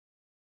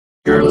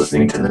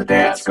listening to the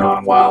Dad's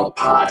Gone Wild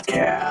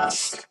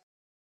podcast.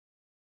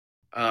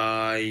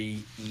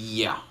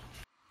 Yeah.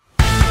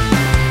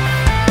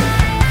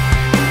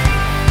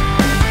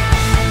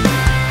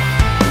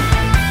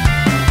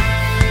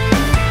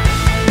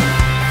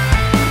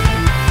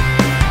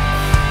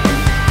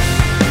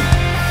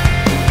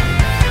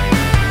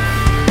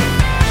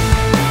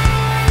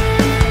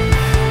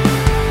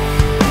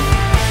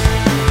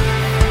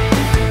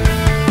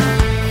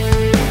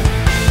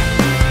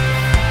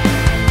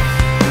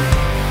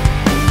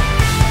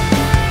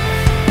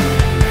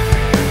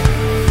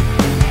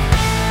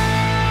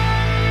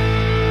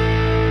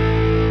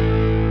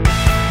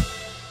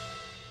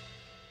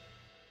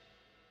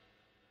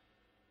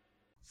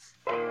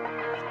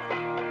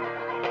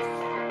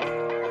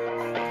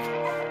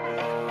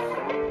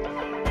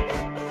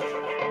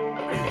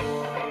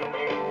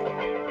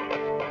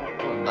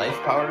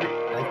 Knife party?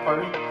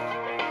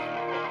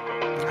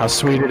 How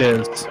sweet it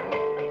is.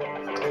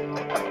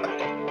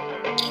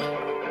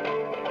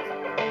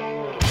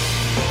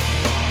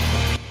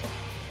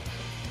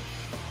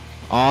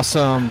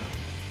 Awesome.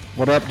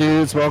 What up,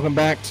 dudes? Welcome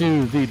back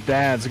to the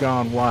Dad's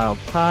Gone Wild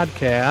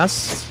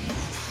podcast.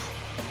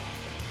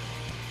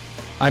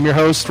 I'm your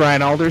host,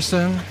 Ryan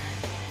Alderson.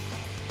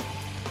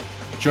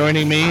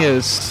 Joining me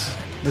is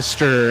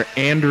Mr.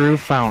 Andrew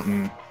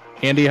Fountain.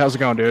 Andy, how's it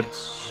going, dude?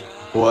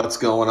 What's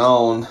going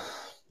on?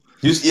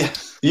 You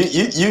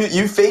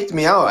faked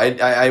me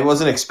out. I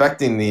wasn't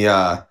expecting the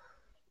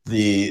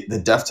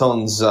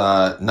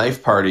Deftones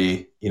knife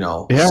party,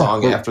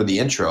 song after the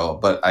intro,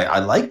 but I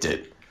liked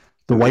it.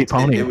 The White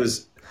Pony. It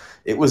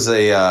was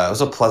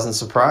a pleasant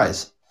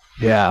surprise.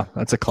 Yeah,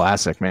 that's a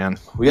classic, man.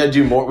 We gotta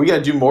do more. We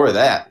gotta do more of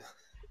that.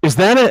 Is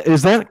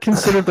that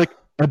considered like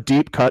a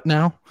deep cut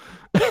now?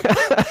 I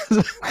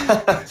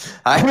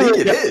think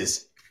it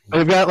is.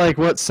 They've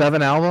got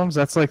 7 albums.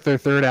 That's like their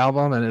third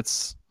album, and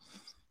it's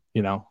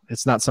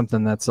not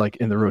something that's like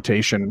in the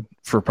rotation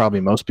for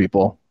probably most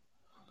people.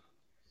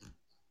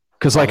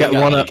 Because they got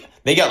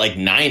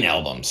 9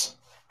 albums.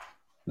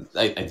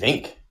 I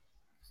think.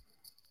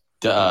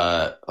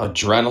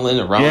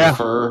 Adrenaline,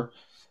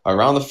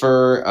 Around the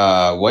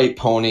Fur, White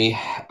Pony,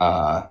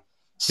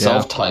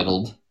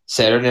 Self-Titled,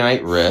 Saturday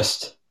Night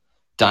Wrist,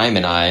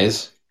 Diamond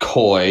Eyes,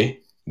 Koi,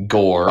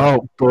 Gore.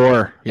 Oh,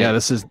 Gore. Yeah,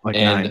 this is like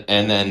 9.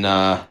 And then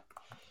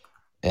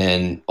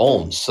and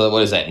Ohms. So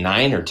what is that,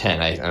 9 or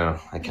 10? I don't know.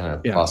 I kind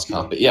of lost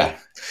count. But yeah.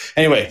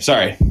 Anyway,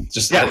 sorry.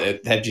 Just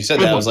had you said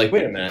that, I was like,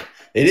 wait a minute.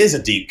 It is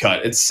a deep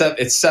cut. It's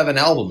 7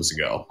 albums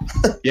ago.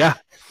 Yeah,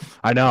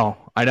 I know.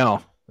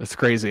 It's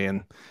crazy.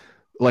 And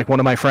like one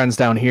of my friends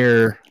down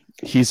here,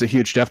 he's a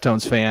huge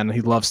Deftones fan.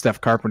 He loves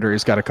Steph Carpenter.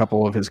 He's got a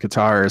couple of his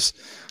guitars.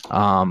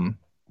 And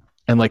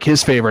like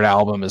his favorite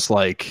album is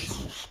like,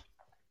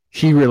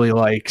 he really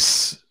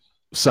likes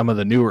some of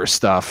the newer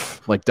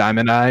stuff, like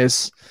Diamond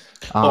Eyes.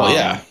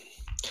 That's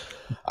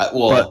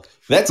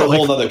a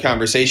whole other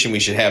conversation we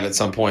should have at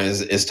some point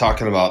is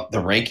talking about the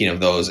ranking of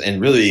those. And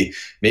really,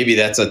 maybe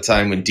that's a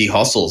time when D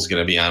Hustle is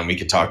going to be on. We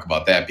could talk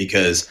about that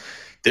because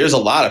there's a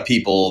lot of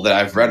people that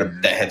I've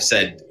read that have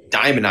said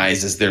Diamond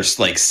Eyes is their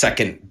like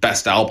second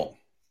best album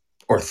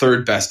or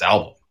third best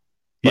album.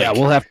 Like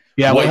we'll have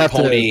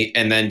Pony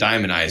and then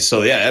Diamond Eyes.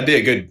 So yeah, that'd be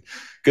a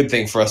good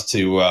thing for us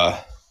to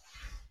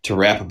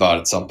rap about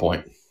at some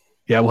point.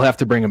 Yeah, we'll have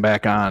to bring him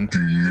back on.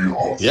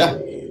 Yeah.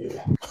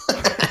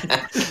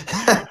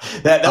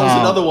 that was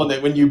another one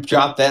that when you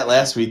dropped that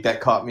last week, that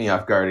caught me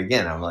off guard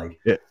again. I'm like,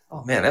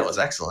 oh man, that was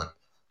excellent.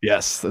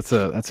 Yes, that's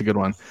a good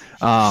one.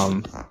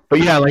 But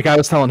yeah, like I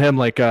was telling him,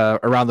 like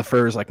Around the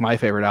Fur is like my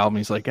favorite album.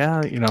 He's like,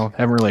 haven't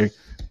really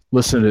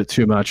listened to it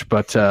too much,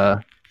 but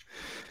we'll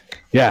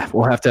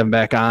have to have him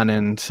back on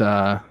and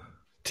talk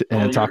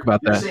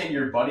about that. You're saying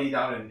your buddy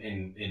down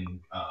in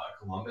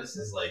Columbus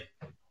is like,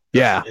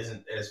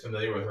 isn't as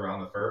familiar with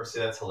Around the Fur? See,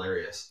 that's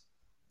hilarious.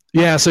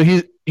 Yeah, so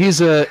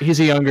he's a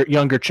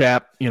younger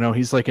chap.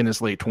 He's like in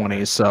his late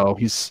 20s, so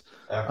he's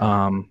he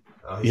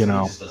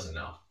just doesn't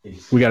know.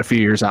 We got a few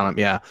years on him,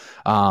 yeah.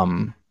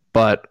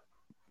 But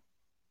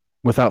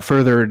without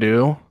further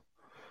ado,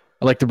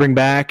 I'd like to bring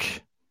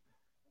back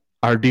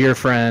our dear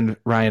friend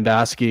Ryan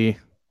Doski.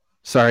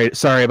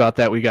 Sorry about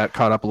that. We got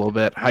caught up a little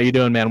bit. How you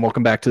doing, man?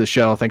 Welcome back to the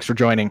show. Thanks for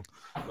joining.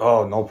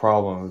 Oh, no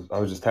problem. I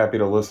was just happy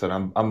to listen.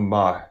 I'm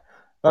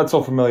not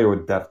so familiar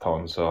with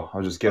Deftones, so I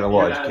was just getting a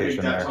little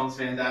education there. Deftones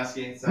fan,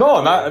 Doski? No,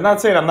 I'm not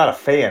saying I'm not a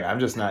fan.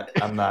 I'm just not.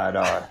 I'm not.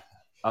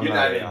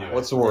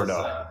 What's the word?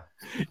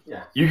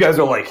 You guys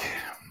are like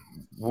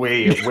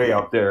way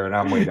up there, and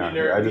I'm way down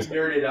here. I just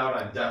nerded out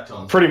on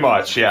Deftones. Pretty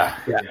much, yeah.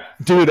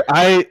 Dude,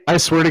 I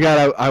swear to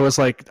God, I was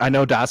like, I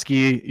know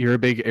Doski, you're a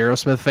big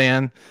Aerosmith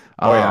fan.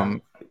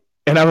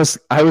 And I was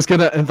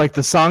gonna, and like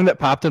the song that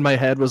popped in my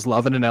head was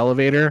 "Love in an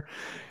Elevator."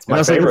 And I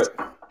was favorite.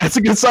 like, that's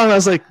a good song. I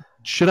was like,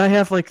 should I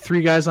have like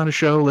 3 guys on a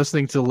show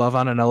listening to "Love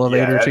on an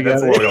Elevator"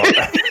 together?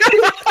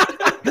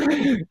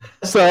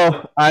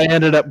 So I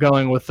ended up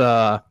going with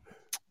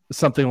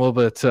something a little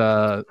bit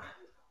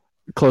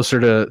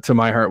closer to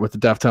my heart with the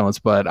Deftones,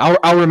 but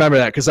I'll remember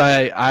that because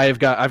I've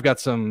got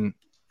some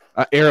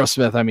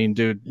Aerosmith. I mean,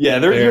 dude. Yeah,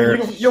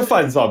 you'll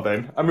find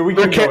something. I mean, we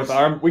could go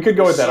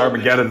with that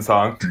Armageddon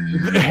song.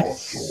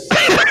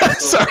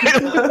 Sorry,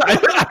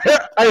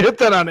 I hit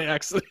that on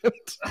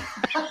accident.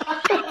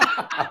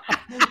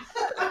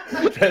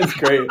 That's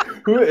great.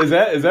 Who is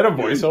that? Is that a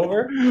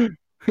voiceover?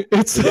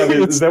 Is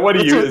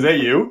that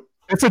you?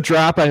 It's a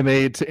drop I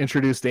made to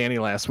introduce Danny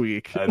last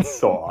week. That's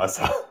so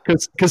awesome.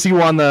 Because he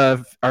won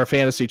our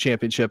fantasy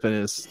championship and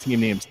his team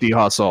name's D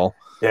Hustle.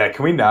 Yeah,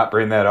 can we not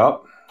bring that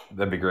up?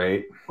 That'd be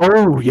great.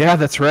 Oh yeah,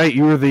 that's right.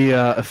 You were the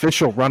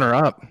official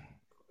runner-up.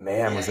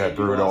 Man, was that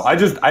brutal? I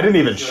didn't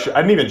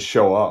even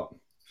show up.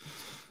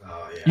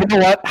 Oh, yeah. You know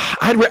what?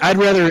 I'd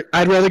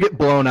rather get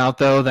blown out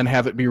though than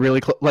have it be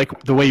really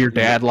like the way your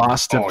dad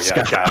lost. Oh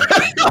yeah,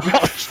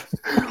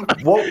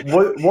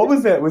 What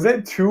was that? Was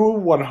that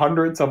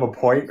 2/100ths of a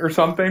point or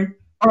something?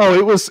 Oh,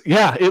 it was.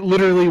 Yeah, it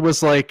literally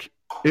was like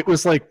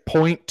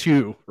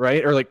 0.2,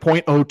 right, or like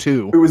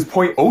 0.02. It was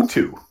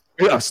 0.02.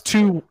 Yes,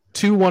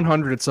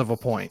 2/100ths of a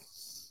point.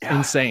 Yeah.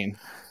 Insane.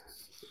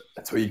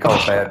 That's what you call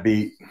a bad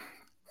beat.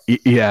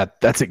 Yeah,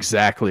 that's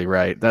exactly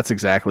right. That's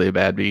exactly a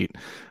bad beat.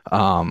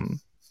 Andy,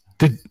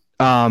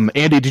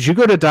 did you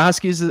go to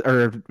Doski's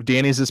or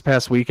Danny's this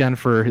past weekend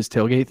for his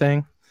tailgate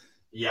thing?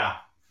 Yeah,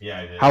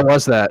 I did. How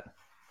was that?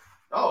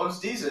 Oh, it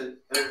was decent.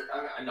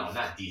 No,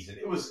 not decent.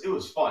 It was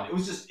fun.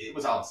 It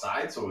was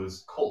outside, so it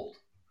was cold.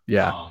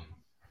 Yeah,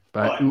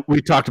 but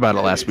we talked about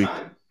it last week.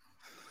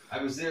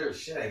 I was there.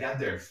 Shit, I got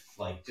there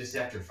like just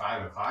after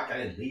 5 o'clock. I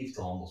didn't leave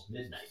till almost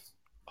midnight.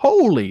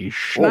 Holy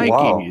shnikes! Oh,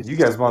 wow. You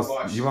guys must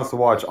have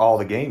watched all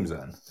the games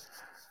then.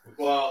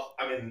 Well,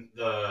 I mean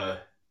the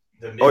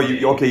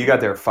you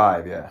got there at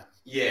 5, yeah.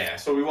 Yeah,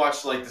 so we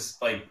watched like this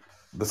the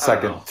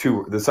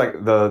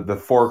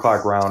 4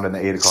 o'clock round and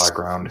the 8 o'clock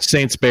round.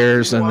 Saints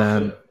Bears, and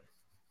then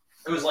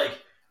it was like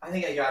I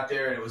think I got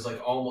there and it was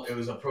like almost it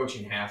was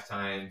approaching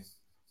halftime.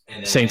 And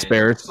then, Saints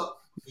Bears.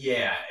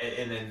 Yeah,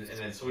 and then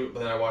then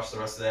I watched the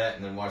rest of that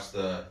and then watched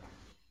the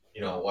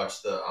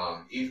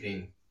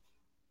evening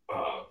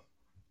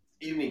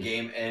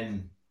game,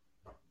 and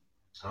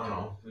I don't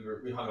know.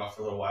 We hung out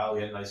for a little while.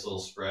 We had a nice little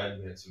spread.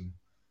 We had some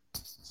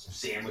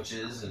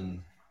sandwiches and.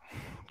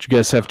 Did you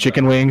guys have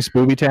chicken wings,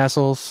 booby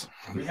tassels?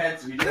 We did.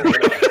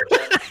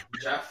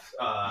 Jeff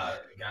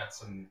got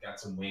some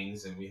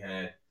wings, and we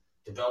had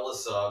Cabela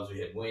subs. We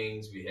had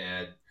wings. We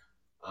had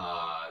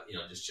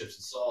just chips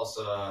and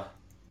salsa.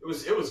 It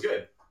was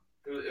good.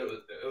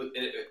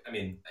 I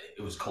mean,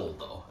 it was cold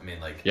though. I mean,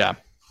 like yeah.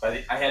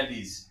 I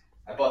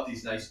bought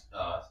these nice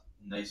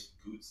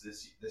boots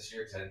this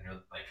year because I didn't have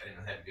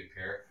a good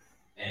pair,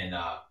 and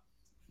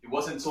it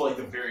wasn't until like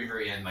the very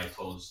very end my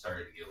toes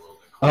started to get a little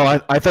bit cold. Oh,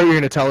 I thought you were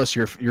going to tell us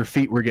your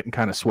feet were getting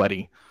kind of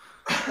sweaty.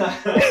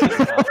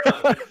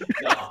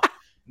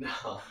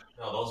 No,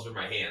 those were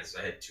my hands.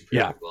 I had 2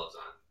 pairs of gloves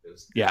on.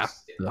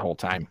 The whole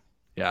time.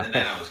 Yeah, and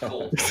then I was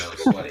cold because I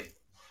was sweaty.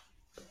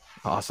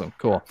 Awesome,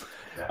 cool.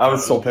 I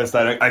was so pissed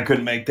I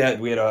couldn't make that.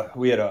 We had a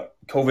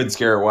COVID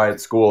scare at Wyatt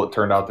School. It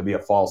turned out to be a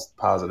false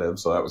positive,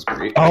 so that was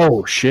great.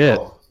 Oh shit!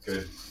 Oh,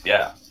 good.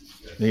 Yeah.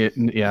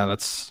 Yeah,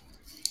 that's.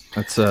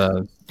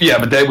 Yeah,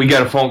 but then we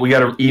got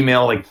an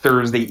email like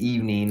Thursday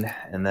evening,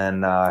 and then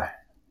it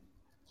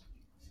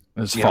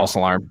was a false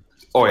alarm.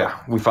 Oh yeah,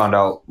 we found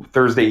out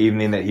Thursday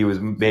evening that he was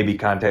maybe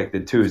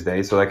contacted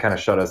Tuesday, so that kind of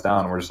shut us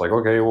down. We're just like,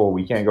 okay, well,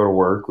 we can't go to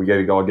work. We got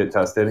to go get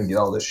tested and get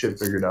all this shit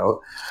figured out.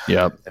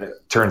 Yep. And it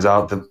turns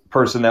out the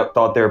person that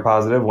thought they were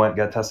positive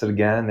got tested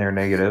again, and they're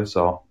negative.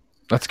 So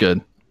that's good.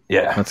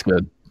 Yeah, that's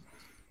good.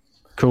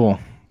 Cool.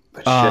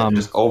 But shit,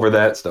 just over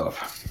that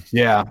stuff.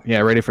 Yeah,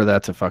 ready for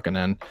that to fucking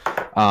end.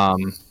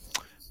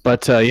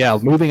 But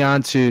moving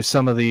on to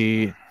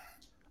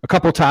a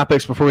couple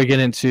topics before we get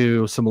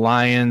into some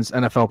Lions,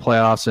 NFL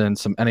playoffs, and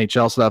some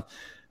NHL stuff.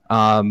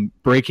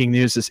 Breaking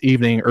news this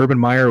evening: Urban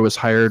Meyer was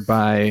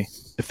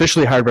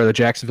officially hired by the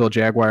Jacksonville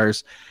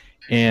Jaguars,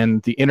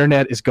 and the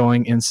internet is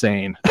going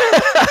insane.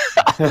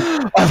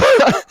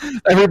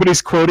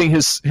 Everybody's quoting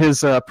his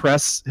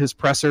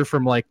presser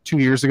from like 2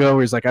 years ago,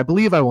 where he's like, "I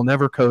believe I will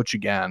never coach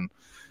again,"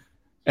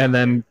 and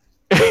then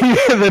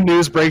the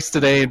news breaks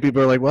today, and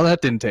people are like, "Well,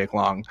 that didn't take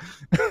long."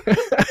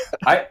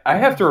 I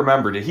have to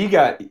remember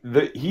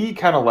that he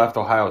kind of left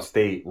Ohio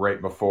State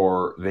right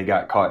before they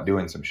got caught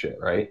doing some shit,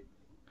 right?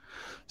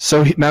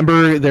 So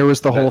remember, there was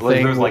the whole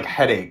thing. There was like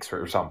headaches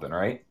or something,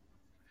 right?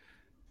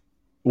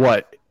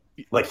 What?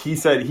 Like he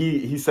said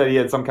he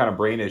had some kind of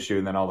brain issue,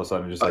 and then all of a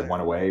sudden it just like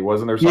went away.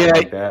 Wasn't there something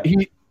like that?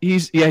 He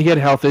had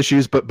health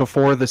issues, but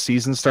before the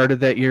season started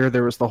that year,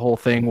 there was the whole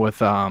thing with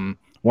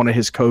one of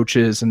his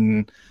coaches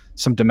and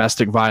some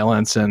domestic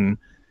violence and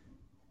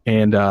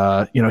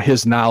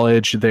his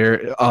knowledge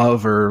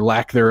thereof or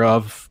lack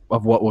thereof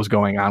of what was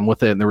going on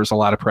with it. And there was a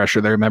lot of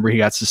pressure there. Remember, he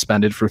got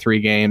suspended for 3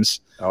 games.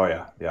 Oh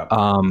yeah. Yeah.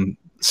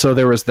 So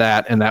there was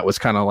that, and that was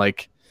kind of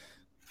like,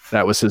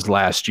 that was his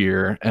last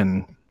year.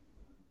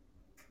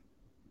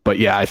 But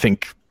yeah, I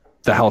think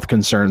the health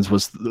concerns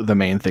was the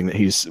main thing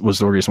was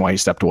the reason why he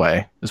stepped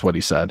away, is what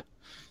he said.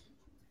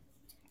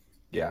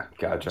 Yeah.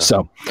 Gotcha.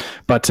 So,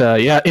 but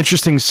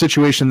interesting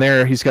situation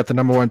there. He's got the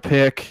number 1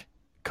 pick.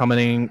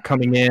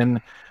 coming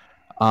in.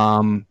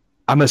 I'm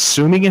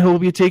assuming he'll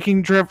be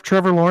taking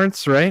Trevor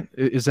Lawrence, right?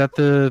 Is that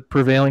the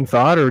prevailing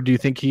thought, or do you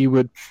think he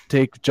would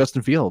take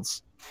Justin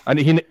Fields? I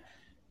mean,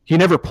 he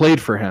never played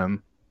for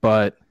him,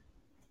 but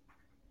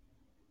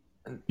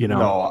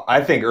No,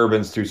 I think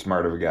Urban's too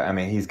smart of a guy. I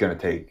mean, he's going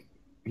to take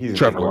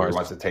Trevor Lawrence. He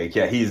wants to take.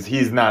 Yeah,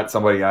 he's not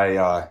somebody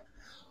I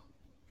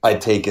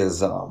take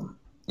as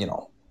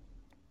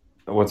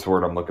what's the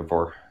word I'm looking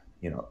for?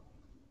 He's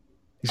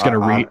going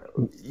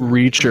to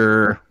reach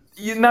or.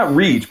 Not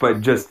reach,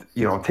 but just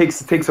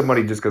take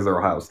somebody just because they're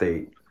Ohio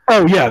State.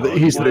 Oh yeah,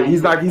 he's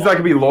not going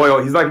to be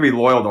loyal. He's not going to be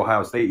loyal to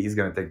Ohio State. He's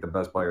going to take the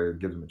best player that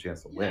gives him a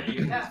chance to win.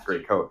 He's a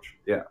great coach.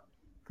 Yeah.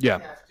 You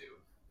have to.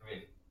 I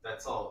mean,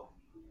 that's all.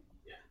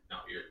 Yeah.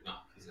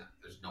 He's not.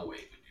 There's no way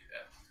he would do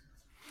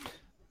that.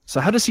 So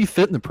how does he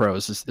fit in the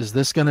pros? Is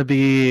this going to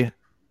be,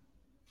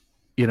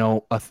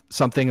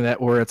 something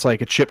that where it's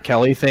like a Chip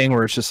Kelly thing,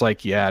 where it's just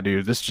like, yeah,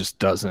 dude, this just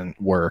doesn't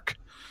work.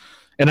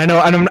 And I know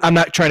I'm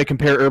not trying to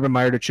compare Urban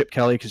Meyer to Chip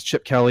Kelly, because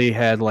Chip Kelly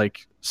had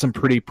like some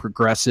pretty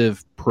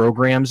progressive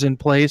programs in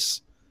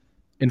place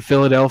in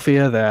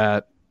Philadelphia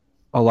that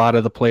a lot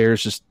of the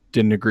players just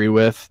didn't agree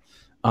with,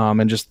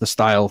 and just the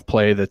style of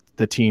play that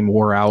the team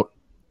wore out,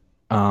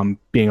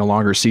 being a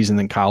longer season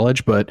than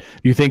college. But do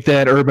you think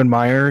that Urban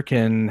Meyer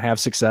can have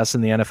success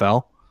in the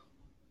NFL?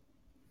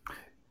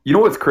 You know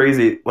what's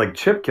crazy? Like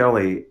Chip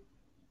Kelly,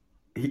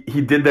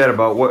 he did that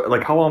about what?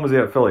 Like how long was he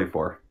at Philly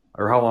for?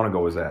 Or how long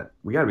ago was that?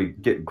 We got to be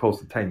getting close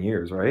to 10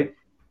 years, right?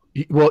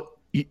 Well,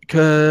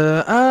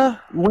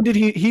 when did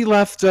he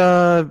left?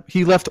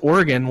 He left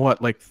Oregon.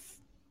 What, like?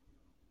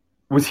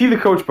 Was he the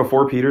coach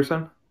before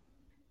Peterson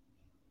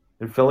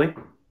in Philly?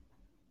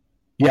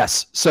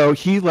 Yes. So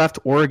he left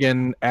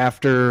Oregon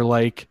after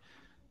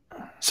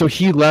so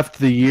he left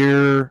the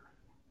year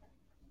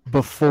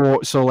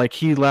before. So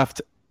he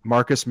left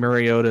Marcus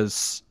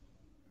Mariota's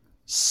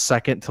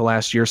second to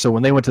last year. So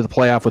when they went to the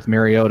playoff with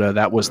Mariota,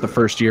 that was the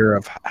first year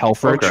of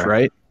Helfrich,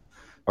 right?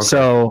 Okay.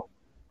 So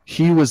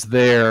he was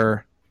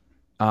there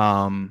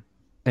in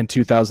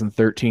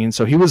 2013.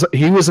 So he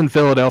was in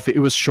Philadelphia. It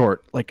was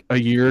short, like a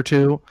year or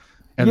two.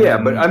 And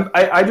but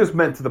I just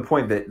meant to the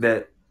point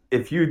that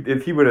if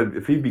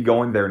he'd be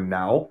going there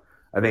now,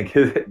 I think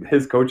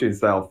his coaching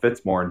style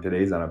fits more in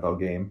today's NFL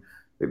game.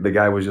 The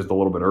guy was just a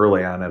little bit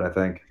early on it, I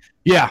think.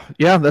 Yeah,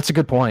 that's a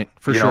good point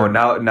for sure.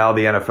 Now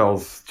the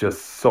NFL's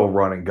just so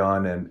run and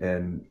gun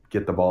and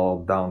get the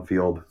ball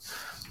downfield,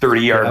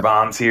 30-yard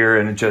bombs here,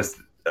 and it just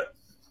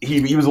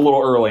he was a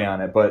little early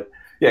on it. But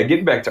yeah,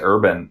 getting back to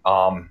Urban,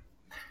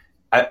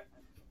 I'd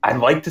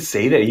like to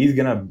say that he's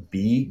gonna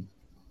be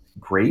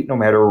great no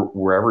matter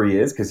wherever he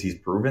is because he's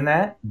proven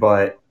that.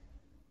 But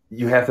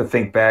you have to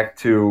think back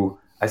to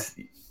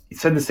he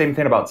said the same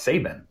thing about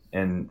Saban,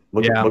 and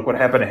look what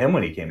happened to him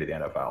when he came to the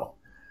NFL.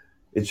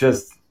 It's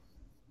just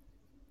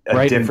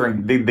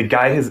different. The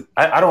guy has.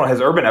 I don't know.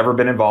 Has Urban ever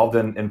been involved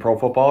in pro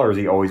football, or has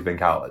he always been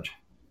college?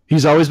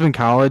 He's always been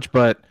college,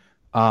 but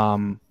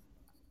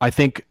I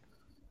think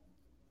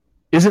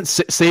isn't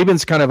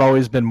Saban's kind of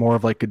always been more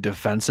of like a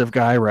defensive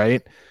guy,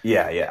 right?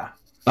 Yeah.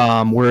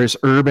 Whereas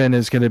Urban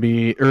has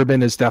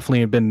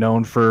definitely been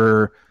known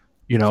for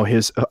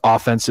his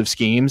offensive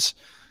schemes.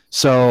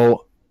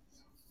 So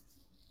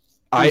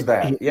there's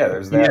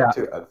that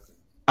too.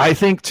 I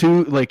think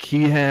too, like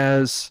he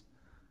has.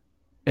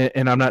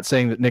 And I'm not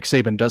saying that Nick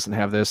Saban doesn't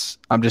have this.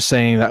 I'm just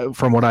saying that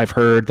from what I've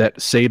heard, that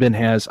Saban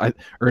has,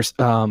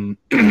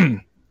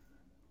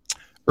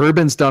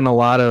 Urban's done a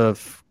lot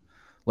of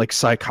like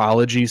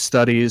psychology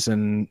studies,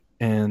 and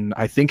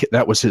I think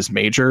that was his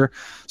major.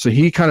 So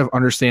he kind of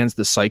understands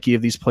the psyche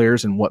of these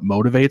players and what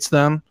motivates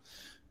them.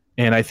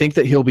 And I think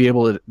that he'll be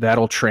able to,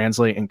 that'll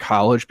translate in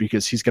college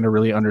because he's going to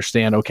really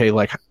understand, okay,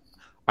 like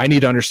I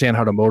need to understand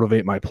how to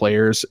motivate my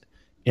players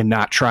and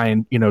not try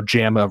and,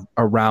 jam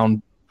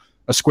around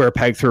a square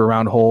peg through a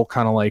round hole,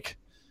 kind of like,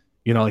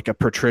 like a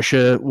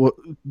Patricia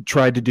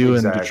tried to do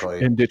in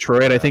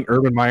Detroit. Yeah. I think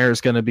Urban Meyer is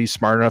going to be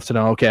smart enough to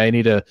know, okay, I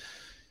need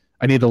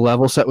to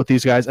level set with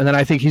these guys. And then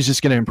I think he's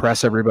just going to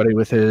impress everybody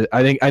with his,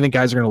 I think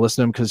guys are going to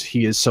listen to him because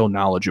he is so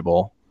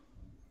knowledgeable.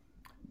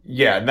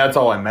 Yeah. And that's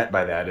all I meant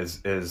by that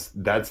is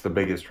that's the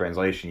biggest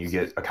translation. You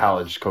get a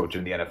college coach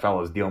in the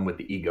NFL is dealing with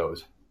the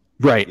egos,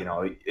 right?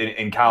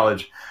 In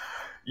college,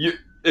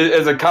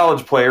 as a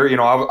college player,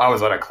 I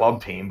was on a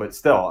club team, but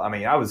still, I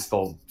mean, I was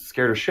still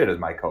scared of shit as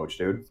my coach,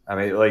 dude. I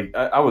mean, like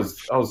I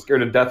was scared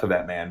to death of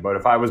that man. But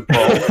if I was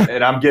pro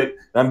and I'm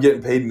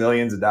getting paid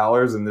millions of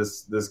dollars, and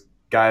this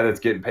guy that's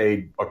getting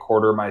paid a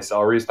quarter of my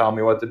salary is telling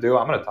me what to do,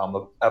 I'm going to tell him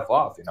to F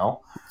off,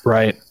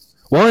 Right.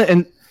 Well,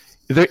 and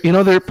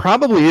there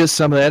probably is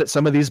some of that at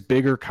some of these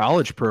bigger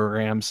college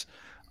programs,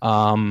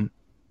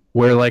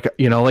 where like at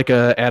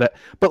a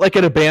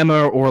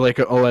Bama or like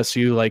a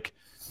OSU, like.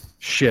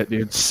 Shit,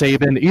 dude.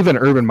 Saban, even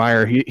Urban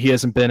Meyer, he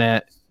hasn't been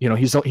at, he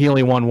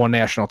only won one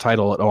national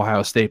title at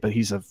Ohio State, but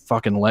he's a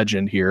fucking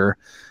legend here,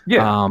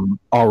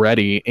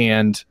 already.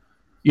 And,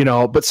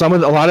 but a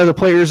lot of the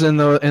players in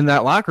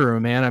that locker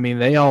room, man, I mean,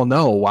 they all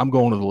know I'm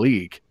going to the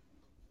league.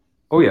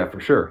 Oh yeah, for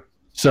sure.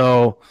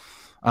 So,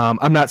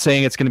 I'm not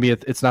saying it's going to be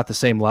it's not the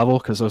same level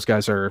because those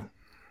guys are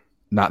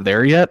not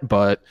there yet,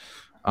 but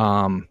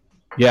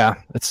yeah,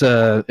 it's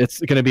going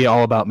to be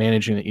all about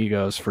managing the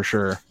egos for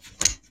sure.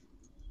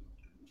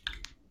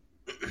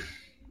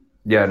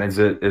 Yeah, and is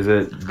it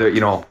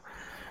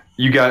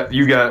you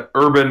got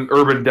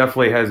Urban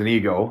definitely has an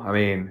ego. I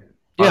mean,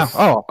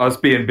 us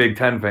being Big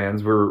Ten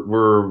fans,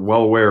 we're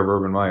well aware of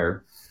Urban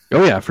Meyer.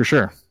 Oh yeah, for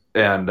sure.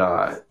 And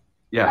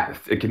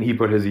can he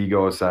put his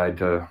ego aside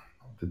to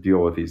deal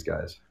with these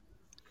guys?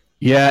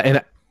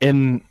 Yeah,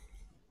 and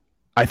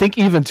I think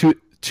even to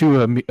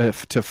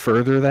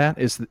further that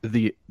is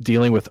the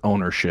dealing with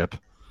ownership.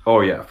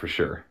 Oh yeah, for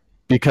sure.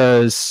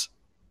 Because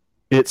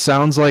it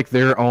sounds like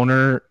their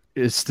owner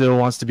still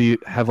wants to be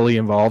heavily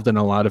involved in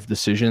a lot of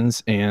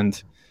decisions,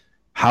 and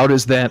how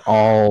does that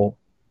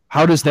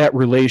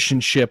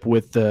relationship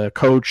with the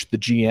coach, the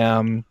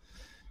GM,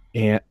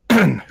 and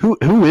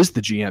who is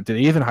the GM? Did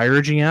they even hire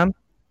a GM?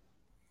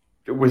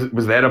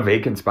 Was that a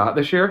vacant spot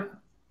this year?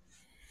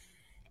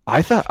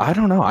 I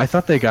don't know. I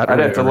thought they got. I'd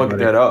have to look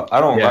that up. I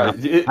don't. Yeah,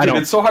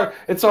 it's so hard.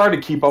 It's so hard to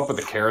keep up with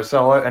the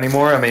carousel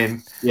anymore. I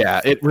mean,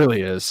 yeah, it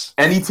really is.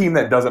 Any team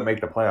that doesn't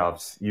make the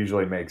playoffs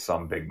usually makes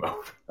some big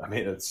move. I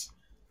mean, it's.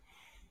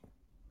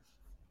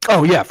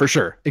 Oh yeah, for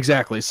sure,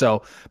 exactly.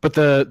 So, but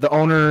the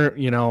owner,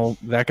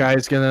 that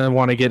guy's gonna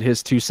want to get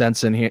his 2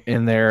 cents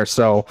in there.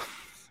 So,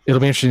 it'll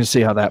be interesting to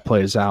see how that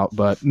plays out.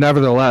 But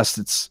nevertheless,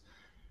 it's.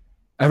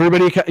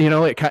 Everybody,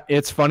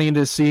 it's funny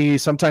to see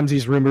sometimes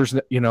these rumors,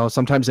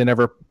 sometimes they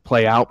never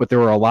play out, but there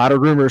were a lot of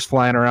rumors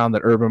flying around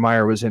that Urban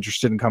Meyer was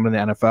interested in coming to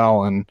the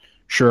NFL, and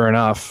sure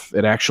enough,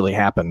 it actually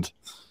happened.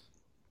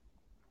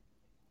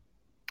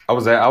 I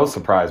was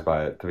surprised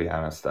by it, to be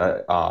honest.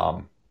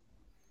 I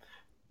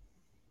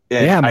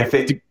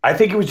think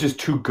it was just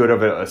too good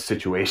of a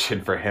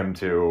situation for him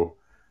to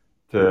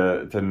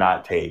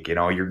not take.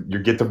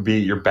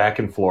 You're back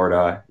in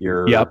Florida.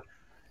 Yep.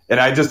 And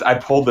I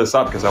pulled this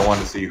up because I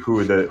wanted to see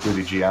who the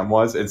GM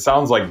was. It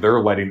sounds like they're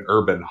letting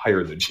Urban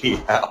hire the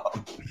GM.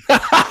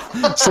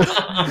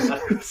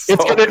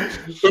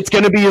 It's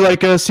gonna be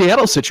like a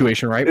Seattle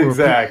situation, right?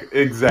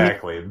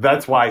 Exactly.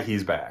 That's why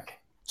he's back.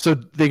 So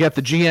they got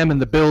the GM in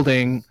the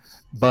building,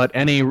 but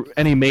any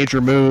major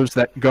moves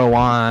that go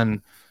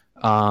on,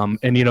 and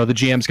the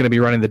GM's going to be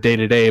running the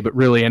day-to-day, but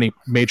really any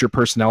major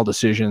personnel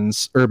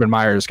decisions, Urban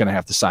Meyer is going to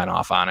have to sign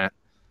off on it.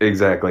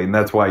 Exactly, and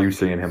that's why you're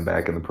seeing him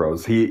back in the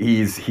pros.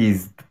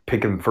 He's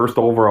picking first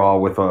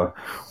overall with a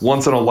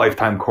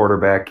once-in-a-lifetime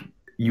quarterback.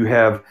 You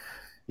have,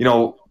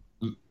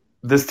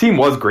 this team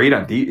was great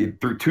on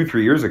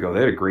 2-3 years ago.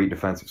 They had a great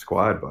defensive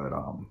squad, but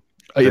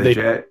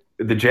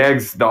the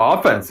Jags, the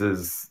offense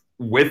is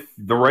with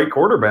the right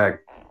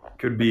quarterback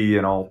could be,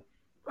 hell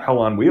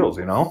on wheels,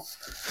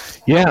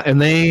 Yeah,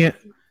 and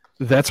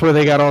that's where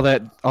they got all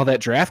that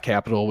draft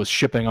capital, was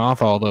shipping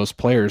off all those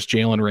players,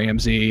 Jalen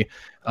Ramsey,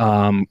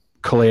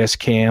 Calais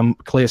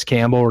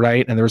Campbell,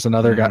 right? And there was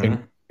another guy,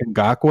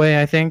 Ngakwe,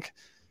 I think.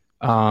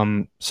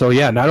 So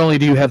yeah, not only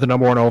do you have the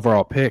number 1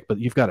 overall pick, but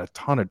you've got a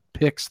ton of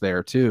picks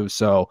there too.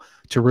 So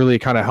to really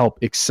kind of help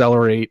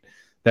accelerate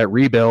that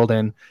rebuild,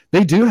 and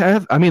they do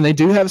have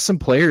some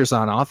players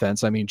on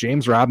offense. I mean,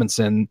 James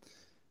Robinson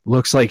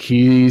looks like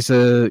he's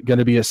going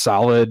to be a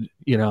solid,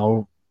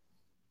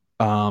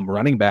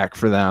 running back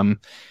for them,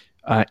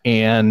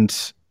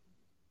 and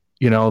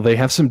they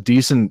have some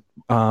decent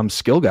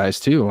skill guys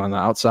too on the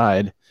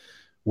outside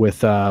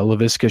with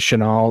Laviska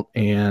Shenault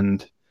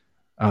and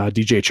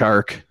DJ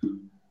Chark.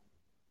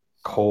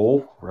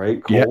 Cole,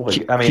 right? Cole.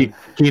 Yeah,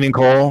 Keenan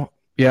Cole.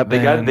 Yep.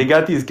 They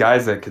got these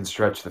guys that can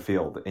stretch the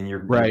field, and you're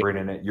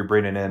bringing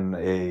in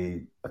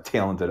a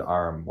talented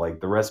arm.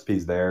 Like, the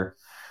recipe's there.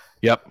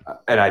 Yep.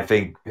 And I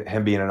think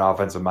him being an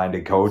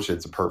offensive-minded coach,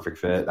 it's a perfect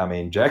fit. I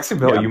mean,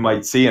 Jacksonville, you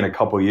might see in a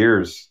couple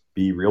years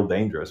be real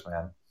dangerous,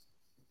 man.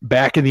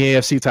 Back in the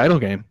AFC title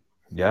game.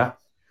 Yeah.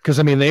 Because,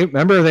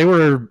 they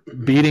were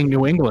beating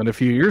New England a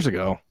few years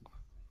ago.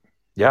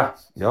 Yeah.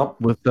 Yep.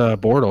 With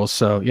Bortles.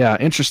 So, yeah,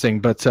 interesting.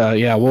 But,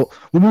 we'll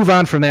move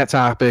on from that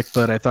topic,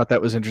 but I thought that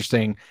was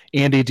interesting.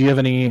 Andy, do you have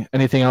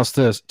anything else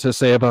to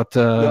say about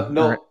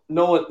no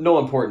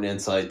important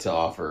insight to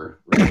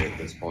offer right at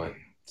this point.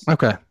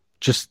 Okay.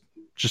 Just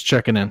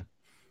checking in.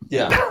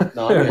 Yeah.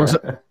 No,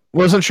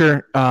 wasn't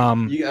sure. We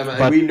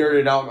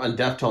nerded out on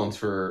Deftones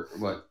for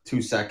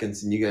 2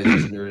 seconds, and you guys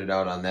just nerded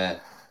out on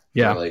that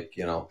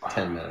for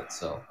 10 minutes.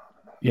 So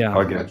yeah,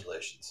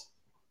 congratulations.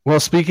 Well,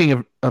 speaking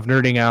of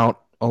nerding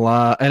out, a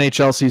lot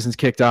NHL season's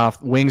kicked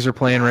off. Wings are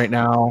playing right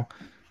now.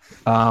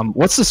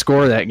 What's the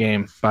score of that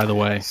game, by the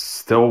way?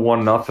 Still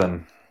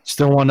 1-0.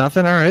 Still 1-0.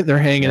 All right, they're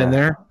hanging in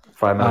there.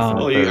 5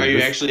 minutes. Are you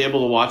actually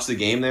able to watch the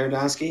game there,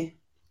 Doski?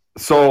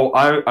 So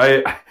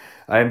I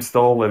am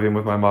still living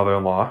with my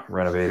mother-in-law,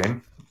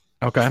 renovating.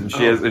 Okay. And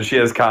she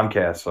has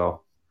Comcast,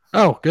 so.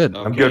 Oh, good.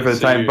 I'm good for the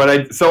time. But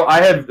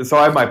I have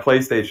my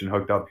PlayStation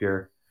hooked up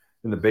here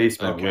in the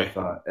basement with,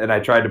 and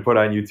I tried to put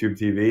on YouTube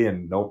TV,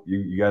 and nope,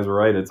 you guys were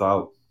right, it's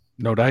out.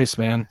 No dice,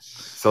 man.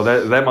 So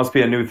that must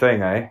be a new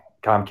thing, eh?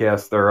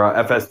 Comcast, their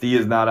FSD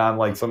is not on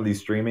like some of these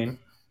streaming.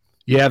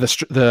 Yeah,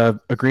 the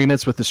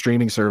agreements with the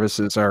streaming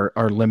services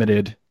are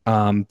limited.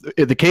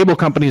 The cable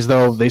companies,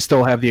 though, they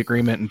still have the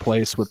agreement in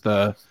place with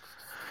that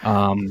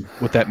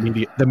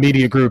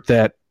media group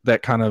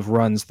that kind of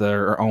runs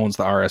or owns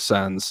the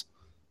RSNs.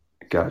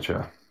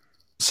 Gotcha.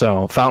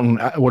 So, Fountain,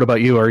 what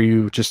about you? Are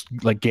you just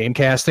like game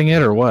casting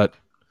it or what?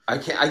 I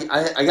can't.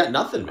 I got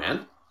nothing,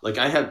 man. Like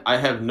I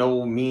have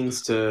no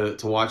means to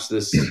watch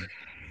this.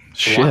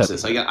 Watch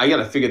this. I got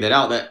to figure that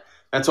out.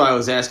 That's why I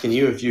was asking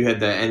you if you had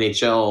the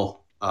NHL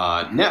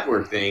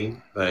network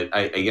thing, but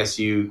I guess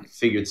you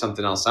figured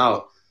something else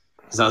out.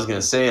 Because I was going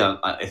to say,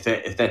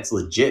 if that's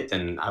legit,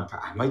 then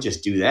I might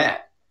just do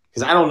that.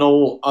 Because I don't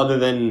know other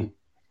than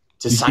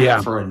to sign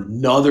up for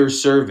another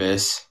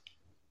service,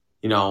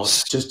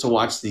 just to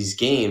watch these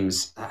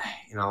games,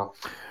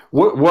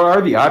 What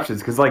are the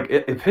options? Because like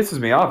it pisses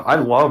me off. I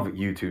love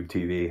YouTube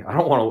TV. I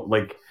don't want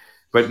to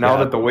but now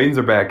that the Wings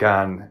are back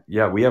on,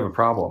 we have a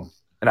problem.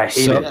 And I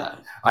hated it.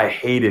 I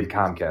hated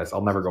Comcast.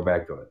 I'll never go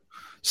back to it.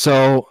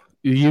 So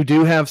you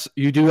do have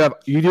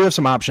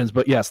some options,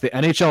 but yes, the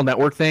NHL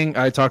Network thing,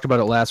 I talked about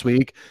it last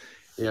week.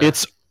 Yeah.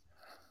 It's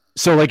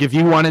so like if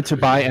you wanted to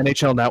buy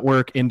NHL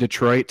Network in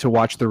Detroit to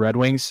watch the Red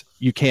Wings,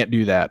 you can't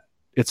do that.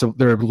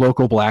 They're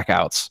local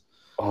blackouts.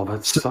 Oh,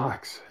 that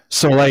sucks.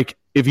 So like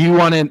if you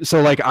wanted,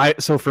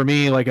 so for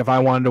me, like if I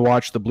wanted to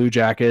watch the Blue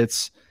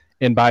Jackets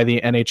and buy the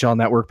NHL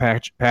Network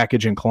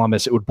package in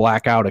Columbus, it would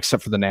black out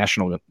except for the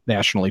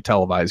nationally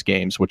televised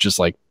games, which is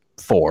like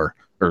 4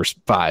 or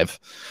 5.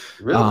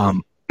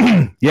 Really?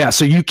 Yeah.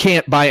 So you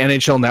can't buy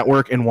NHL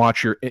Network and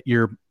watch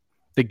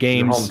the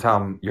games.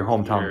 Your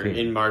hometown team.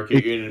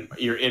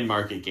 Your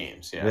in-market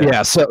games. Yeah.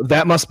 Yeah. So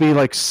that must be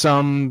like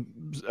some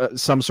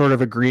sort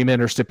of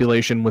agreement or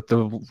stipulation with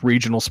the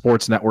regional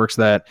sports networks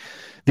that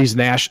these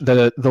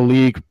the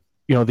league,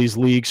 these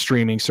league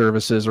streaming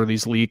services or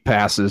these league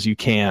passes, you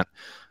can't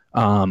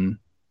air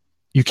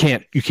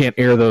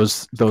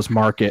those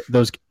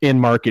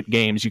in-market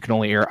games. You can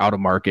only air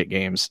out-of-market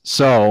games.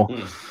 So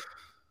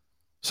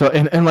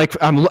and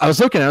like I was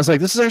looking, I was like,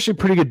 this is actually a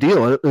pretty good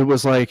deal. It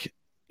was like,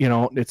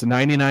 it's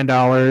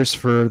 $99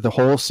 for the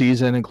whole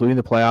season, including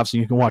the playoffs,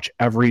 and you can watch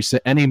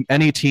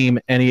any team,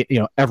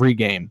 every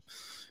game.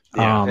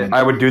 Yeah,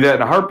 I would do that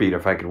in a heartbeat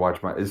if I could watch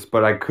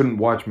but I couldn't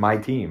watch my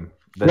team.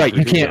 That's right.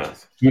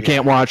 ridiculous. You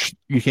can't watch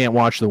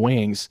the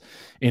Wings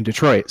in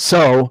Detroit.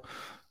 So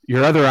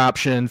your other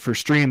option for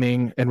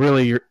streaming, and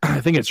really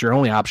I think it's your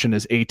only option,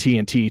 is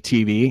AT&T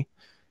TV.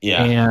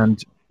 Yeah.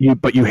 And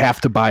you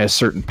have to buy a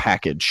certain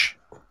package.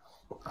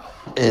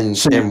 And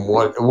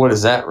what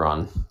does that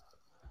run?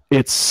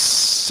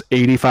 It's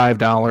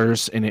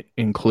 $85 and it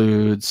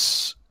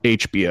includes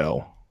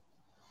HBO.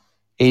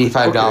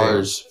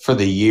 $85 for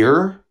the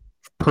year?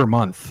 Per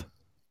month.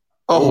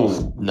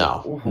 Oh,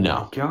 no. Oh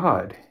my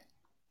God.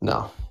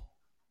 No.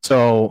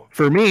 So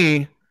for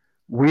me,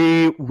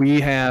 we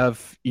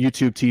have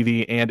YouTube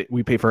TV and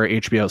we pay for our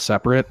HBO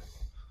separate.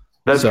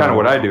 That's kind of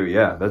what I do.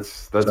 Yeah,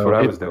 that's what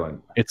I was doing.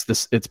 It's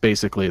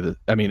basically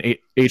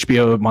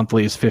HBO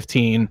monthly is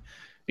 $15.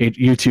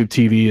 YouTube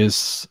TV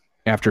is,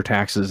 after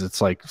taxes,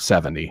 it's like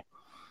 $70.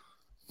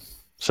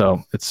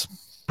 So it's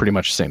pretty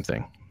much the same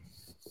thing.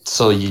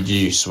 So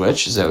you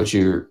switch? Is that what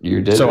you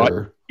did?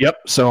 So yep.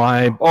 So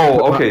I.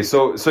 Oh, okay.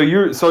 So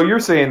you're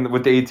saying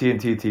with the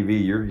AT&T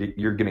TV,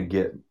 you're gonna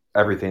get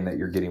everything that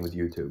you're getting with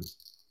YouTube.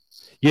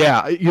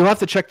 Yeah, you'll have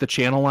to check the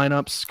channel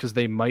lineups because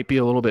they might be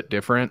a little bit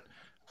different.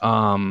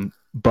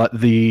 But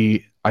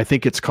I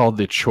think it's called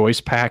the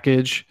Choice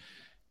Package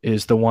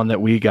is the one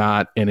that we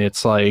got, and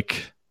it's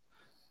like,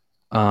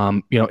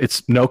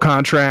 it's no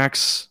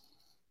contracts.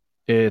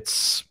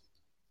 It's,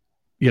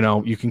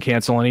 you can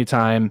cancel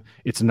anytime.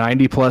 It's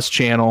 90 plus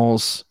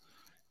channels.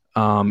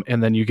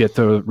 And then you get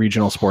the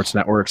regional sports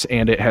networks,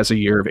 and it has a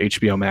year of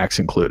HBO Max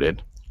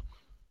included.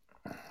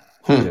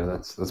 Yeah,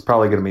 that's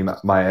probably going to be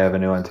my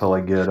avenue until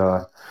I get.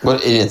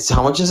 But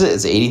how much is it?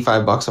 It's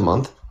 $85 a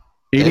month.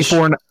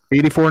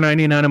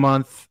 $84.99 a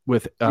month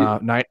with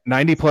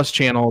 90 plus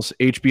channels,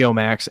 HBO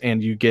Max,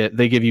 and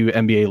they give you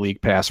NBA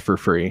League Pass for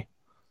free.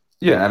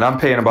 Yeah, and I'm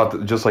paying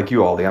just like you,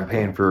 Aldi. I'm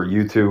paying for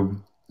YouTube,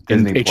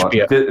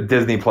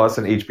 Disney Plus,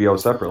 and HBO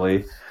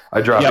separately. I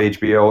drop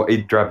HBO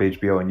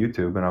and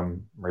YouTube, and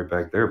I'm right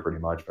back there pretty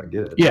much if I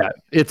get it. Yeah,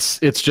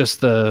 it's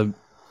just the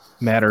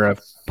matter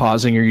of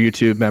pausing your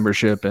YouTube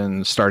membership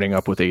and starting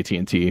up with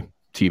AT&T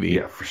TV.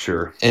 Yeah, for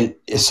sure. And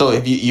so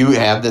if you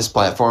have this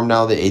platform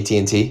now, the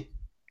AT&T?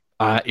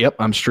 Yep,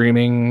 I'm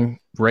streaming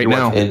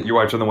now. You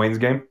watching the Wings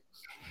game?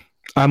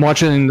 I'm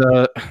watching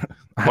the.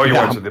 Oh, you're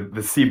watching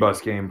the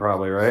C-Bus game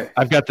probably, right?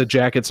 I've got the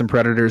Jackets and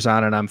Predators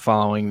on, and I'm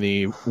following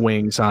the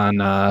Wings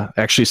on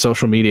actually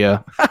social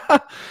media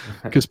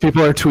because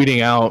people are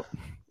tweeting out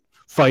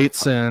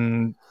fights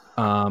and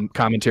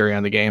commentary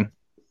on the game.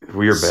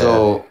 We're bad.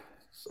 So,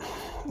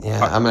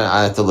 yeah,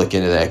 I have to look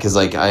into that because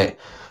like I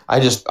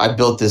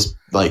built this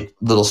like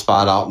little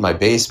spot out in my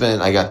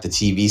basement. I got the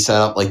TV set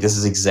up. Like this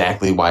is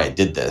exactly why I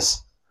did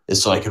this,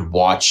 is so I could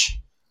watch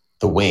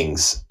the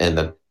Wings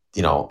and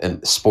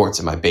and sports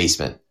in my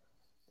basement.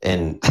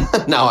 And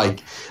now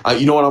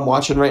you know what I'm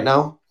watching right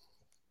now?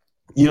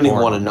 You don't even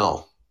want to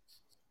know.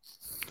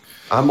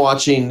 I'm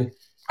watching.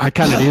 I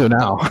kind of do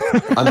now.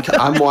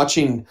 I'm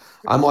watching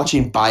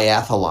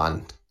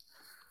biathlon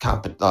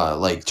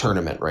like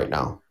tournament right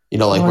now. You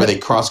know, like where they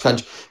cross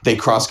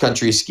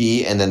country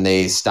ski and then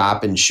they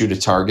stop and shoot a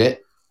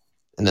target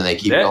and then they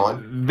keep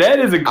going. That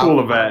is a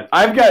cool event.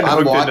 I've gotten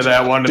hooked into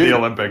that one to the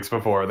Olympics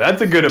before.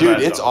 That's a good event.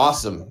 Dude, it's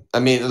awesome. I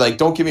mean, like,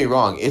 don't get me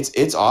wrong.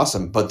 It's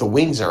awesome, but the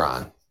wings are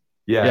on.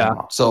 Yeah.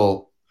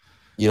 So,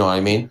 you know what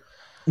I mean?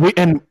 We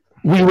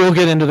will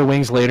get into the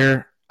wings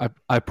later.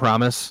 I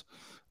promise.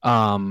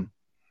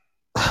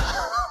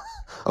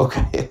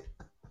 Okay.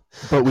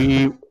 But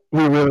we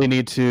really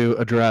need to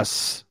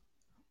address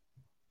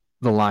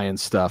the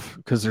Lions stuff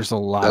because there's a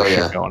lot of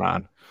shit going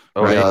on.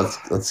 Right? Yeah,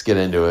 let's get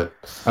into it.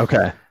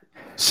 Okay.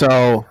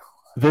 So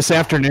this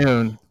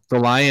afternoon, the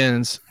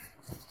Lions,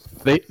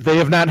 they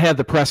have not had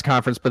the press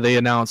conference, but they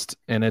announced,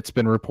 and it's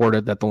been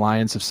reported that the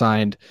Lions have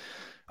signed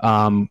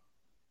Brad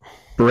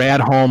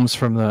Holmes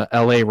from the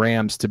LA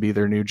Rams to be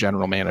their new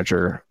general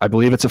manager. I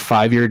believe it's a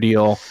 5-year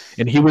deal,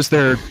 and he was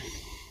their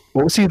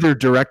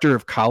director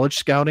of college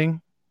scouting?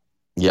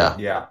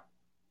 Yeah.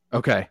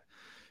 Okay.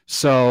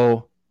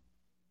 So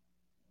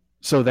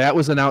that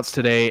was announced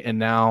today, and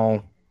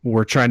now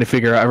everybody's trying to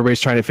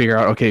figure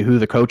out, okay, who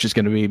the coach is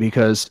going to be,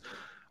 because,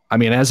 I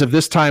mean, as of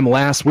this time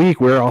last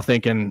week, we're all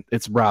thinking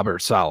it's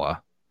Robert Saleh.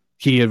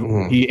 He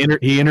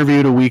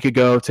interviewed a week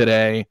ago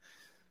today,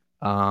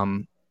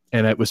 and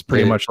it was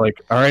pretty much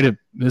like, all right,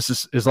 this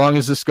is, as long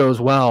as this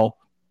goes well,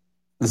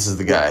 this is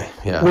the guy.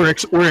 Yeah,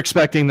 we're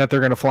expecting that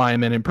they're going to fly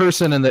him in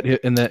person, and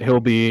that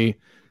he'll be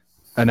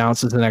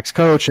announced as the next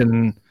coach.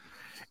 And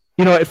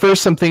you know, at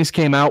first some things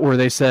came out where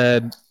they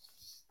said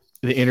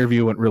the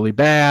interview went really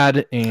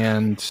bad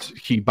and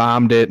he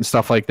bombed it and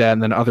stuff like that.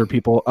 And then other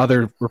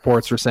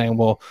reports were saying,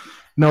 well,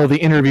 no, the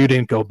interview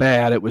didn't go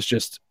bad. It was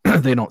just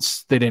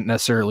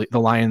the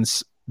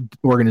Lions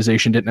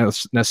organization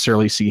didn't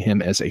necessarily see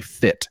him as a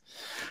fit.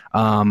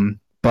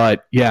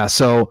 But yeah,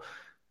 so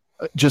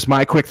just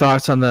my quick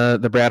thoughts on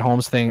the Brad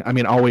Holmes thing. I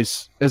mean,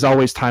 always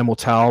time will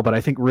tell, but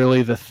I think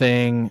really the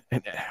thing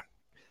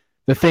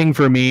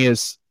for me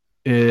is,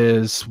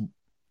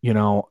 you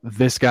know,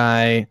 this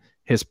guy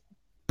has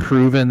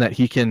proven that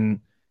he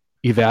can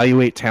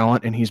evaluate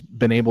talent, and he's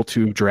been able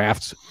to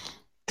draft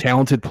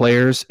talented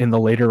players in the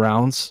later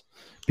rounds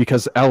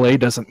because LA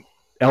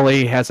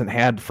hasn't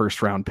had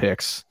first round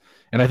picks.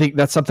 And I think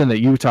that's something that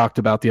you talked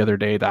about the other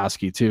day,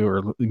 Doski, too,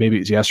 or maybe it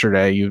was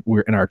yesterday. You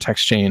were in our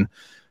text chain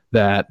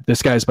that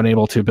this guy's been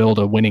able to build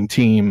a winning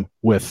team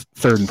with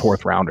 3rd and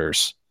 4th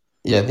rounders.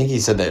 Yeah, I think he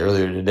said that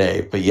earlier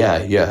today. But yeah,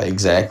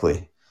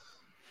 exactly.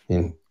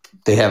 And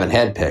they haven't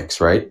had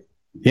picks, right?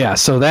 Yeah,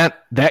 so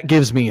that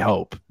gives me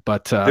hope.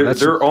 But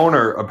their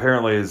owner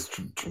apparently has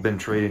been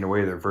trading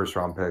away their first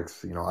round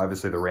picks. You know,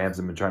 obviously the Rams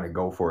have been trying to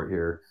go for it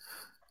here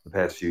the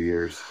past few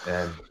years,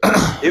 and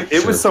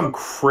it was some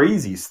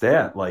crazy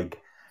stat, like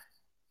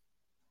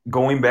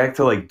going back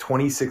to like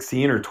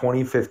 2016 or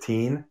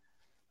 2015.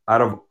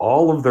 Out of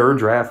all of their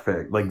draft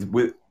picks,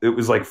 it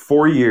was like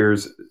 4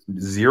 years,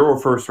 0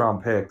 first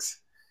round picks,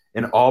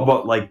 and all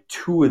but like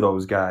 2 of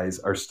those guys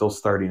are still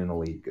starting in the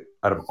league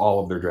out of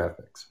all of their draft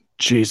picks.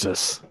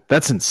 Jesus,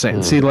 that's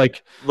insane. See,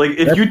 like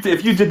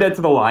if you did that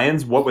to the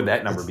Lions, what would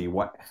that number be?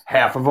 What,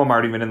 half of them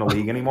aren't even in the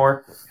league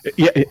anymore?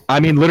 Yeah, I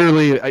mean,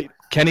 literally,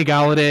 Kenny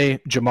Galladay,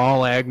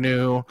 Jamal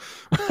Agnew.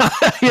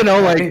 You know,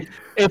 like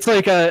it's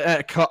like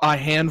a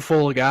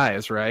handful of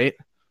guys, right?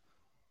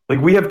 Like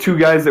we have 2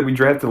 guys that we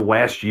drafted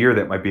last year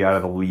that might be out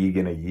of the league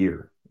in a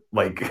year.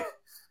 Like,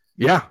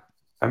 yeah,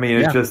 I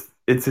mean,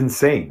 it's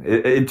insane.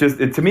 It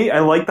to me,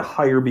 I like the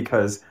hire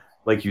because,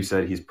 like you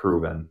said, he's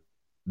proven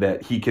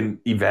that he can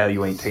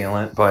evaluate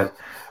talent. But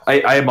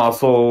I am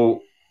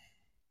also,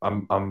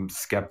 I'm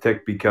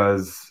skeptic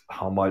because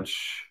how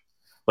much,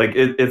 like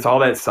it's all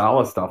that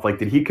Saleh stuff. Like,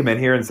 did he come in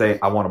here and say,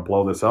 I want to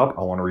blow this up,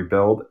 I want to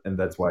rebuild, and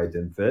that's why it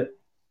didn't fit?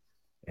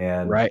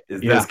 And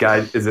is this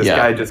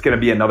guy just going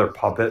to be another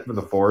puppet for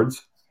the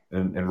Fords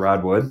and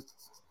Rod Wood?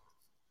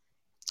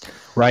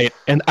 Right.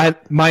 And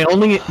my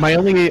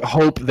only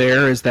hope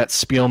there is that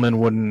Spielman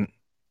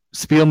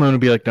would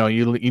be like, no,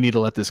 you need to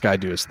let this guy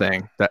do his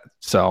thing.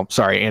 So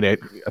sorry, Andy,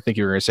 I think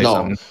you were going to say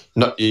something.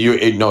 No,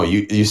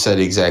 you said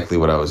exactly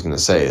what I was going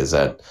to say, is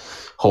that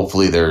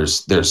hopefully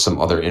there's some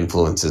other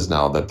influences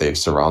now that they've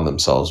surrounded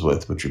themselves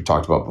with, which we've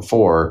talked about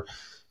before.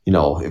 You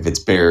know, if it's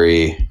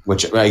Barry,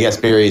 which I guess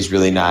Barry is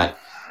really not.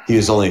 He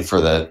was only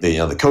for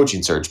the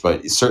coaching search,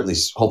 but certainly,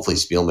 hopefully,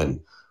 Spielman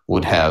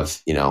would have,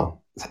 you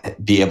know,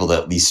 be able to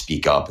at least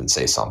speak up and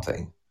say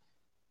something.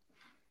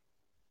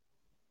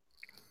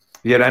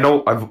 Yeah, and I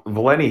know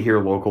Valeni here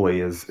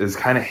locally is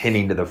kind of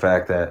hinting to the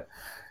fact that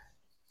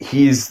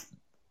he's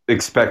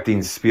expecting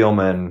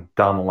Spielman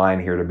down the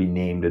line here to be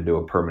named into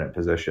a permanent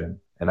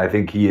position, and I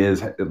think he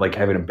is like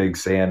having a big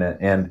say in it.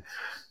 And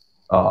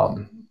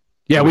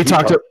we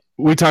talked about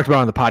it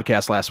on the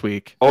podcast last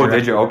week. Oh,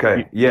 did you?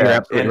 Okay, yeah, you're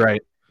absolutely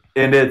right.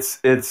 And it's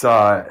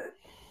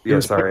Yeah,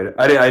 sorry.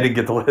 I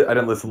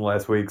didn't listen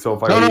last week, so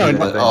if I No, read no,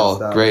 anything, Oh,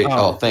 stop. great.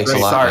 Oh, thanks a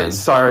great. lot, man.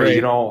 Sorry. Great.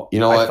 You know You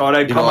know I what? thought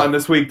I'd You come know on what?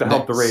 this week to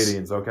help the Next-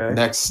 ratings. Okay.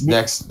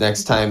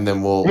 Next time,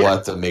 then we'll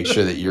have to make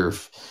sure that you're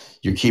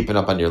keeping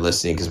up on your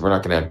listening, because we're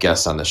not going to have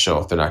guests on the show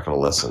if they're not going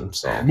to listen.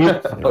 So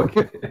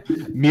Okay.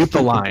 Mute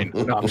the line.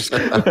 No, I'm just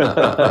kidding. but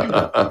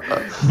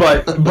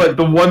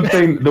the one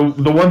thing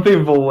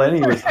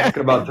Valeni was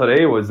talking about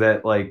today was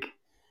that like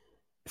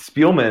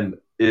Spielman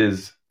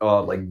is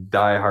like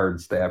diehard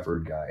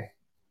Stafford guy.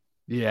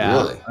 Yeah,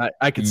 Really?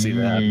 I could see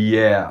that.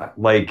 Yeah,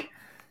 like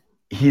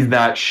he's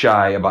not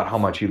shy about how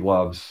much he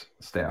loves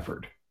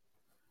Stafford,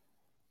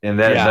 and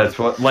that's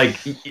what like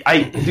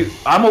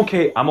I'm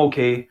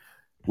okay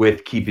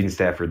with keeping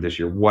Stafford this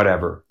year,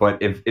 whatever. But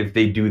if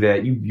they do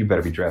that, you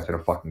better be drafting a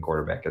fucking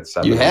quarterback at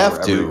 7. You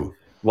have to.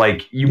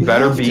 Like you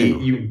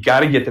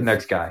got to get the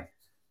next guy,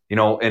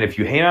 And if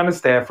you hang on to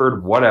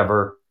Stafford,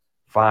 whatever,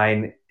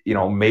 fine.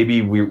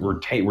 Maybe we're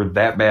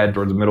that bad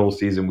towards the middle of the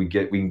season. We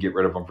can get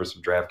rid of him for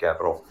some draft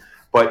capital.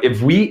 But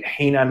if we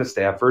hang on to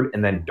Stafford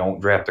and then don't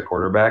draft a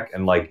quarterback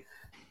and like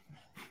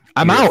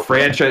I'm out.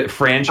 franchise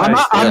I'm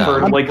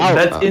Stafford, out.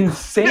 That's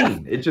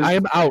insane. It just I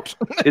am out.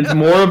 it's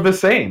more of the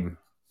same.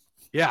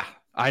 Yeah,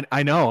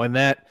 I know, and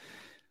that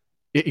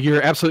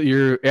you're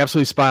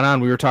absolutely spot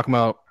on. We were talking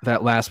about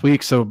that last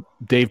week. So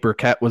Dave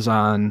Burkett was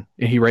on,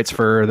 and he writes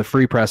for the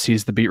Free Press.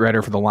 He's the beat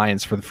writer for the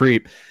Lions for the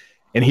Free,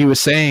 and he was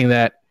saying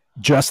that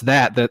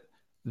the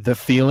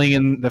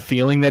feeling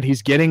that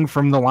he's getting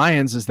from the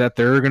Lions is that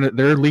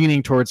they're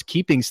leaning towards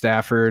keeping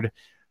Stafford,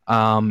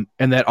 and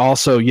that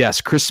also,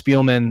 yes, Chris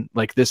Spielman,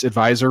 like this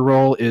advisor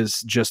role,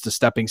 is just a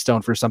stepping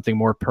stone for something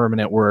more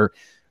permanent. Where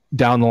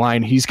down the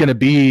line he's going to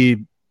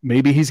be.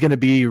 Maybe he's going to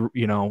be,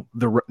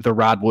 the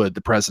Rod Wood,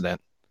 the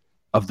president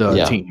of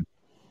the team.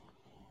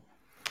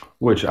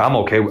 Which I'm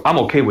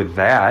okay with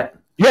that.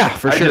 Yeah,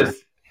 for sure.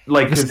 Just,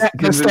 like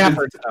the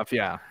Stafford stuff.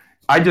 Yeah.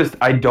 You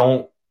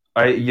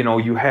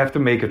have to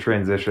make a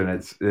transition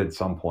at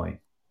some point.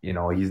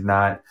 He's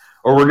not,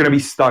 or we're going to be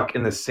stuck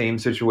in the same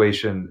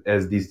situation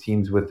as these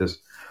teams with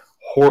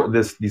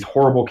these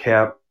horrible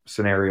cap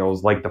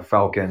scenarios like the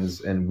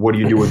Falcons. And what do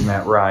you do with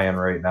Matt Ryan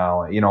right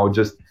now?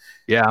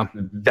 Yeah,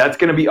 that's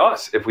going to be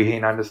us if we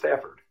hang on to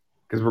Stafford,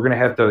 because we're going to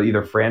have to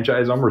either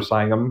franchise him or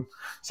sign him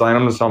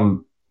to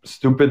some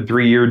stupid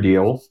 3-year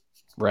deal.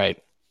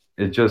 Right.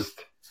 It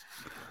just,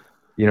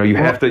 you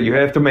have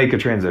to make a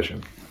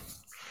transition.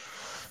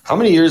 How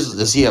many years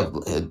does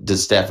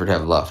Stafford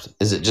have left?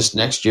 Is it just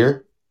next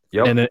year?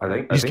 Yep. And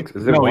I think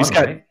is it one,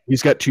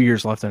 he's got 2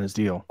 years left on his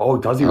deal. Oh,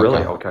 does he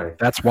really? Okay.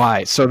 That's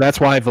why. So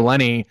that's why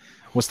Valeni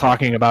was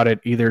talking about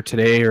it either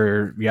today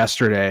or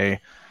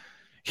yesterday.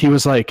 He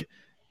was like,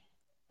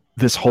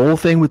 this whole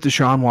thing with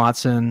Deshaun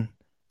Watson,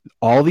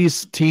 all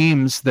these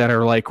teams that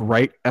are like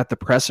right at the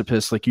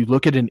precipice, like you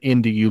look at an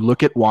Indy, you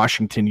look at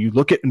Washington, you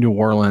look at New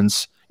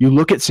Orleans, you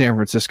look at San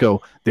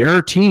Francisco, there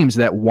are teams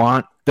that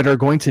are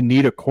going to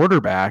need a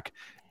quarterback,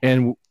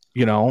 and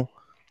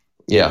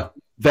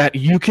that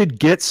you could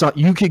get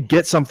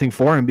something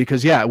for him,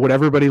 because would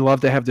everybody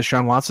love to have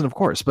Deshaun Watson? Of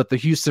course, but the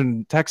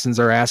Houston Texans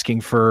are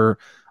asking for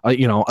a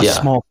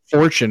small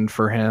fortune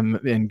for him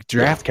in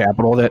draft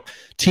capital that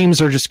teams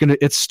are just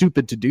it's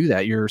stupid to do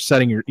that. You're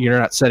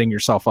not setting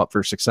yourself up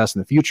for success in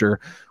the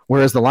future.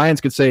 Whereas the Lions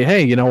could say,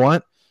 hey, you know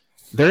what?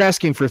 They're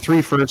asking for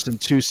 3 firsts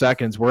and 2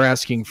 seconds. We're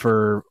asking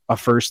for a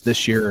first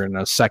this year and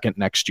a second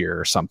next year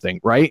or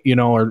something, right?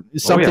 Or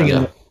something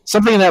in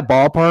that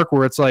ballpark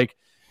where it's like,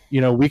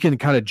 we can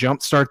kind of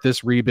jumpstart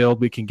this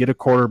rebuild. We can get a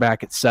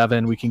quarterback at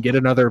 7. We can get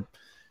another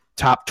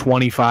top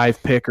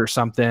 25 pick or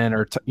something,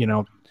 or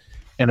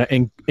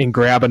and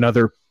grab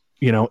another,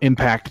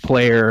 impact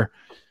player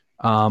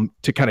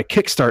to kind of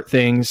kickstart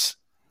things,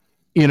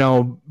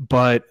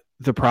 But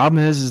the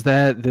problem is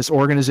that this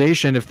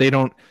organization, if they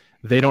don't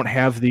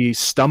have the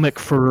stomach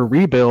for a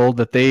rebuild,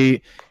 that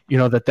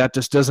that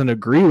just doesn't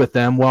agree with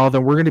them, well,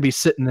 then we're going to be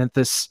sitting at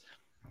this.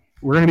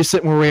 We're going to be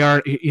sitting where we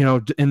are,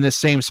 in this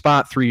same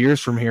spot 3 years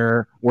from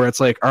here, where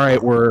it's like, all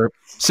right, we're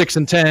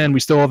 6-10,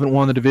 we still haven't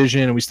won the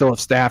division, and we still have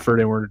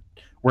Stafford, and we're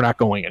not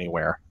going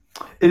anywhere.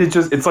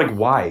 It's like,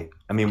 why?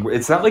 I mean,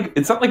 it's not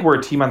like we're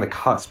a team on the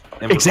cusp.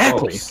 And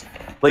exactly.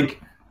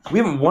 Like, we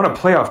haven't won a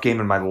playoff game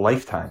in my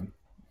lifetime.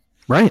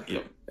 Right.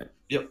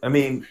 Yep. I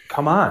mean,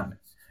 come on.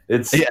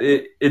 It's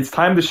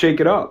time to shake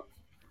it up.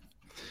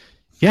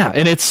 Yeah,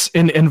 and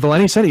and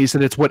Valeni said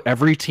it's what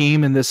every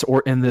team in this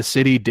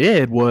city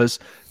did was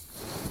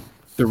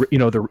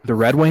the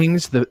Red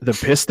Wings, the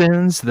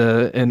Pistons,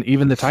 and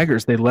even the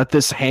Tigers. They let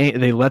this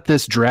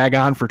drag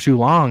on for too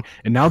long,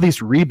 and now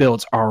these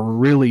rebuilds are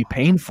really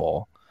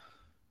painful.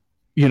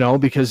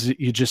 Because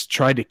you just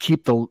tried to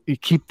keep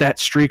that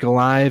streak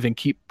alive and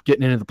keep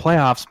getting into the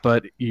playoffs,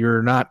 but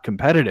you're not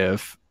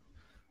competitive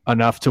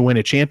enough to win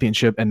a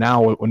championship. And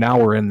now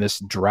we're in this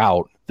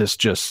drought, this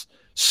just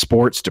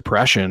sports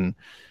depression.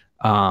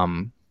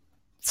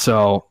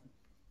 So,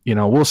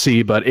 we'll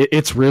see, but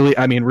it's really,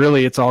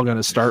 really, it's all going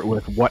to start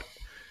with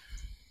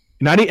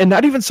not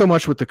even so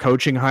much with the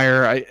coaching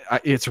hire.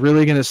 It's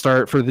really going to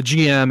start for the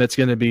GM. It's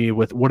going to be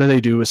with what do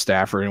they do with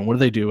Stafford and what do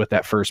they do with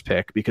that first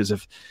pick? Because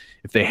if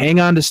they hang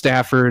on to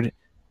Stafford,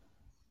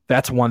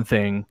 that's one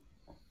thing.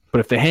 But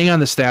if they hang on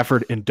to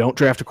Stafford and don't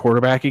draft a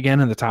quarterback again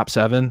in the top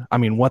 7, I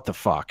mean, what the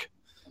fuck?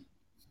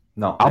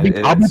 No, I'll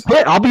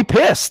be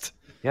pissed.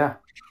 Yeah,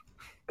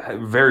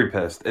 very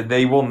pissed.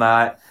 They will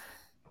not.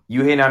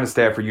 You hang on to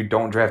Stafford. You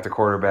don't draft a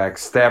quarterback.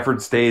 Stafford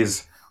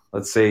stays,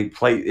 let's say,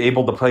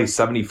 able to play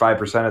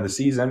 75% of the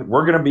season.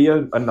 We're going to be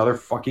another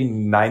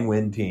fucking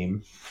 9-win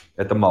team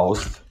at the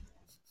most.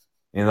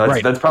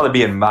 That's probably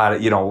being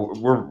modest.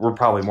 We're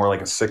probably more like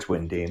a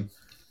 6-win team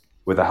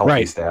with a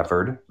healthy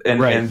Stafford,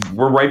 and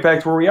we're right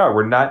back to where we are.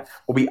 We'll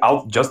be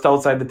out just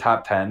outside the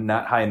top 10,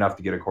 not high enough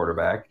to get a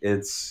quarterback.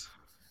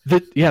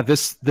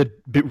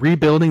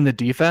 Rebuilding the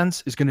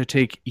defense is going to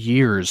take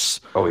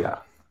years. Oh yeah.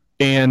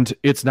 And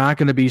it's not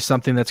going to be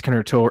something that's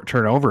going to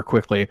turn over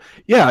quickly.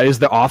 Yeah, is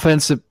the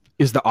offense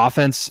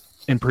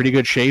in pretty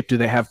good shape? Do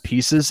they have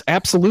pieces?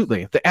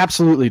 Absolutely. They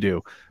absolutely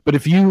do. But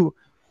if you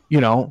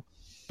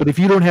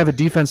don't have a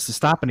defense to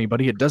stop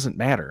anybody, it doesn't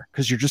matter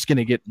because you're just going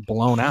to get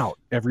blown out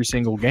every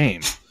single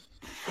game.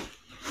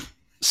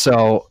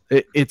 So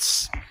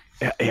it's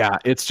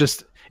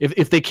just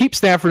if they keep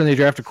Stafford and they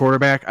draft a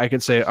quarterback, I can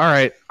say, all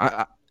right,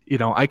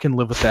 I can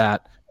live with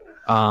that.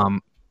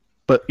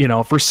 But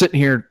if we're sitting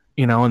here,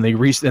 and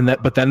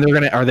but then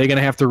are they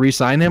gonna have to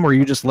re-sign him, or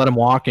you just let him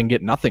walk and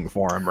get nothing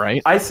for him, right?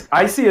 I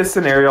see a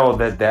scenario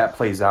that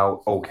plays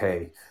out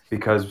okay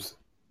because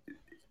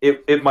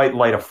it might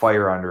light a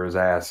fire under his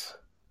ass,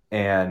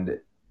 and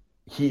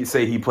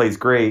he plays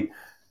great,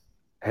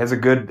 has a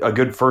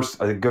good first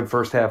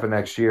half of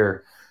next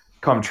year.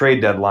 Come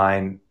trade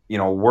deadline,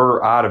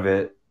 we're out of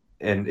it,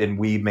 and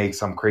we make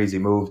some crazy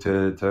move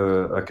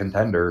to a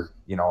contender.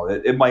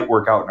 It might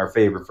work out in our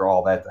favor for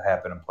all that to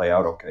happen and play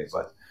out okay,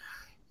 but.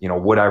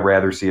 Would I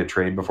rather see a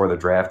trade before the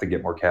draft to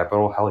get more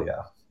capital? Hell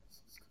yeah.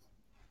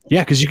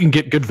 Yeah, because you can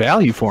get good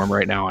value for him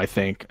right now, I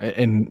think.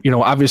 And,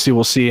 obviously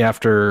we'll see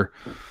after,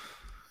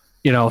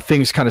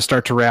 things kind of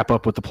start to wrap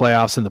up with the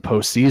playoffs and the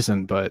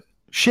postseason. But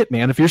shit,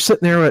 man, if you're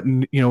sitting there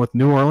with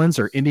New Orleans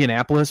or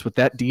Indianapolis with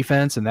that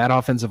defense and that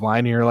offensive line,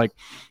 and you're like,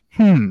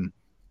 do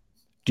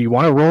you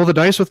want to roll the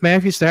dice with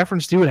Matthew Stafford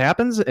and see what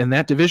happens in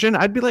that division?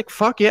 I'd be like,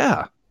 fuck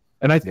yeah.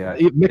 And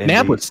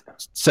McNabb would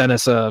send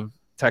us a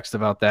text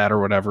about that or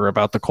whatever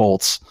about the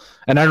Colts,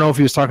 and I don't know if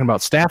he was talking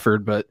about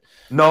Stafford, but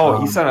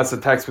no, he sent us a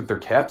text with their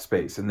cap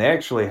space, and they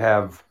actually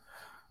have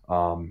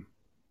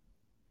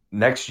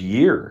next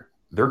year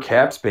their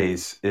cap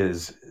space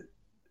is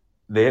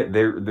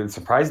they're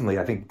surprisingly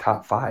I think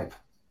top 5.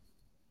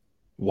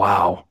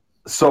 Wow!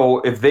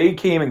 So if they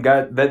came and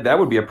got that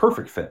would be a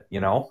perfect fit,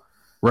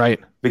 right?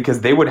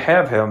 Because they would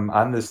have him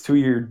on this 2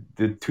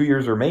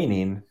 years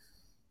remaining,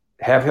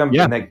 have him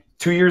in like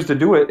 2 years to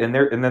do it, and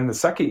then the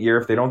second year,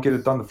 if they don't get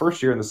it done the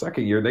first year and the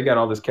second year, they got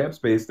all this cap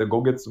space to go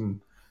get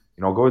some,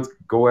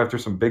 go after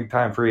some big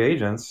time free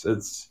agents.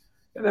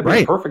 That'd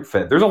be a perfect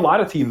fit. There's a lot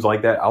of teams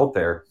like that out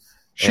there.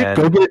 Shit,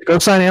 go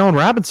sign Allen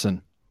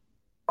Robinson.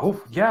 Oh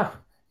yeah,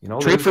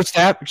 trade for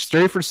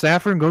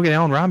Stafford and go get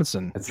Allen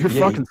Robinson. You're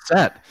fucking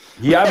set.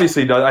 He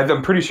obviously does.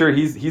 I'm pretty sure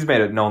he's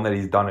made it known that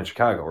he's done in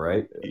Chicago,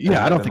 right?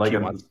 Yeah, I don't think he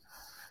wants.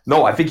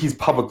 No, I think he's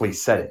publicly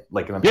said it.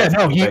 Like in the past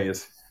couple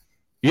days.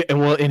 Yeah,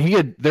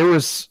 there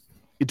was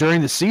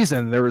during the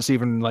season there was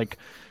even like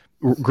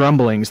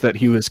grumblings that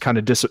he was kind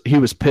of he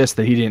was pissed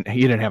that he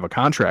didn't have a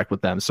contract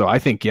with them. So I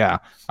think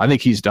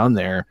he's done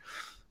there.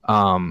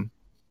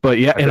 But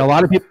yeah, and a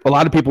lot of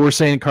people were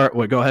saying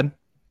wait, go ahead.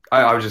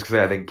 I was just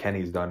gonna say I think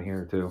Kenny's done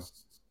here too.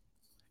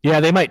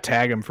 Yeah, they might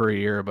tag him for a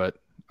year, but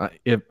I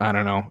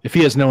don't know if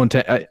he has no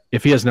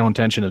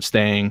intention of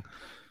staying.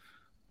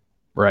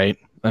 Right.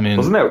 I mean,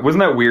 wasn't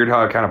that weird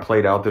how it kind of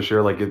played out this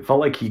year? Like it felt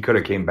like he could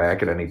have came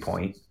back at any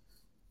point,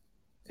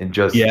 and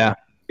just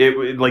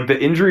it like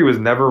the injury was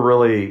never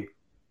really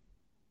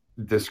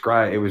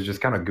described. It was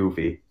just kind of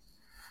goofy.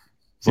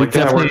 It's like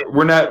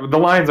we're not the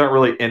Lions aren't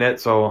really in it,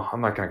 so I'm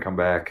not gonna come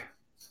back.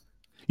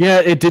 Yeah,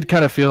 it did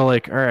kind of feel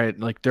like all right,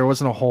 like there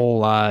wasn't a whole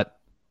lot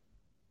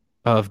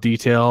of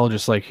detail.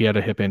 Just like he had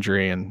a hip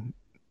injury and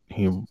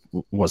he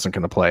wasn't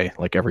going to play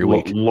like every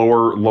week.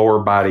 Lower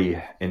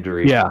body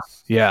injury.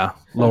 Yeah,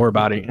 lower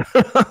body.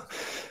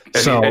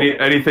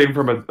 Anything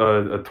from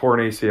a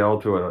torn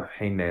ACL to a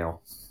hangnail.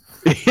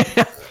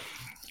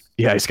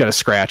 Yeah, he's got a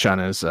scratch on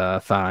his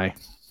thigh.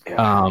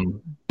 Yeah.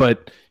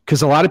 But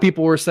because a lot of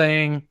people were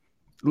saying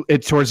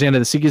towards the end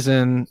of the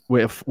season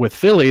with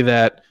Philly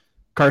that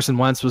Carson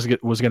Wentz was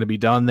going to be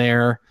done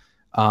there,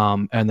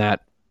 and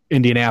that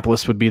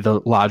Indianapolis would be the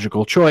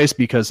logical choice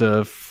because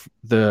of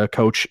the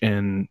coach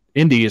in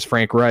Indy is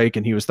Frank Reich,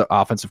 and he was the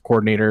offensive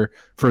coordinator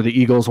for the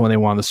Eagles when they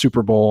won the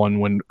Super Bowl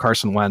and when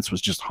Carson Wentz was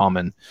just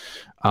humming.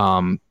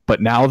 But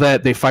now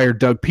that they fired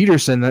Doug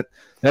Peterson,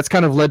 that's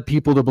kind of led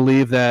people to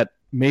believe that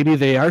maybe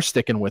they are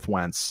sticking with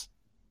Wentz,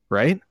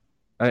 right?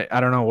 I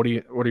don't know. What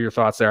are your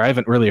thoughts there? I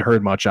haven't really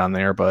heard much on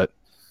there, but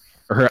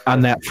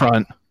on that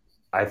front.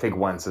 I think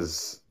Wentz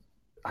is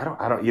I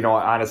don't.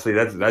 Honestly,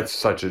 that's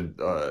such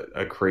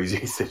a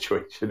crazy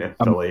situation in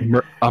Philly.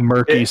 A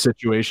murky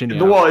situation.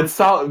 Yeah. Well, it's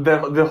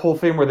the whole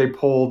thing where they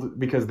pulled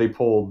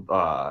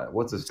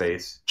what's his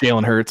face,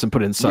 Jalen Hurts, and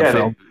put in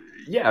Sudfeld.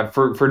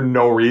 For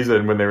no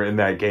reason when they were in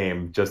that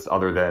game, just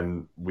other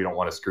than we don't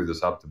want to screw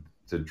this up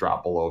to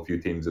drop below a few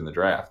teams in the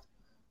draft.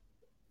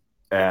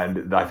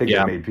 And I think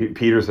they made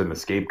Peterson the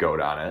scapegoat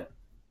on it.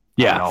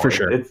 Yeah, for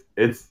sure.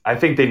 It's. I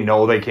think they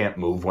know they can't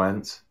move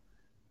Wentz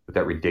with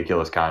that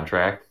ridiculous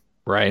contract.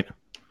 Right.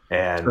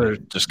 And they're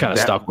just kind of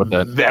stuck with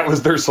it. That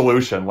was their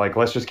solution. Like,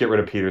 let's just get rid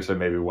of Peterson.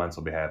 Maybe Wentz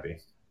will be happy.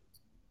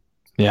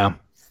 Yeah.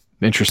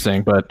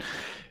 Interesting. But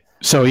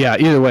so, yeah,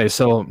 either way.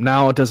 So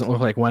now it doesn't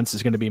look like Wentz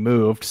is going to be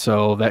moved.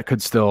 So that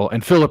could still.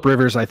 And Phillip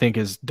Rivers, I think,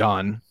 is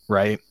done.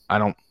 Right. I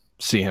don't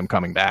see him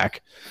coming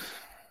back.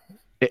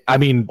 I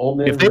mean,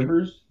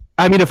 Rivers?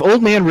 I mean, if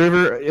Old Man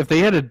River, if they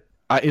had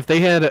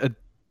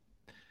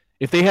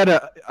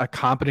a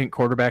competent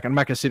quarterback, I'm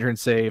not going to sit here and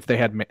say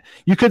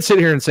you could sit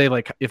here and say,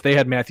 like, if they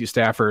had Matthew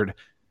Stafford,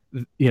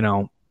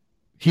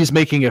 he's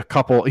making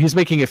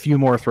a few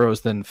more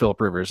throws than Phillip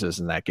Rivers is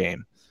in that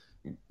game.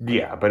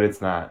 Yeah, but it's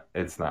not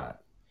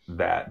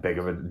that big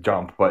of a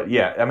jump. But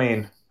yeah, I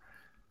mean,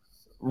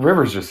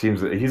 Rivers just seems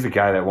that he's a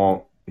guy that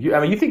won't.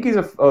 You think he's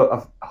a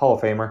Hall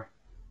of Famer?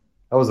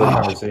 That was a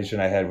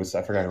conversation I had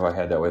I forgot who I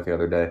had that with the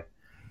other day.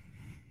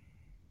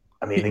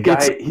 I mean, the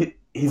guy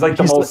he's like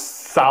the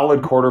most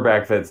solid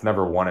quarterback that's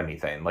never won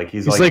anything. Like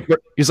he's like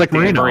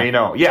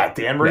Marino. Yeah,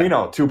 Dan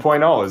Marino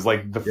 2.0 is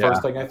like the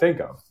first thing I think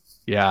of.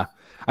 Yeah,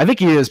 I think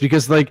he is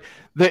because like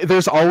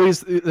there's always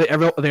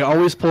they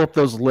always pull up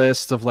those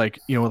lists of like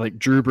like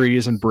Drew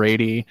Brees and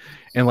Brady,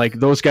 and like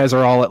those guys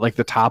are all at like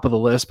the top of the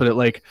list, but at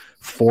like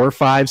 4,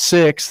 5,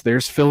 6,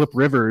 there's Phillip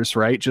Rivers,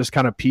 right, just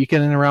kind of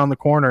peeking in around the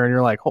corner, and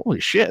you're like, holy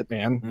shit,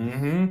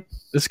 man,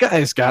 this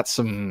guy's got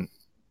some.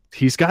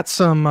 He's got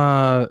some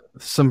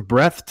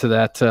breadth to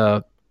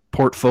that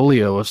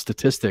portfolio of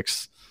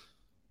statistics.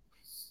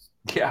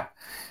 Yeah,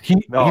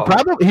 he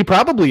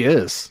probably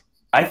is.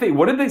 I think.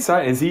 What did they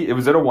sign? Was it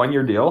a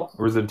 1-year deal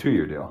or was it a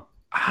 2-year deal?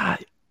 I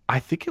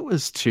think it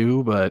was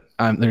 2, but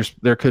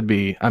there could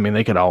be. I mean,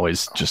 they could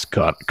always just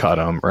cut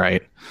him,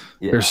 right?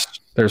 Yeah.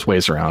 There's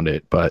ways around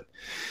it, but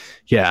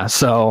yeah.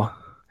 So,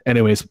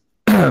 anyways,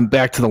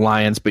 back to the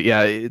Lions. But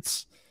yeah,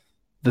 it's.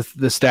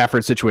 The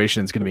Stafford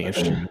situation is going to be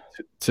interesting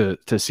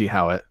to see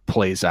how it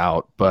plays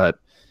out, but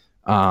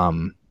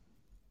and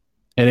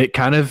it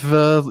kind of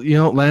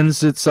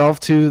lends itself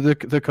to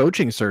the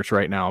coaching search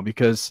right now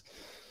because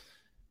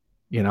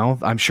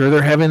I'm sure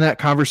they're having that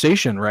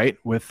conversation right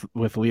with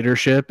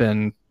leadership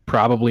and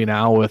probably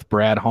now with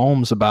Brad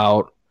Holmes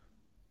about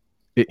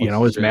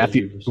is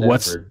Matthew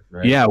what's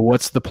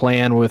the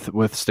plan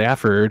with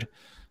Stafford.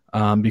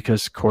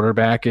 Because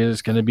quarterback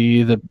is going to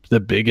be the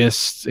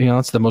biggest,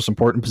 it's the most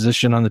important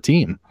position on the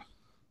team.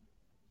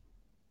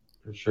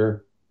 For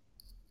sure.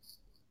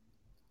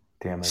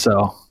 Damn it.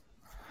 So.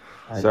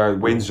 Sorry,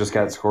 Wayne's just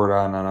got scored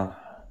on a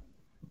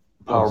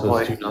power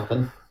play.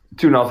 2-0?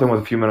 2-0 with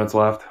a few minutes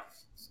left.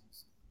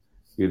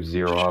 We have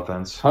 0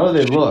 offense. How do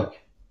they look?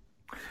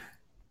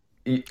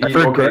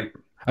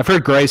 I've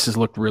heard Grice has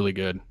looked really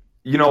good.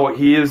 You know what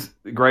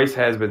Grice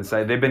has been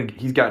saying.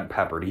 He's gotten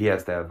peppered. He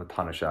has to have a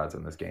ton of shots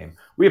in this game.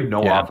 We have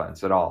no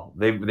offense at all.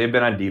 They've been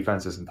on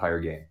defense this entire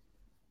game.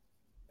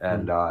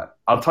 And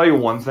I'll tell you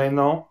one thing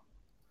though.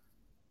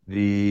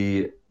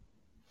 The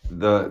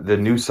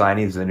new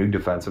signings, the new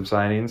defensive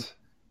signings,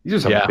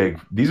 these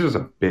are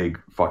some big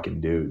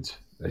fucking dudes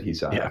that he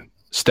signed. Yeah.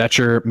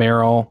 Stetcher,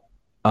 Merrill.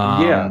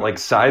 Like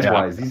size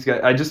wise, these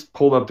guys. I just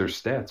pulled up their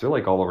stats. They're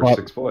like all over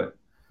 6 foot.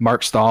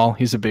 Mark Stahl,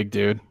 he's a big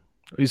dude.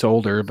 He's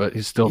older, but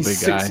he's still a big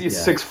guy. He's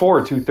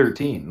 6'4",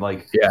 213.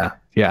 Like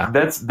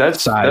That's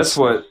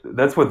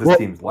what this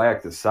team's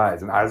lacked is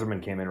size. And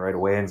Eiserman came in right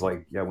away and was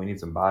like, yeah, we need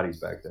some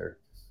bodies back there.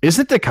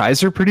 Isn't the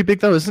Kaiser pretty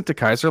big though? Isn't the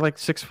Kaiser like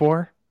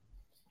 6'4"?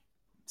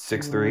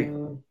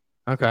 6'3".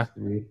 Okay.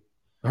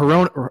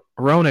 6'3".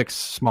 Hronik's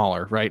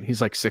smaller, right? He's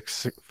like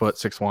 6 foot,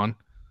 6'1".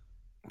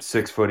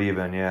 6 foot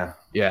even, yeah.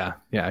 Yeah.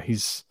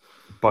 He's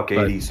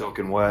 $180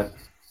 soaking wet.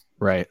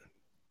 Right.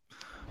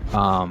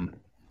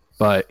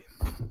 But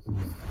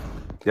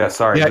yeah,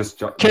 sorry. Yeah,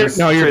 just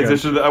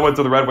transition. I went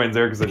to the Red Wings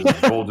there because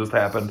the goal just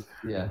happened.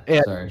 Yeah,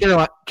 sorry.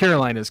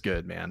 Carolina's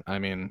good, man. I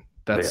mean,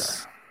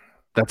 that's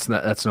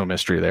no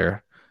mystery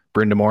there.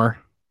 Brindamore,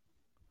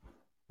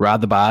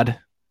 Rod the Bod,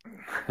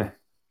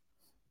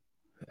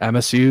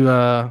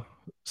 MSU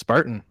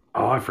Spartan.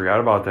 Oh, I forgot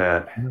about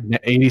that.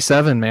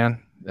 87,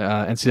 man.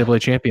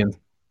 NCAA champion.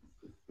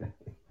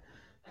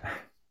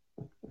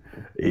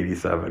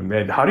 87,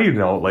 man. How do you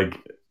know? Like,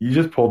 you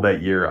just pulled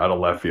that year out of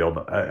left field.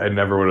 I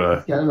never would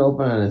have. He's got it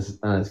open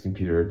on his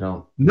computer.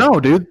 Don't. No,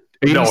 dude.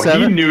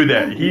 87? No, he knew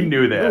that. He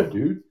knew that,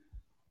 dude.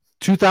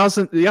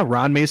 2000. Yeah,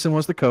 Ron Mason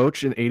was the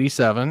coach in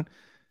 87,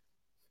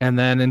 and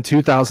then in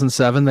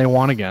 2007 they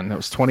won again. It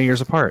was 20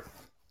 years apart.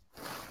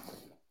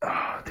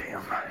 Oh,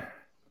 damn.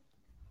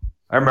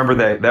 I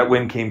remember that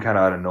win came kind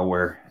of out of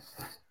nowhere.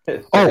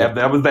 Oh,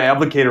 that was the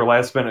applicator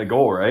last minute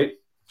goal, right?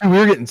 And we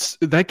were getting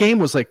that game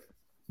was like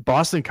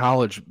Boston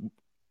College,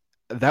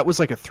 that was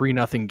like a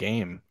 3-0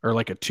 game or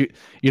like a 2,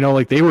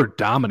 like they were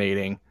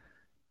dominating,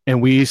 and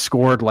we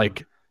scored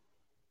those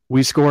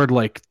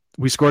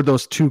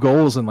 2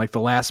 goals in like the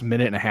last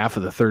minute and a half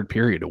of the third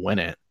period to win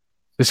it.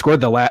 They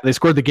scored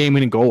the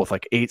game-winning goal with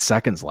like 8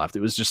 seconds left.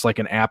 It was just like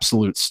an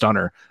absolute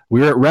stunner. We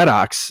were at Red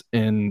Ox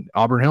in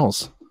Auburn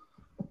Hills.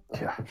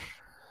 Yeah.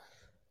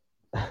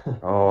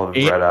 Oh,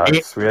 the Red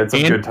Ox. We had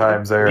some good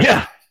times there.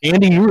 Yeah.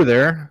 Andy, you were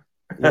there.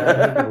 Yeah, I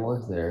think I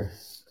was there.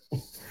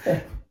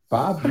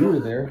 Bob, you were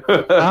there.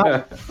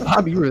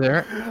 Bob, you were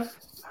there.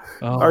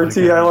 Oh, RT,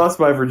 I lost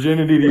my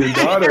virginity to your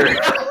daughter.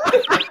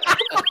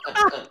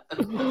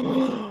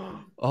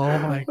 Oh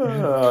my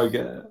god. Oh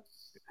god.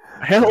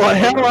 Hello,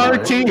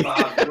 RT. It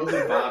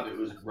wasn't Bob, it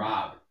was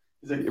Rob.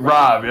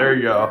 Rob, there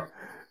you go.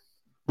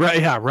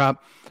 Right, yeah, Rob.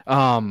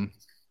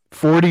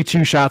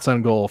 42 shots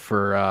on goal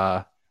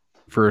for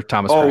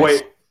Thomas. Oh,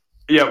 Price. wait.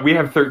 Yeah, we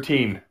have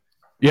 13.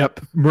 Yep.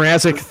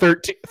 Mrazek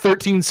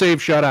 13 save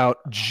shutout.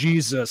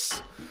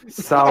 Jesus.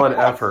 Solid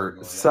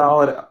effort.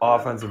 Solid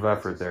offensive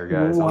effort there,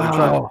 guys.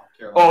 Wow.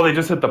 Oh, they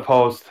just hit the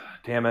post.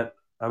 Damn it.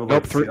 I would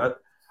like Nope, to see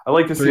I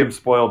like to see them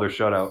spoil their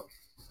shutout.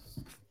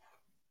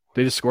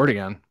 They just scored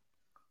again.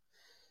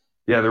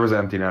 Yeah, there was an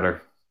empty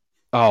netter.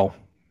 Oh,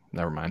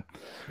 never mind.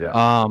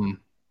 Yeah.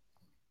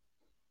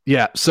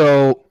 Yeah,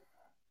 so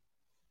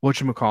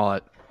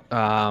whatchamacallit?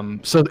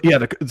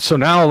 So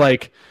now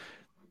like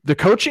the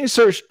coaching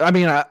search, I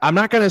mean, I'm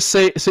not going to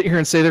sit here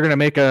and say they're going to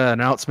make an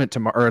announcement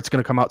tomorrow, or it's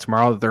going to come out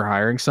tomorrow that they're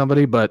hiring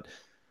somebody, but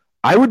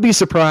I would be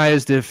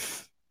surprised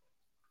if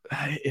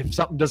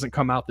something doesn't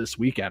come out this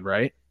weekend,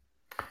 right?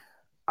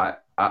 I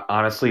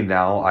honestly,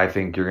 now I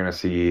think you're going to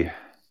see.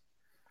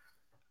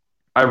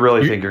 I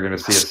really think you're going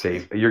to see a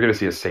safe. You're going to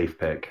see a safe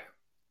pick.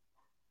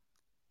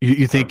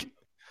 You think?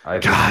 I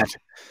think, God,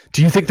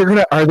 do you think they're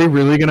gonna? Are they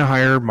really gonna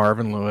hire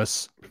Marvin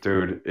Lewis?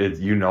 dude,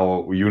 you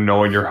know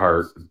in your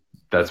heart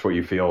that's what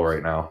you feel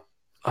right now.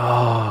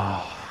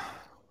 Oh,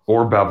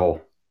 Or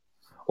Bevel,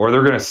 or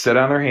they're going to sit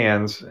on their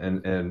hands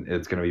and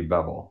it's going to be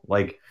Bevel.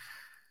 Like,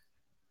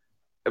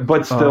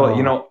 but still,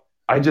 I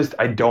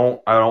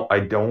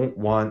don't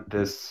want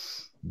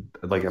this.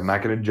 Like, I'm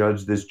not going to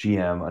judge this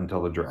GM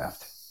until the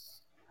draft.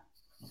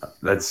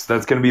 That's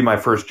going to be my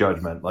first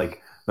judgment.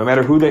 Like, no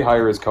matter who they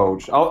hire as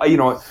coach,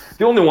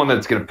 the only one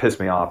that's going to piss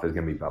me off is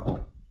going to be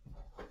Bevel.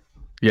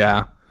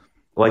 yeah.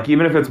 Like,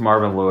 even if it's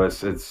Marvin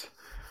Lewis, it's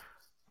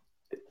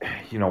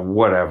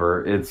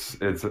whatever. It's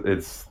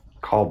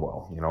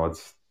Caldwell.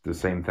 It's the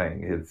same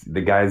thing. It's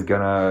the guy's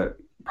gonna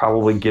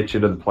probably get you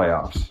to the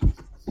playoffs.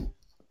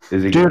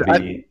 Is he Dude, gonna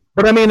be?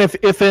 But I mean,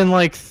 if in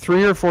like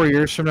 3 or 4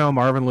 years from now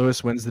Marvin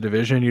Lewis wins the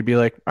division, you'd be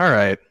like, all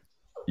right,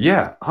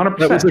 Yeah, 100%.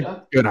 that was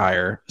a good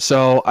hire.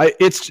 So he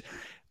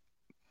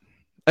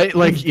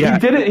did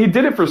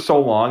it for so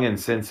long in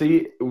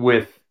Cincy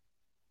with,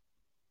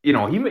 he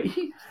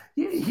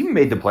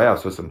made the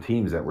playoffs with some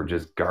teams that were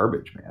just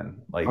garbage, man.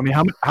 Like, I mean,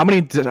 how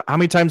many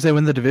times they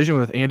win the division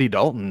with Andy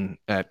Dalton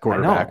at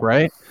quarterback,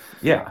 right?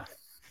 Yeah.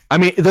 I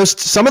mean,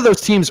 some of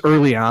those teams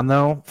early on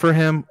though for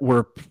him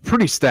were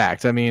pretty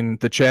stacked. I mean,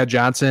 the Chad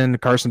Johnson,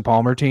 Carson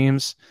Palmer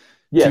teams.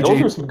 Yeah,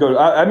 those were some good.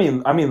 I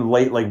mean,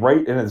 late, like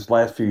right in his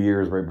last few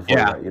years, right before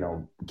that,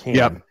 came.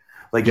 Yep.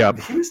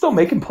 He was still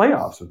making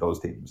playoffs with those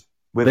teams.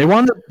 They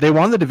won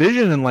the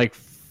division in like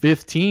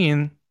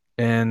 15,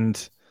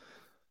 and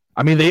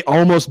I mean, they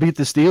almost beat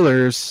the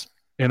Steelers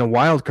in a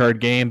wild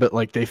card game, but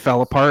like they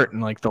fell apart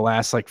in like the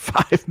last like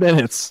 5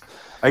 minutes.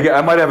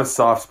 I might have a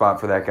soft spot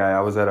for that guy.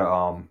 I was at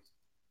a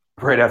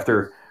right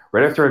after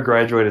I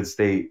graduated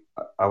state,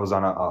 I was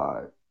on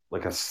a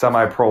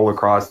semi-pro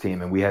lacrosse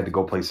team, and we had to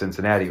go play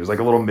Cincinnati. It was like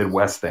a little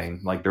Midwest thing.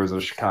 Like, there was a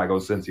Chicago,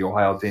 Cincy,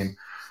 Ohio team,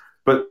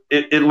 but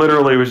it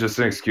literally was just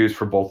an excuse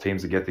for both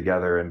teams to get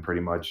together and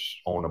pretty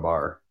much own a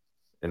bar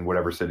in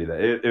whatever city that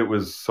it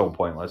was so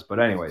pointless. But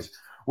anyways,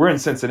 we're in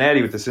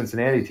Cincinnati with the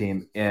Cincinnati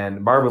team,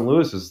 and Marvin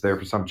Lewis is there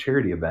for some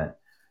charity event.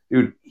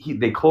 Dude,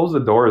 they closed the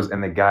doors,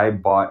 and the guy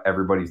bought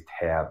everybody's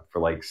tab for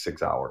like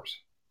 6 hours.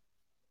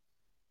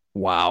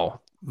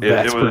 Wow.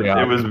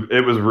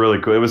 It was really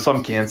cool. It was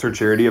some cancer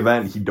charity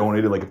event. He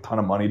donated like a ton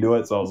of money to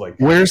it. So I was like,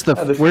 where's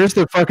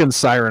the fucking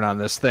siren on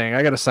this thing?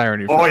 I got a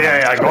siren. Oh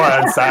yeah, go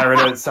ahead, siren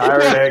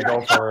it,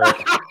 go for it.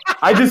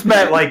 I just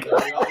met like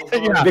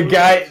the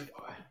guy.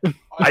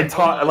 I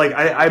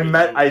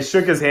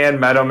shook his hand,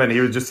 met him, and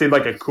he just seemed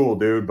like a cool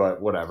dude.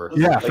 But whatever.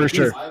 Yeah, for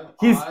sure.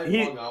 He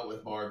hung out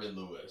with Marvin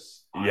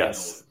Lewis.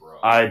 Yes,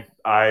 I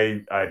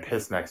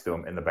pissed next to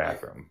him in the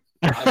bathroom.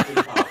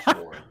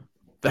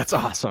 That's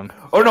awesome.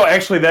 Oh no,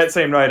 actually, that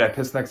same night I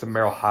pissed next to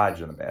Merrill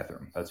Hodge in the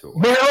bathroom. That's who it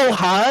was. Merrill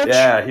Hodge?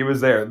 Yeah, he was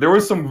there. There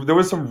was some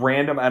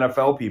random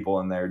NFL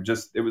people in there.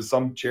 It was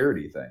some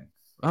charity thing.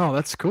 Oh,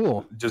 that's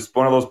cool. Just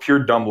one of those pure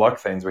dumb luck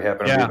things. We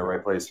happened to be in the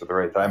right place at the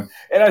right time.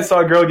 And I saw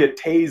a girl get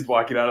tased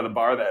walking out of the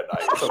bar that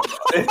night. So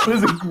it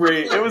was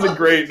a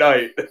great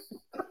night.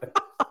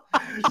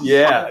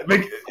 Yeah.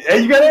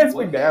 You got to ask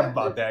McNabb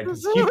about that.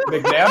 Because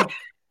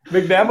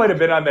McNabb might have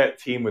been on that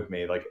team with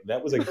me. Like,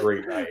 that was a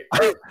great night.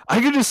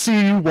 I could just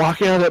see you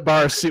walking out of that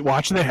bar,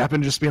 watching that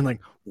happen, just being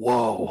like,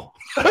 "Whoa!"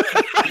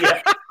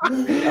 Yeah.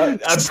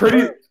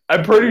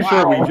 I'm pretty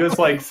sure we just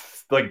like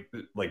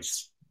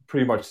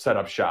pretty much set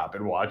up shop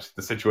and watched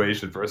the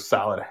situation for a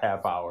solid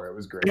half hour. It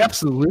was great.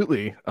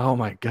 Absolutely. Oh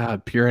my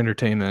God, pure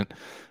entertainment.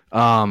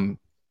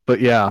 But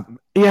yeah,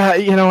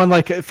 and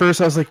like at first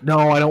I was like,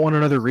 no, I don't want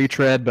another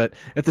retread. But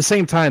at the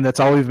same time,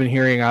 that's all we've been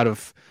hearing out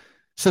of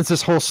since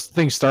this whole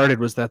thing started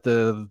was that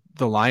the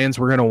Lions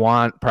were going to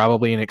want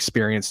probably an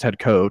experienced head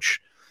coach,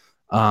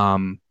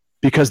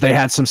 because they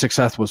had some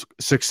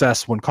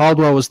success when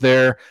Caldwell was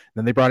there.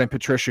 Then they brought in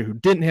Patricia, who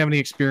didn't have any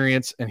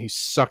experience, and he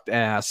sucked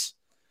ass.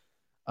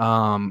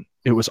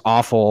 It was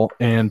awful.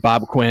 And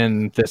Bob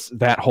Quinn,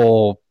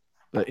 Valenti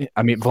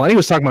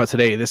was talking about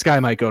today, this guy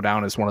might go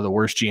down as one of the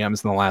worst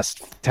GMs in the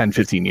last 10,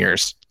 15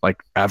 years,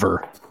 like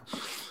ever.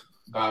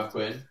 Bob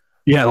Quinn?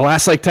 Yeah, the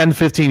last like 10,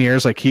 15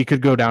 years, like he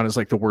could go down as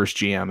like the worst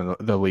GM in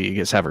the league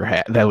has ever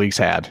had. That league's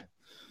had.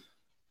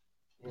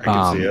 I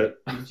can see it.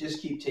 You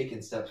just keep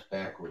taking steps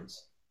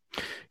backwards.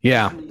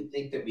 Yeah. You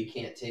think that we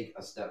can't take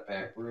a step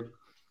backward?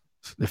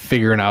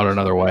 Figuring out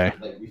another way.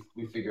 Like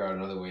we figure out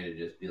another way to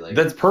just be like.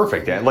 That's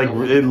perfect. Yeah. Like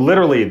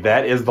literally,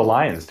 that is the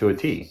Lions to a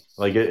T.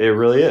 Like it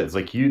really is.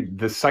 Like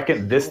the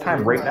second this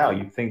time right now,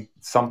 you think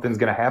something's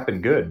gonna happen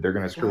good, they're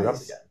gonna screw it up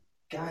again.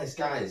 Guys,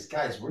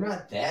 we're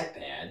not that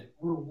bad.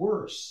 We're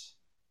worse.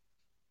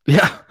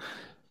 Yeah.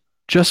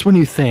 Just when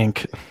you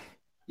think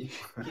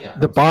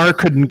the bar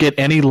couldn't get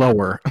any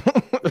lower.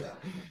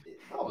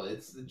 No,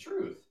 it's the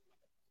truth.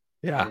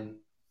 Yeah.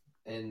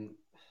 And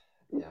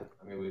yeah,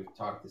 I mean, we've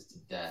talked this to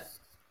death.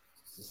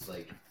 It's just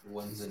like,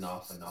 when's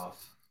enough? So,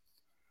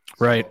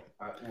 right.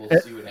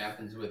 We'll see what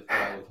happens with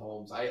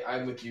Holmes.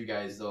 I'm with you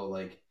guys though.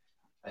 Like,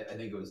 I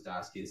think it was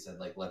Doski that said,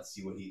 like, let's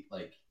see what he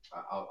like.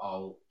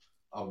 I'll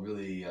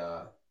really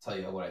tell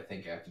you what I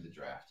think after the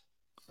draft,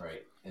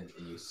 right? And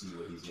you see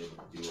what he's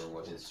able to do or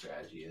what his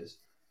strategy is.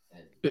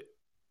 And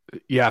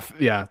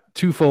yeah,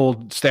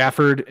 twofold: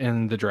 Stafford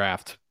and the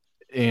draft.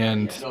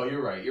 And no,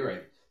 you're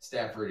right.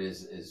 Stafford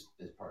is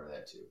part of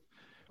that too.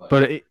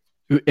 But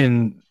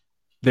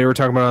they were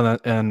talking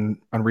about on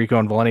Rico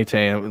and Valente,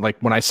 and like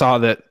when I saw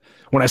the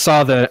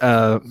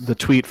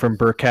tweet from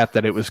Burkett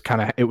that it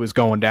was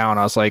going down,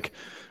 I was like,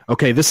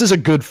 okay, this is a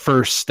good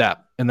first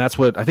step. And that's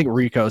what I think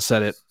Rico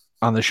said it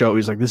on the show.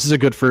 He's like, this is a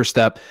good first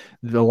step.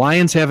 The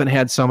Lions haven't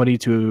had somebody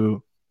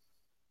in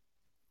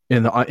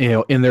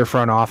their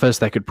front office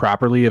that could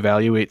properly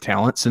evaluate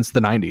talent since the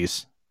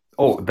 90s.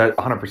 Oh, that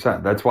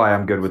 100%. That's why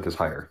I'm good with this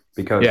hire,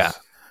 because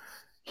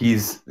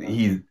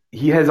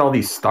he has all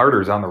these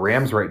starters on the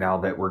Rams right now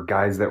that were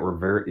guys that were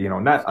very,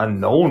 not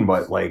unknown,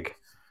 but like,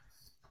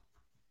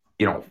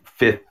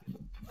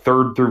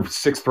 third through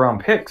sixth round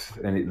picks,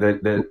 and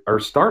that are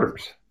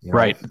starters.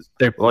 Right.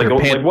 They're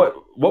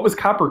what was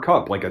Copper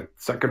Cup, like a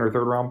second or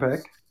third round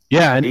pick?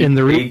 Yeah, and in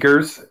the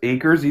Akers.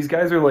 These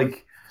guys are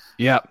like,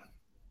 yeah,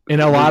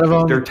 and a lot of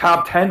them they're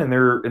top 10 in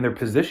their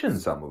position.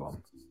 Some of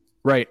them,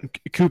 right?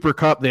 Cooper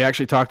Kupp. They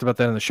actually talked about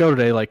that in the show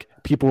today. Like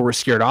people were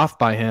scared off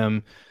by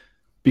him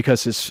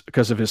because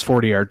of his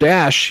 40-yard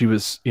dash. He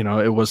was,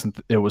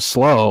 it was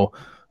slow,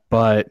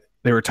 but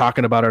they were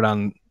talking about it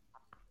on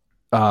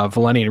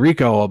Valenti and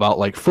Rico about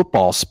like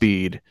football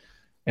speed.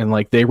 And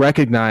like they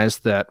recognize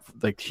that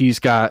like he's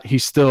a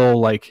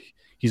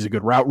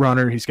good route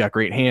runner. He's got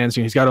great hands.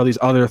 He's got all these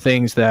other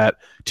things that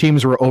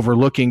teams were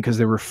overlooking because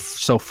they were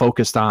so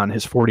focused on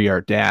his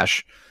 40-yard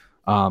dash,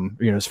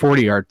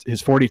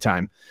 his 40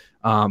 time.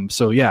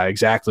 So yeah,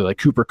 exactly. Like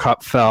Cooper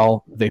Kupp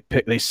fell. They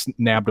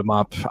snapped him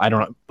up. I don't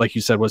know. Like you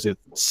said, was it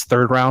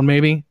third round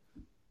maybe?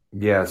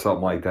 Yeah,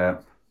 something like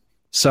that.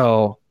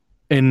 So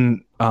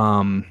in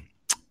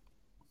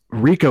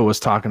Rico was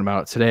talking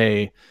about it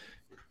today.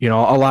 A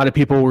lot of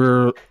people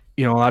were,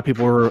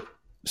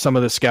 some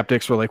of the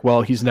skeptics were like,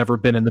 well, he's never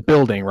been in the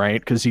building, right?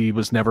 Because he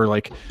was never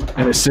like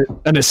an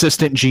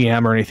assistant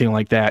GM or anything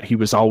like that. He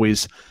was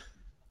always,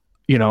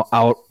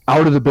 out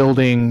of the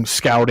building,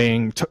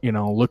 scouting,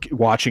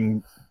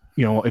 watching,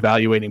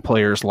 evaluating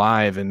players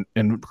live.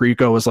 And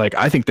Rico was like,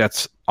 I think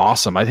that's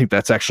awesome. I think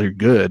that's actually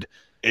good.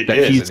 It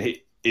is.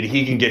 And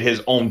he can get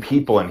his own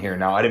people in here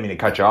now. I didn't mean to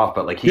cut you off,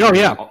 but like he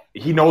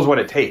knows what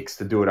it takes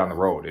to do it on the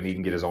road, and he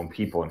can get his own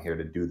people in here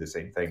to do the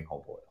same thing.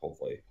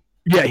 Hopefully.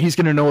 Yeah, he's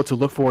going to know what to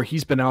look for.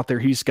 He's been out there.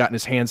 He's gotten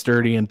his hands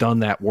dirty and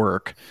done that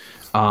work.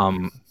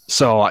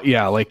 So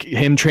yeah, like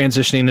him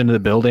transitioning into the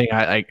building,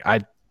 that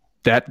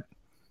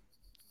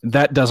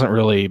doesn't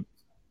really,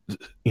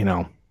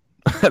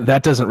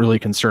 that doesn't really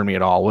concern me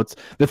at all. What's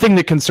the thing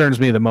that concerns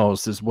me the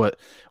most is what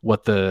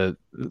the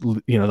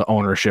the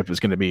ownership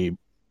is going to be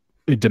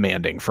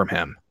demanding from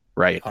him,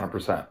 right?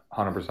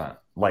 100%.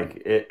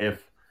 Like,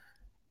 if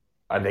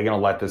are they going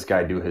to let this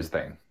guy do his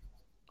thing?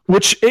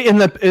 Which in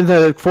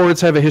the Forwards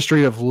have a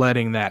history of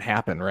letting that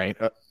happen, right?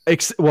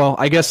 Well,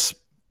 I guess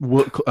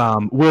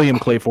William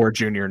Clay Ford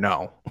Jr.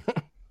 No,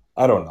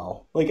 I don't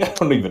know. Like, I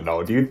don't even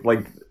know, dude.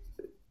 Like,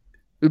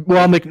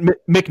 well,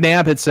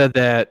 McNabb had said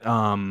that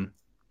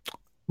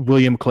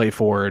William Clay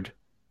Ford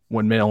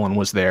when Millen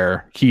was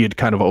there, he had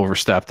kind of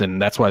overstepped,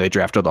 and that's why they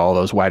drafted all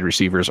those wide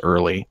receivers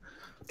early.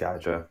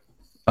 Gotcha.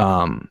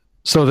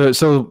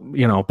 So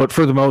but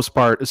for the most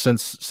part,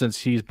 since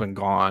he's been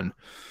gone,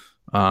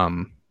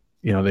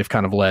 they've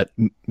kind of let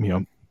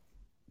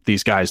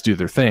these guys do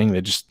their thing.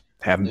 They just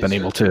haven't been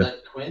able to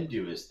let Quinn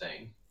do his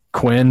thing.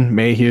 Quinn,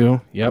 Mayhew,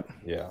 yep,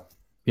 yeah.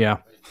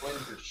 Quinn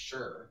for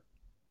sure.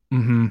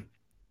 Mm-hmm.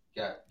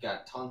 Got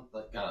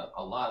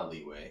a lot of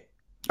leeway.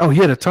 Oh, he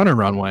had a ton of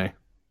runway.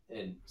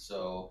 And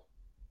so,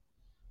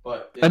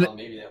 but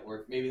maybe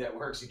that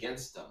works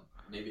against them.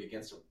 Maybe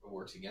it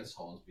works against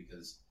Holmes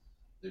because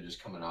they're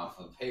just coming off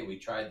of, hey, we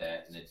tried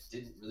that and it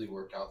didn't really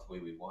work out the way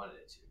we wanted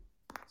it to.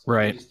 So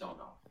right. We just don't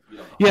know.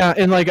 Yeah,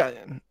 and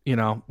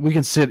we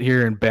can sit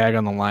here and bag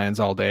on the Lions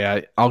all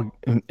day.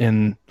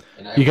 You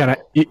kind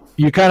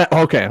of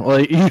okay.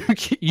 Well,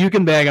 you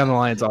can bag on the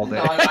Lions all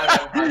day.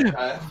 No,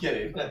 I'm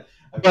kidding.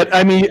 But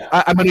I mean,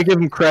 I'm going to give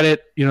them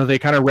credit. They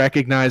kind of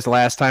recognized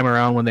last time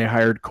around when they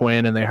hired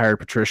Quinn and they hired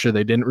Patricia,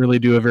 they didn't really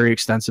do a very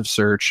extensive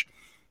search.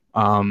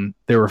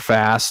 They were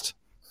fast,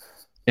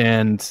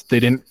 and they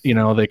didn't.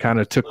 They kind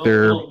of took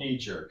their little knee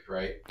jerk,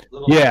 right?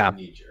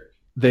 Knee jerk.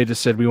 They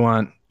just said we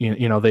want.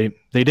 They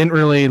didn't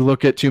really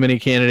look at too many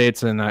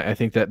candidates, and I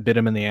think that bit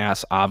them in the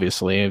ass.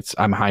 Obviously,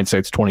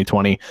 hindsight's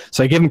 2020.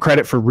 So I give them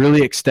credit for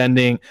really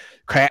extending,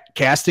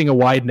 casting a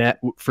wide net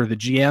for the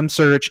GM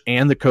search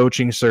and the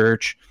coaching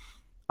search.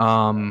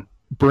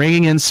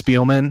 Bringing in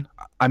Spielman,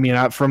 I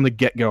mean, from the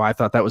get-go, I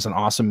thought that was an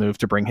awesome move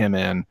to bring him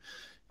in.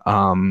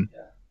 And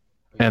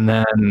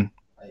then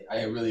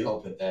I really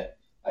hope that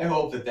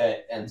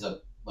ends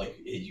up like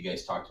you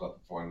guys talked about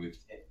before, and we've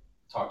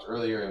talked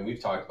earlier, and we've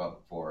talked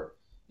about before.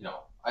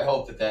 I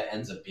hope that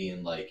ends up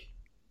being like,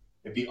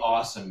 it'd be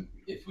awesome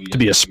if we to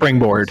be a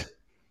springboard.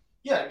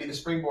 Yeah, it'd be the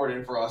springboard,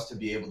 and for us to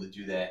be able to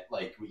do that,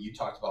 like what you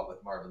talked about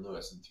with Marvin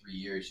Lewis. In 3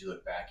 years, you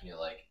look back and you're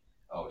like,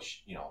 oh,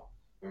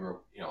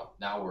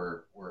 now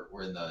we're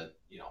in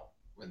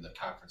the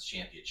conference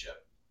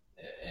championship,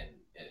 and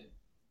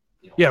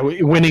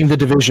winning the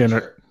division.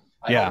 Sure.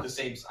 I hope the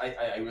same.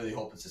 I really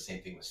hope it's the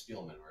same thing with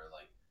Spielman, where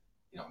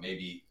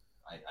maybe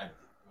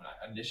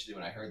initially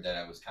when I heard that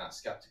I was kind of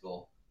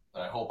skeptical,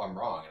 but I hope I'm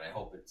wrong, and I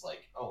hope it's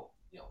like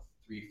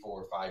 3,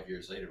 4, 5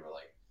 years later we're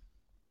like,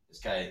 this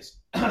guy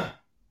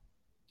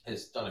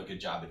has done a good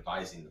job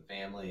advising the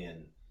family,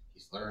 and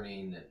he's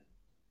learning, and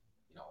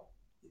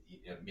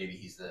maybe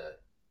he's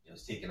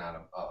taking on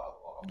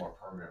a more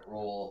permanent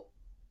role,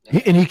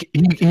 and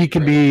he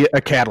can be a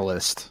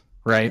catalyst,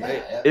 right?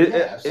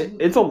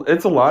 It's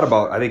a lot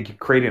about, I think,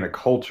 creating a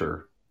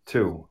culture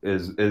too.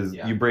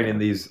 You bring in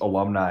these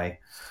alumni,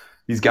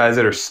 these guys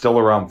that are still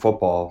around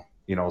football.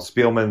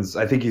 Spielman's,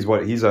 I think he's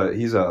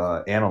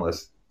a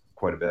analyst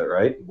quite a bit,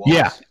 right?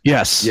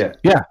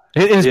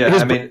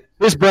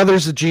 His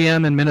brother's a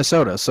GM in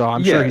Minnesota, so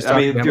I'm sure he's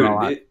talking to him a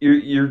lot.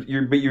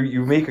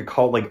 You make a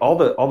call, like all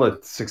the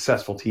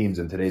successful teams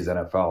in today's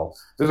NFL.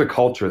 There's a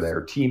culture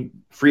there.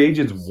 Free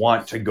agents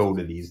want to go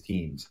to these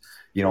teams.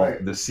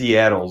 Right. The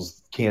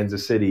Seattles,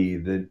 Kansas City,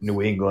 the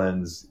New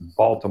England's,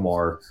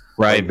 Baltimore.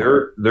 Right. Like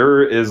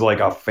there is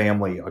like a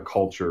family, a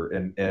culture,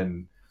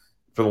 and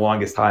for the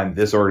longest time,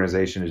 this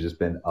organization has just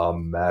been a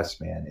mess,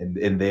 man,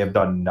 and they have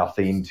done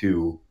nothing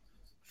to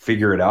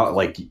figure it out.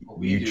 Like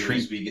we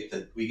get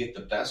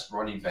the best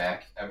running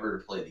back ever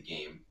to play the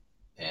game,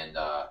 and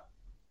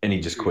he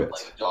just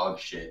quits like dog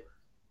shit,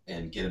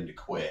 and get him to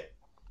quit.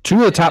 Two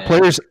of the top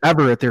players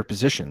ever at their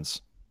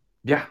positions.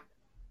 Yeah,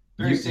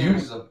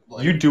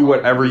 you do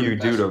whatever you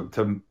do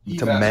to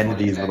mend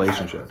these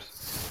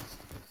relationships.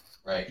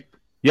 Right.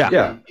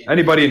 Yeah.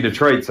 Anybody in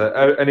Detroit says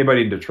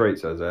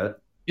that.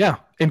 Yeah,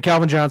 and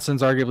Calvin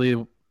Johnson's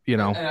arguably,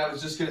 And I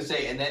was just gonna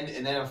say, and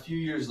then a few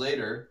years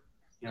later,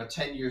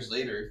 10 years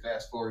later,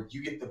 fast forward,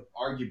 you get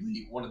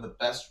arguably one of the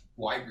best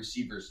wide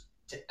receivers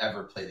to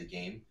ever play the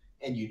game,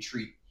 and you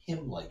treat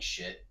him like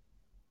shit.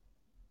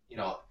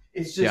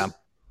 It's just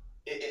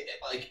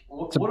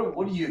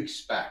what do you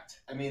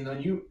expect? I mean,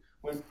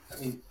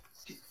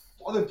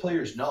 other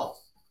players know,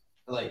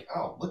 they're like,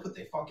 oh, look what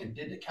they fucking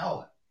did to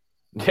Calvin.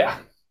 Yeah,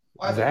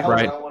 why the hell would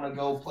I want to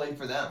go play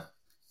for them?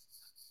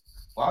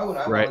 Why would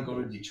I want to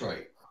go to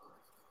Detroit?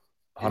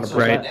 And so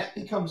when that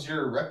becomes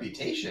your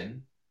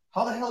reputation,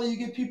 how the hell do you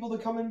get people to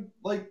come and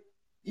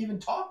even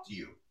talk to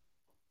you?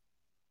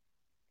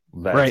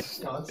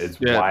 It's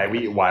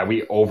why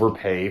we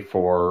overpay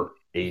for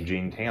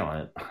aging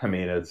talent. I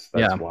mean, that's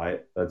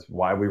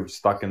why we were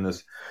stuck in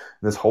this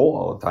hole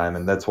all the time,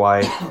 and that's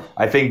why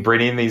I think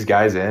bringing these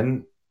guys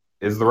in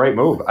is the right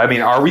move. I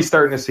mean, are we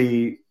starting to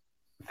see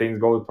things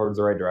go towards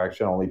the right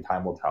direction? Only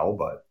time will tell,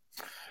 but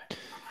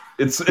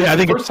it's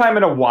the first time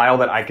in a while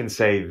that I can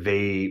say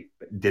they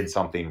did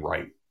something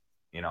right.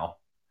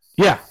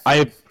 Yeah,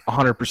 I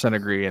 100%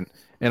 agree, and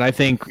I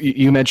think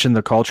you mentioned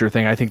the culture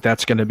thing. I think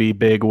that's going to be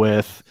big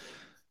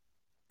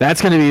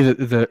that's going to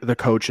be the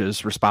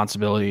coach's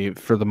responsibility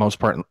for the most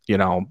part,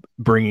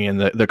 bringing in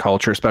the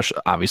culture, especially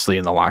obviously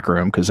in the locker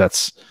room, because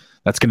that's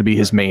going to be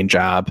his main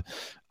job.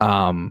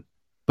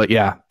 But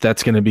yeah,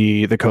 that's going to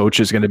be the coach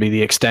is going to be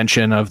the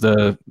extension of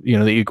the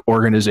the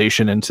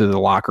organization into the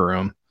locker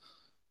room.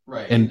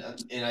 Right, And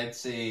and I'd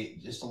say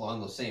just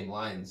along those same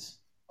lines,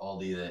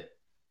 Aldi, that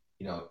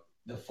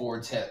the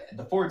Fords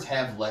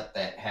have let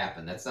that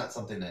happen. That's not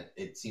something that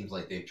it seems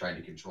like they've tried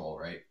to control,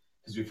 right?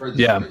 Because we've heard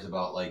the stories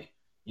about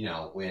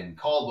when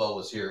Caldwell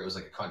was here, it was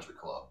like a country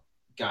club.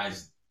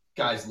 Guys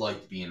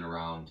liked being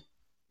around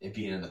and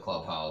being in the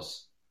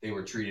clubhouse. They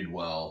were treated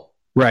well,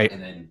 right.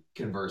 And then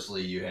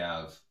conversely, you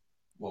have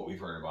what we've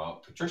heard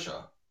about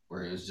Patricia,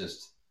 where it was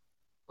just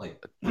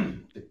like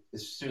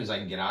as soon as I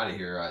can get out of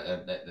here,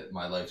 that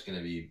my life's going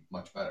to be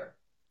much better.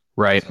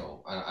 Right.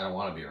 So I don't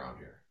want to be around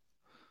here.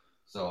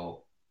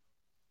 So,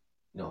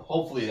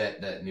 hopefully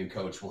that new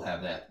coach will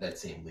have that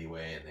same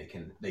leeway, and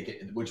they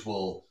can, which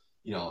will,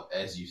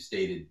 as you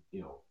stated,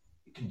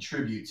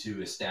 contribute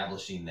to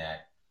establishing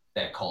that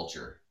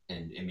culture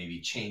and maybe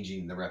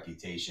changing the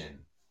reputation,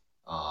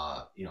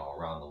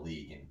 around the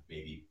league, and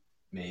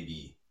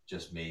maybe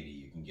just maybe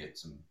you can get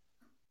some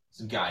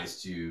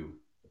guys to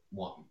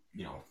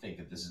think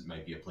that this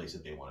might be a place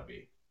that they want to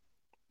be.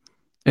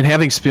 And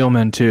having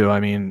Spielman too, I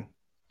mean,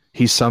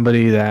 he's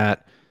somebody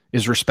that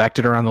is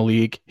respected around the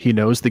league. He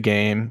knows the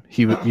game.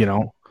 He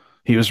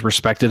was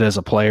respected as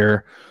a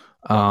player.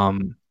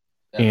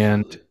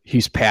 And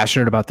he's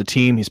passionate about the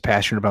team. He's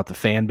passionate about the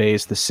fan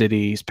base, the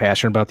city. He's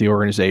passionate about the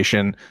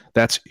organization.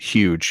 That's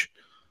huge.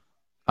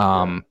 He's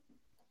no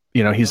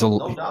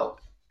doubt.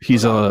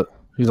 He's a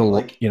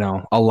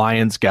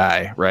Lions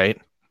guy,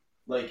 right?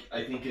 Like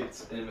I think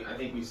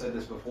we said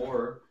this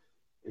before.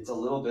 It's a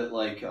little bit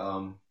like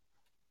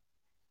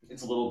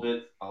it's a little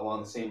bit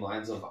along the same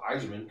lines of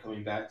Eiserman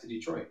coming back to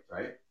Detroit,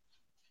 right?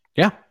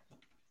 Yeah,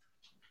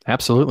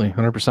 absolutely,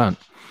 100%.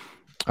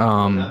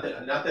 Not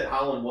that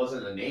Holland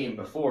wasn't a name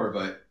before,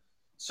 but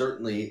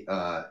certainly,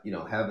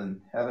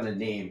 having a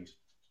name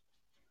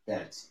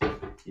that's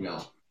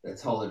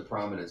held in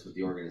prominence with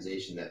the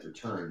organization that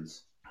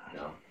returns,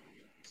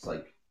 it's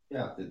like,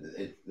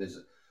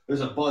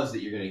 there's a buzz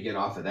that you're going to get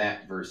off of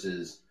that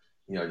versus,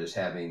 just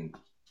having,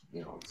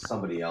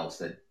 somebody else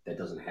that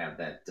doesn't have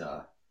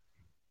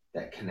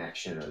that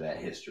connection or that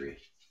history.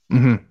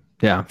 Mm-hmm.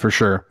 Yeah, for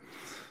sure.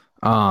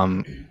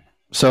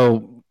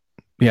 So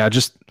yeah,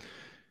 just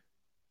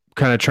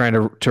kind of trying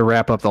to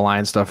wrap up the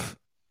line stuff.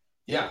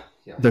 Yeah.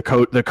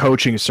 The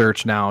coaching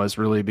search now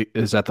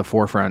is at the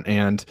forefront,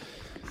 and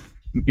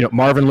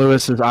Marvin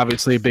Lewis is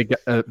obviously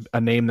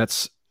a name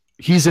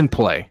he's in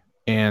play,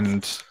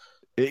 and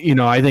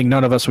I think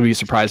none of us would be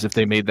surprised if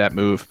they made that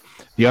move.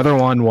 The other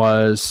one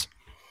was,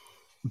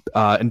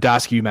 and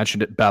Doski, you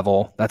mentioned it,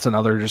 Bevel. That's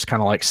another just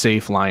kind of like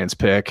safe Lions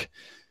pick,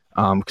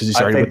 because he's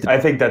already. I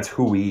think that's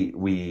who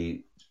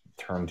we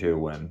turn to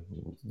when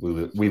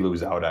we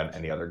lose out on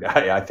any other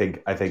guy. I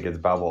think it's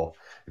Bevel.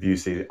 If you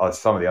see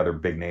some of the other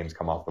big names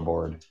come off the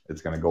board,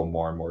 it's going to go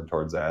more and more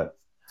towards that.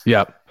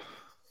 Yep.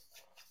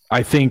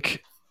 I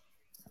think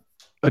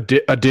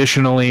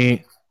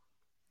additionally,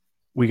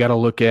 we got to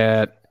look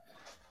at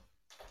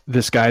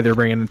this guy they're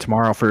bringing in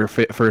tomorrow for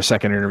a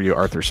second interview,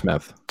 Arthur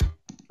Smith,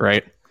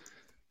 right?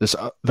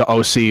 The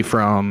OC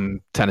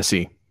from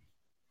Tennessee.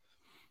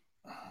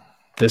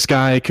 This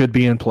guy could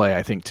be in play,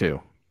 I think,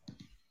 too.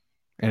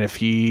 And if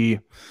he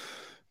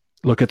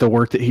look at the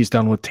work that he's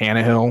done with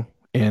Tannehill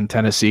in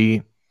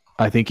Tennessee,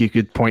 I think you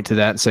could point to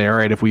that and say, all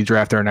right, if we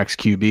draft our next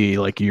QB,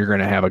 like, you're going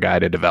to have a guy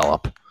to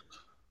develop.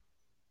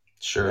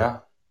 Sure. Yeah.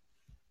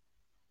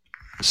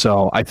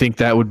 So I think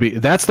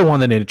that's the one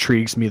that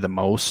intrigues me the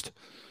most.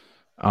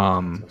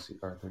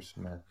 Arthur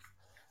Smith.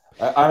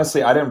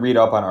 Honestly, I didn't read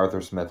up on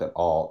Arthur Smith at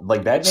all.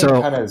 Like, that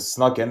name kind of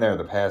snuck in there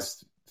the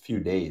past few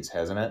days,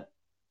 hasn't it?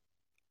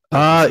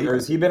 Or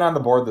has he been on the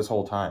board this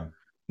whole time?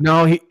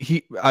 No,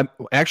 he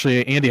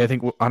actually, Andy, I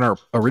think on our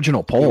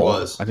original poll,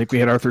 I think we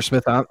had Arthur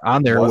Smith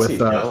on there with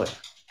Saleh,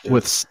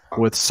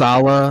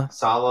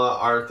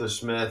 Arthur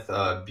Smith,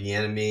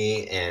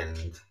 Bieniemy,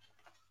 and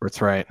that's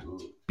right.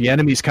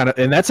 Bieniemy's kind of,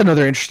 and that's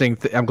another interesting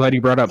thing. I'm glad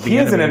you brought up. He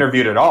hasn't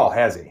interviewed at all,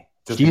 has he?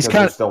 He's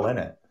kind of still in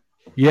it.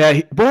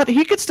 Yeah, but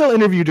he could still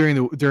interview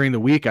during the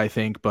week, I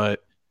think.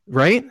 But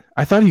right,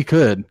 I thought he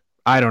could.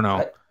 I don't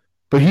know,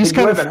 but you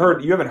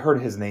haven't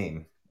heard his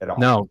name at all.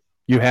 No,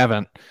 you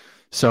haven't.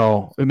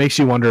 So it makes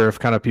you wonder if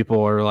kind of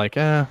people are like,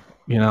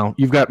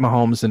 you've got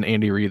Mahomes and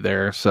Andy Reid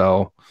there,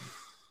 so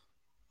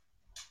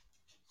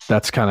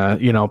that's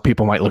kind of,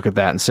 people might look at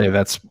that and say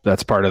that's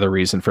part of the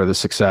reason for the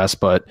success.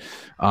 But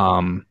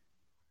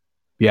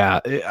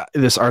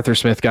this Arthur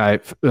Smith guy,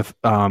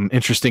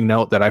 interesting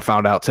note that I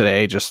found out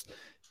today, just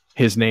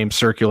his name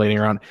circulating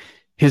around.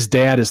 His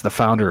dad is the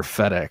founder of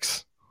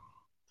FedEx.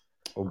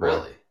 Oh,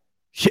 really?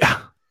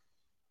 Yeah.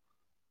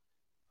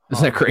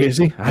 Isn't that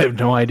crazy? I have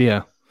no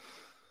idea.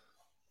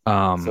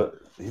 So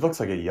he looks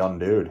like a young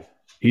dude.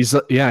 He's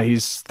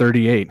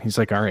 38. He's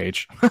like our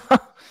age.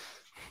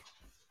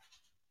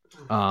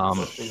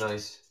 Must be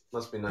nice.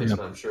 Yeah.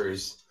 But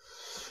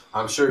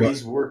I'm sure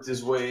he's worked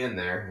his way in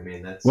there. I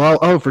mean, that's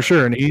for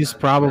sure, and he's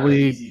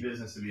probably easy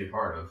business to be a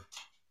part of.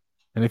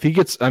 And if he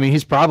gets, I mean,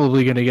 he's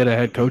probably going to get a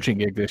head coaching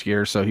gig this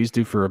year, so he's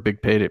due for a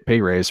big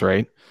pay raise,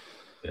 right?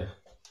 Yeah.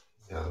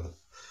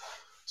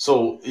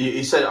 So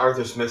you said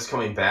Arthur Smith's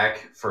coming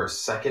back for a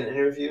second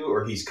interview,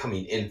 or he's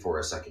coming in for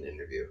a second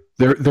interview?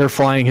 They're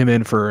flying him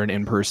in for an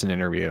in-person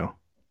interview.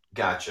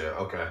 Gotcha.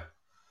 Okay.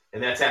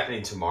 And that's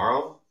happening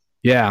tomorrow?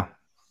 Yeah.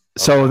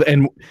 So, Okay.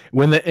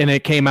 and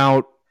it came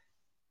out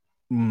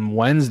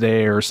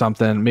Wednesday or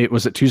something,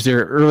 was it Tuesday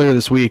or earlier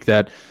this week,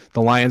 that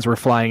the Lions were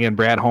flying in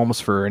Brad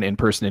Holmes for an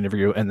in-person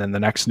interview, and then the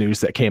next news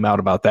that came out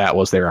about that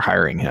was they were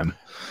hiring him.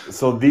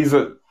 So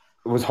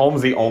was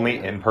Holmes the only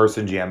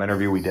in-person GM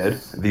interview we did?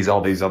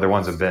 All these other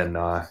ones have been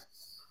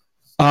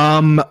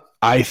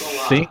I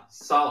think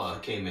Sala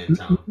came in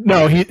town.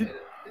 no,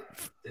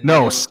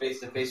 no face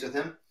to face with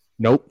him.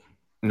 Nope.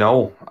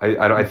 No,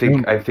 I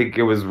think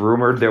it was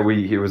rumored that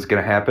it was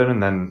going to happen,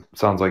 and then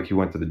sounds like he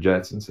went to the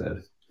Jets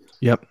instead.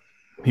 Yep,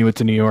 he went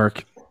to New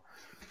York.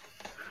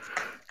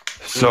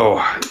 So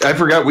I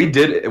forgot we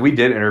did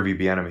interview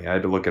Bieniemy. I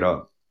had to look it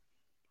up.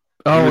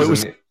 Oh, it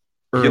was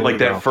like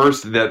that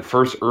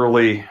first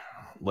early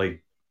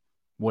like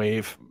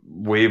wave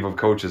of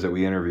coaches that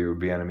we interviewed.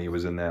 Bieniemy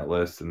was in that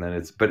list, and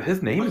then but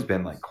his name has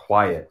been like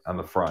quiet on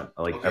the front,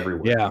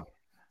 everywhere. Yeah.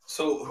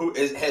 So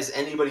has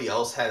anybody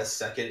else had a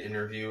second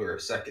interview or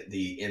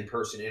the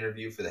in-person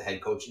interview for the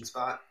head coaching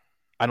spot?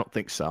 I don't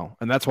think so.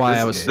 And that's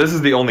why this is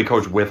the only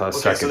coach with a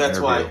second so that's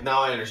interview. why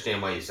now I understand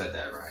why you said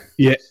that,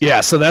 Ryan. Yeah.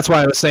 So that's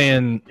why I was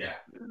saying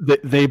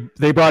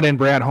they brought in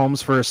Brad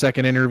Holmes for a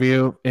second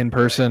interview in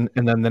person,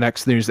 and then the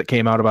next news that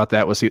came out about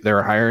that was they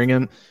were hiring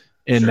him.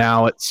 And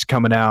now it's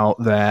coming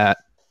out that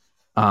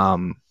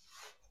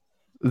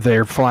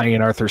they're flying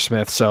in Arthur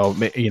Smith. So,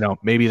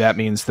 maybe that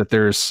means that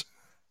there's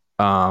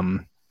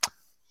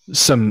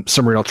some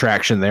real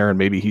traction there, and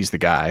maybe he's the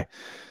guy.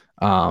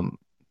 I'm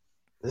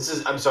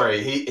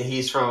sorry.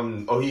 He's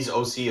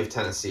OC of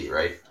Tennessee,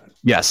 right?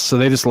 Yes. So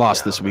they just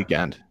lost this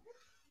weekend.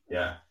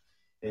 Yeah.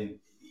 And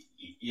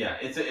yeah,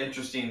 it's an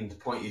interesting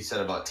point you said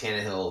about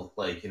Tannehill,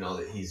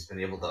 that he's been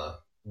able to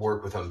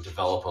work with him,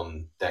 develop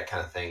him, that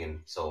kind of thing.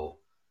 And so,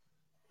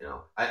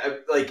 correct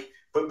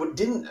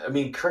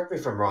me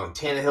if I'm wrong.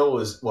 Tannehill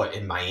was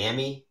in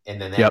Miami,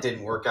 and then that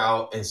didn't work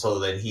out. And so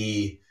then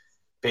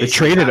they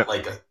traded him.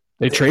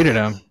 They traded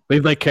him.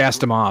 They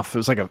cast him off. It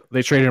was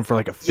they traded him for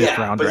a fifth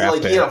round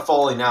draft pick. He had a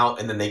falling out,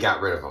 and then they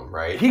got rid of him,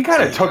 right? He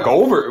kind of took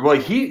over.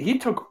 He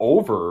took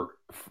over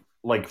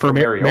for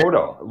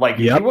Mariota.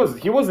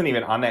 He wasn't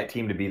even on that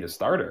team to be the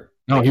starter.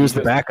 No, he was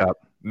the backup.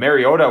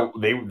 Mariota,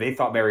 they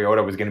thought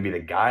Mariota was going to be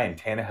the guy, and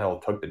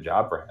Tannehill took the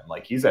job for him.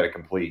 He's at a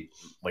complete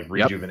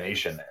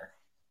rejuvenation there.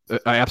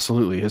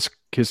 Absolutely, his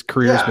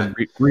career has been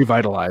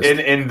revitalized.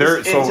 And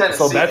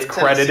so that's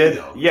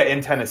credited.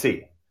 In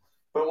Tennessee.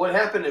 But what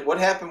happened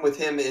with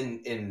him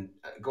in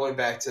going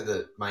back to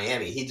the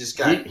Miami? He just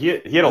got he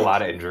had a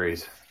lot of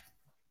injuries,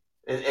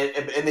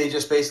 and they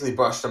just basically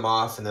brushed him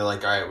off, and they're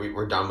like, all right,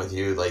 we're done with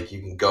you. You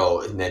can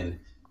go, and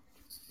then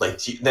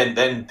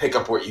then pick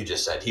up what you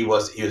just said. He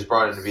was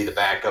brought in to be the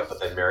backup, but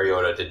then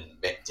Mariota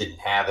didn't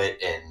have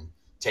it, and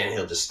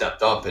Tannehill just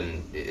stepped up,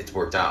 and it's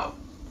worked out.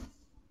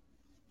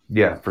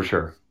 Yeah, for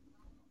sure.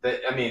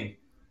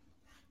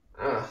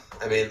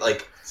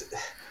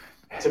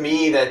 To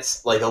me,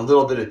 that's a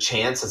little bit of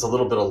chance. It's a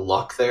little bit of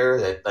luck there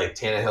that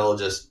Tannehill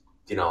just,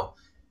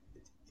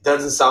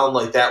 doesn't sound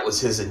like that was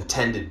his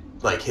intended,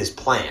 his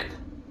plan.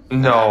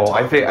 No,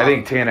 I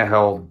think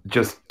Tannehill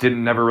just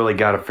never really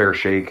got a fair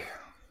shake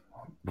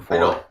before. I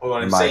know.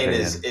 What I'm saying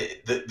is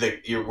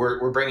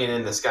we're bringing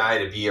in this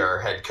guy to be our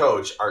head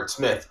coach, Art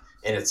Smith,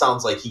 and it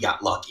sounds like he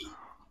got lucky.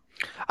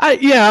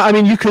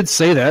 You could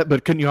say that,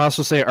 but couldn't you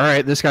also say, all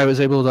right, this guy was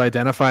able to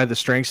identify the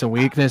strengths and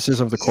weaknesses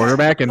of the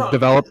quarterback and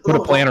put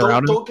a plan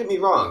around him? Don't get me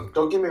wrong.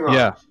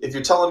 Yeah. If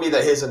you're telling me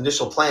that his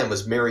initial plan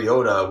was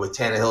Mariota with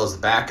Tannehill as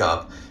the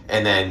backup,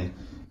 and then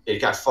it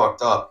got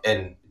fucked up,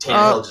 and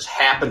Tannehill just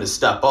happened to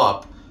step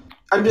up,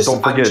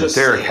 don't forget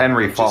Derrick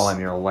Henry fall in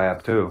your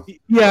lap too.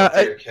 Yeah,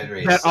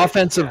 their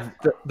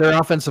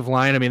offensive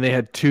line. They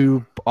had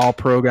two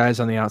All-Pro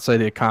guys on the outside.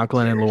 They had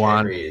Conklin and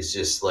Luan. Henry is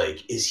just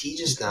is he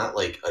just not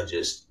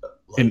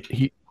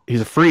and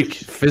he's a freak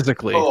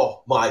physically.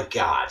 Oh my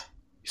god!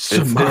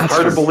 It's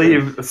hard to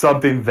believe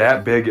something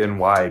that big and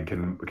wide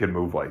can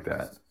move like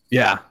that.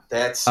 Yeah,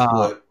 that's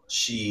what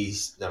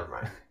she's. Never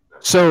mind.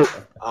 So,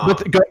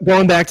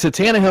 going back to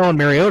Tannehill and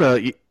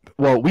Mariota.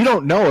 Well, we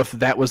don't know if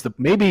that was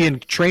maybe in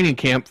training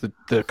camp,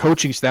 the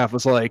coaching staff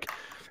was like,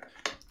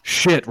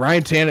 shit,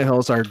 Ryan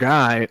Tannehill's our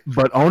guy,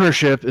 but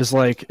ownership is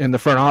in the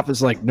front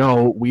office,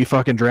 no, we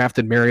fucking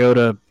drafted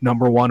Mariota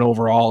number 1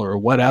 overall or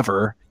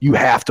whatever. You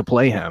have to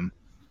play him.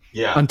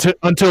 Yeah.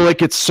 Until it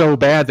gets so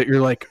bad that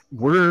you're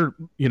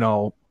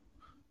we're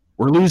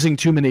losing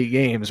too many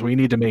games. We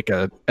need to make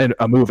a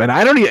move. And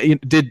I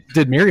don't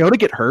did Mariota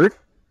get hurt?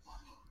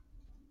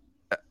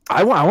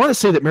 I want to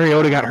say that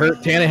Mariota got hurt.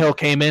 Tannehill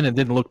came in and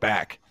didn't look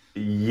back.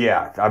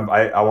 Yeah,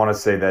 I want to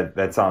say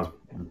that sounds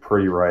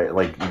pretty right.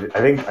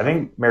 I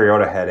think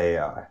Mariota had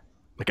a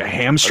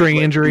hamstring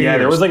injury. Yeah,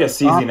 there was a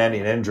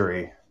season-ending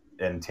injury,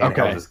 and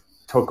Tannehill just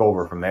took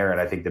over from there, and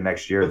I think the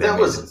next year But they that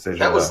made was the decision.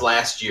 that was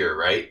last year,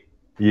 right?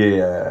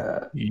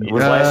 Yeah. It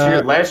was last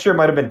year. Last year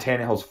might have been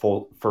Tannehill's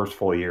first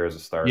full year as a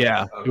starter.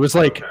 Yeah, it was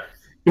like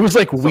it was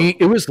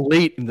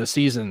late in the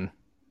season.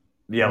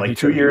 Yeah, like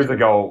 2 years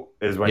ago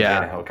is when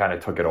Tannehill kind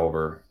of took it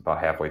over about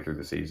halfway through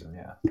the season.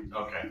 Yeah.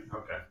 Okay.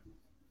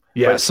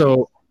 Yeah, But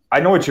so I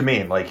know what you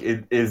mean. Like,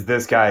 did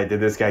this guy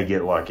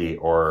get lucky,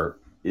 or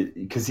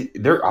because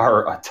there's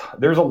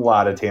a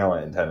lot of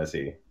talent in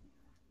Tennessee.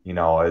 You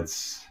know,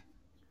 it's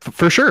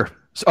for sure.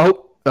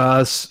 So,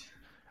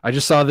 I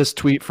just saw this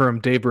tweet from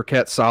Dave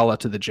Burkett Sala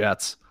to the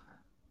Jets.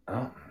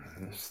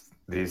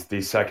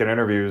 these second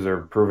interviews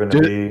are proving to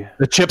be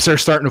the chips are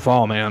starting to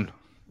fall, man.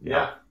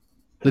 Yeah.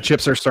 The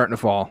chips are starting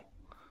to fall.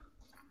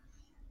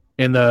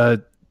 And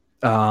the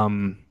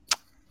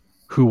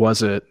who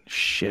was it?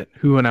 Shit.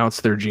 Who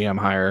announced their GM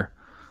hire?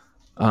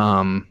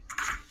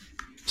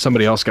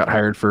 Somebody else got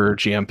hired for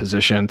GM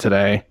position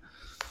today.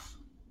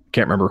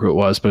 Can't remember who it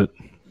was, but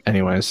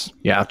anyways,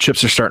 yeah,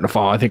 chips are starting to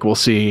fall. I think we'll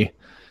see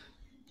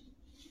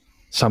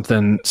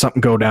something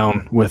go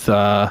down with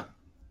the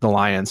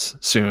Lions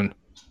soon.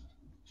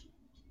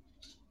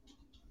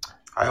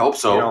 I hope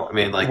so. You know, I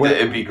mean,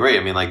 it'd be great.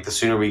 I mean, like, the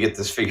sooner we get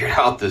this figured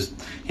out, the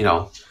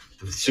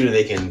sooner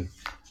they can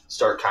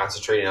start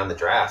concentrating on the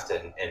draft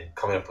and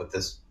coming up with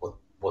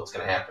what's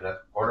going to happen at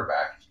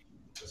quarterback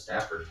with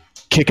Stafford.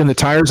 Kicking the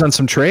tires on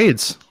some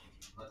trades.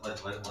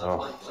 Let's get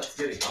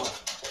it going.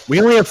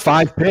 We only have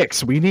 5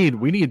 picks. We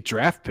need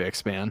draft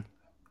picks, man.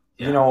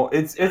 Yeah. You know,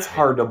 it's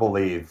hard to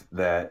believe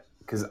that,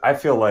 because I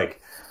feel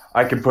like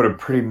I could put a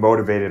pretty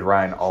motivated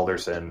Ryan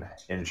Alderson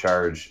in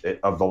charge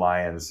of the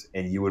Lions,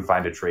 and you would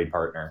find a trade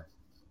partner.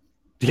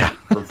 Yeah,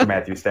 for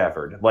Matthew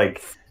Stafford,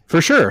 like,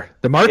 for sure.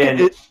 The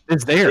market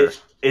is there.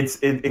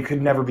 It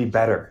could never be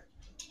better.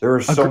 There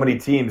are so many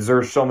teams. There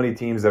are so many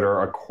teams that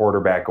are a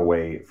quarterback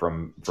away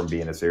from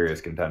being a serious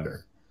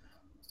contender.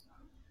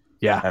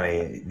 Yeah, I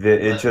mean,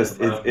 it's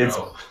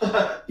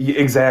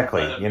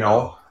exactly. You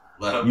know,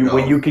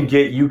 when you could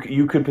get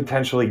you could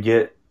potentially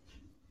get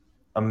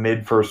a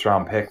mid first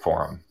round pick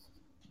for him.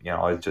 You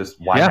know, it's just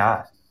why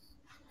not?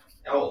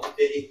 Oh,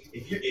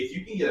 if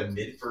you can get a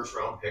mid first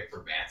round pick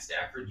for Matt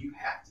Stafford, you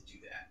have to do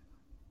that.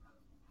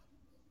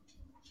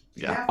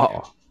 Yeah.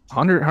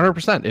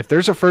 100%. If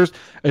there's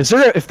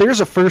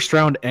a first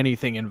round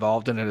anything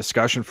involved in a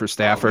discussion for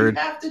Stafford,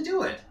 you have to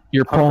do it.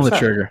 You're pulling 100%. The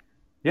trigger.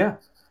 Yeah.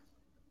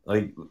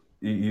 Like,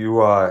 the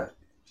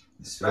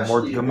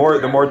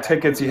more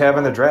tickets you have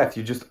in the draft,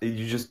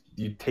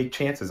 you take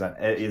chances on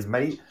as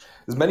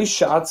many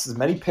shots, as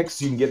many picks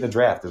as you can get in the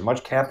draft, as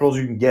much capital as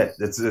you can get.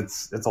 It's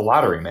a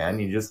lottery, man.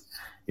 You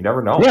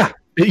never know. Yeah,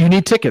 you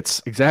need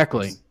tickets.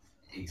 Exactly.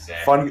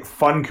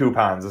 Fun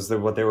coupons is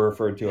what they were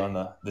referred to on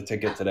the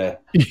ticket today.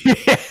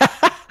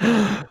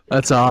 Yeah,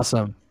 that's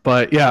awesome.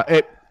 But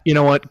yeah, you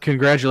know what?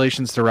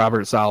 Congratulations to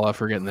Robert Saleh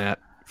for getting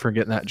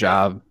that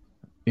job.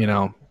 You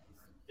know,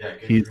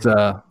 he's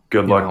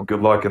good luck. Good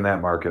luck in that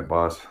market,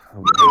 boss.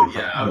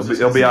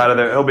 He'll be out of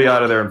there. He'll be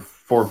out of there in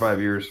 4 or 5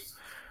 years.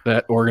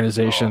 That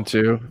organization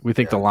too. We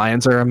think the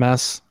Lions are a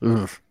mess.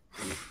 Oof.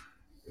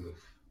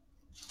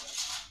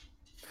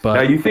 But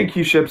now, you think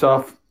he ships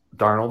off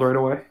Darnold right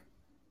away?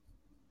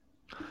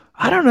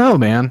 I don't know,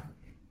 man.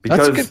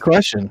 That's a good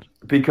question.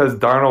 Because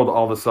Darnold,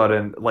 all of a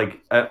sudden,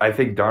 like, I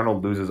think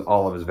Darnold loses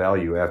all of his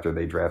value after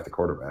they draft the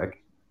quarterback.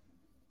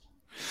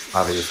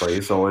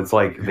 Obviously, so it's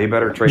like they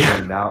better trade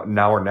him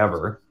now or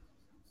never.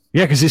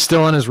 Yeah, because he's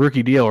still on his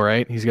rookie deal,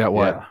 right? He's got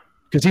what?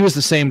 Because he was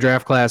the same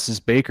draft class as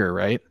Baker,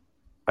 right?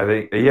 I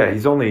think. Yeah, he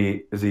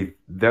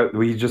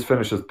just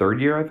finished his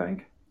 3rd year, I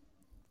think.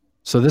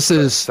 So this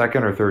is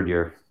 2nd or 3rd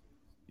year.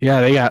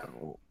 Yeah,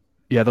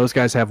 those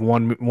guys have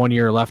one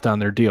year left on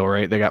their deal,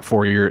 right? They got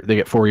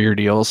 4-year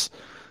deals.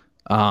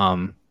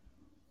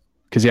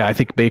 Because I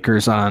think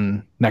Baker's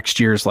on next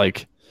year's,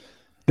 like,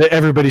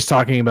 everybody's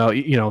talking about,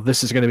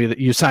 this is going to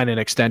be you sign an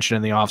extension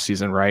in the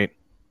offseason, right?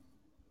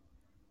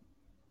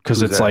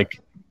 Because it's that? Like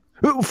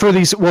for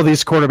these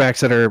quarterbacks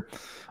that are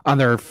on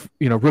their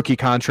rookie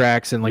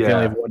contracts and they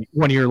only have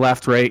one year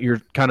left, right?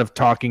 You're kind of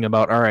talking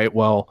about, all right,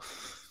 well,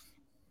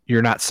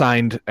 you're not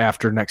signed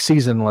after next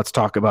season. Let's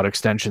talk about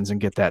extensions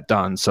and get that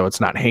done. So it's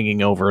not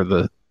hanging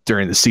over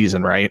during the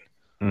season, right?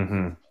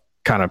 Mm-hmm.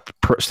 Kind of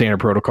standard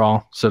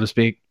protocol, so to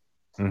speak.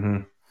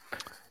 Mm-hmm.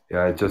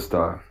 Yeah, it just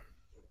I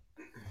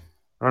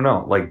don't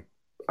know. Like,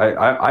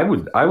 I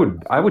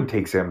would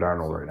take Sam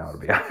Darnold right now, to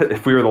be honest.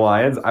 If we were the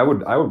Lions, I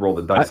would roll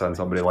the dice on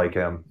somebody like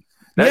him.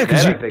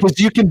 Because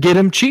you can get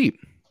him cheap.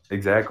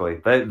 Exactly.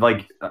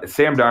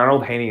 Sam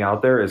Darnold hanging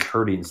out there is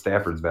hurting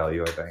Stafford's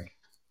value, I think.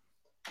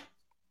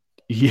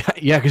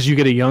 Yeah, because you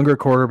get a younger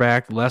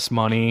quarterback, less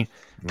money,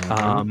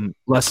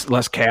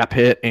 less cap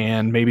hit,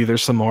 and maybe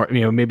there's some more.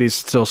 Maybe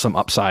still some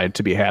upside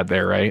to be had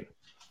there, right?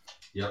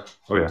 Yep.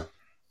 Oh yeah.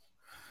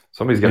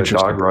 Somebody's got a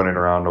dog running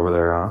around over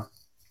there, huh?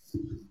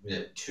 Yeah,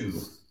 two.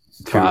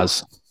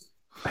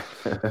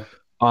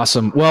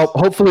 Awesome. Well,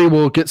 hopefully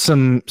we'll get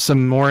some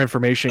more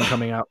information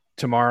coming out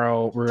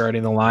tomorrow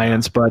regarding the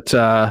Lions, but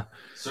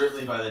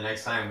certainly by the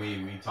next time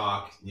we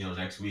talk,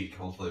 next week,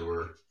 hopefully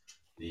we're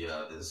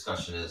the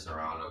discussion is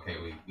around. Okay,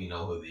 we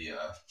know who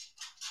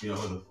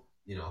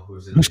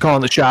who's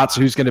calling the shots,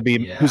 who's going to be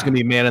Yeah. who's going to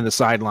be manning the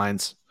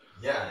sidelines.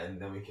 Yeah,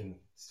 and then we can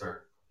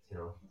start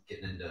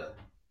getting into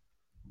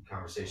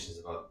conversations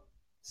about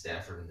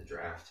Stafford in the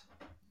draft.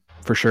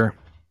 For sure.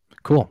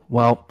 Cool.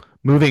 Well,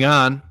 moving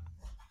on.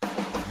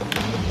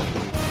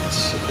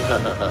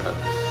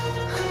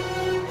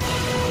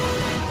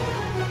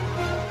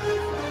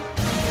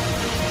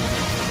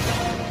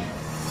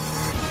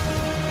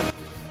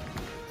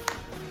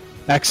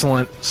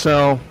 Excellent.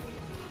 So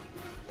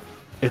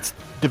it's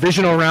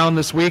divisional round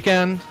this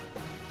weekend,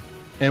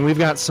 and we've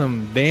got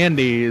some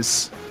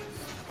bandies.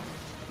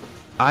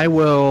 I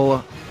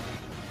will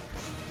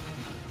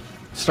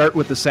start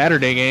with the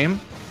Saturday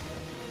game,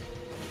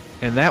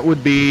 and that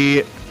would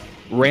be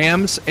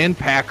Rams and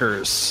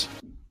Packers.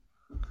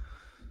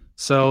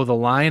 So the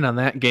line on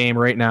that game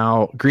right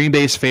now, Green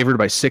Bay's favored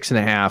by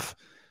 6.5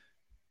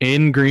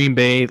 in Green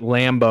Bay,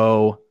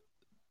 Lambeau.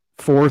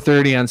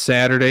 4:30 on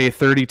Saturday,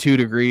 32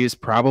 degrees,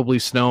 probably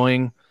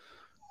snowing.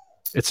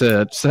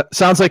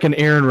 Sounds like an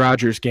Aaron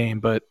Rodgers game,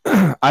 but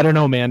I don't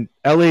know, man.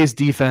 LA's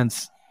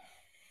defense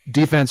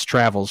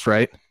travels,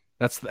 right?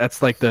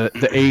 That's like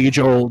the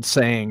age-old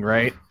saying,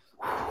 right?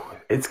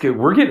 It's good.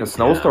 We're getting a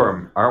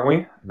snowstorm, aren't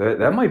we?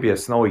 That might be a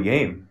snowy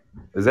game.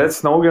 Is that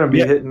snow going to be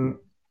hitting?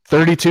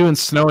 32 and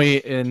snowy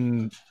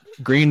in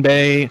Green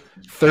Bay,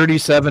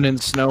 37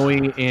 and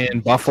snowy in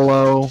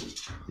Buffalo.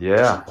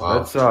 Yeah, wow.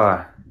 That's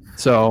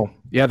So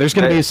yeah, there's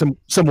going to be some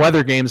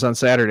weather games on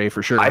Saturday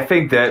for sure. I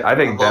think that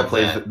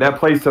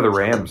plays to the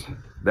Rams.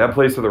 That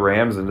plays to the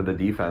Rams and to the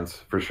defense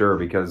for sure,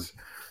 because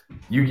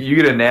you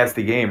get a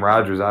nasty game.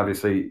 Rodgers,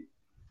 obviously,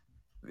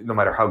 no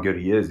matter how good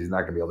he is, he's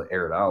not going to be able to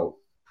air it out.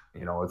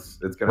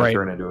 It's going to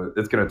turn into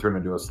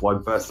a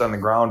slugfest on the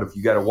ground if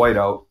you got a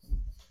whiteout.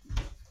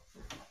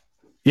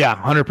 Yeah,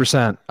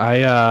 100%.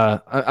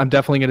 I'm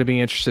definitely going to be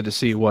interested to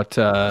see what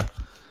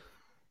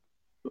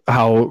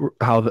how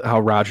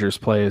Rodgers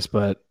plays,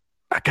 but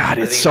God,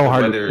 it's so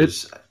hard.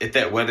 If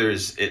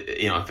there's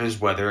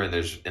weather and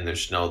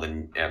there's snow,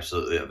 then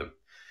absolutely.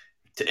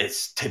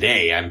 It's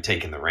today. I'm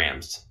taking the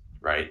Rams,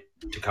 right,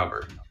 to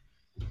cover.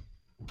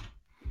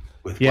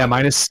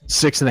 Minus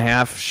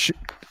 6.5.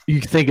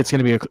 You think it's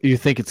going to be? You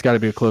think it's got to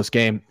be a close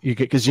game?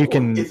 Because you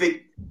can. If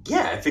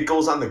it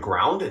goes on the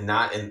ground and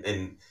not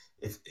and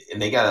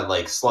they got to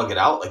like slug it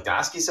out, like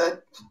Doski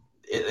said,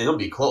 it'll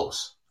be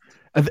close.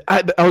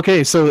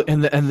 Okay, so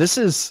and this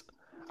is.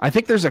 I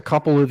think there's a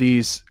couple of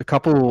these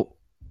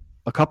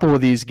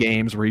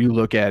games where you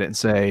look at it and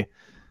say,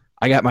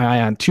 I got my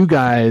eye on two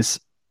guys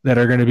that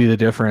are going to be the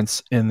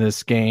difference in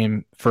this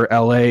game. For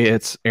LA,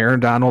 it's Aaron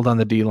Donald on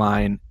the D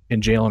line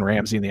and Jalen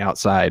Ramsey on the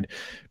outside,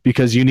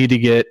 because you need to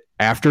get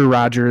after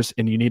Rodgers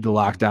and you need to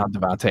lock down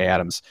Devontae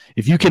Adams.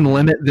 If you can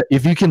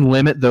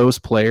limit those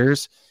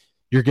players,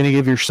 you're going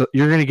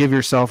to give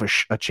yourself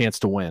a chance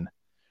to win.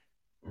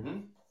 Mm-hmm.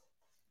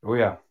 Oh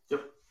yeah.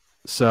 Yep.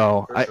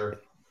 So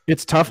sure.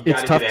 It's tough. You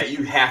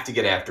have to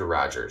get after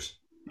Rodgers.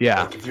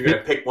 Yeah. Like if you're going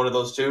to pick one of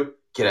those two,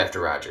 get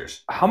after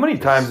Rodgers. How many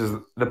times is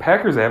the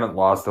Packers haven't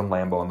lost in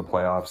Lambeau in the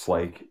playoffs?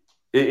 Like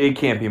it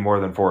can't be more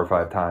than 4 or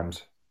 5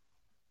 times.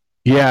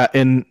 Yeah,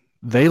 and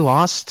they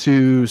lost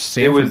to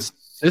San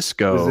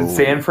Francisco. Was it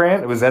San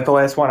Fran? Was that the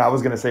last one? I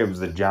was going to say it was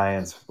the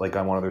Giants, like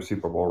on one of their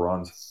Super Bowl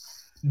runs.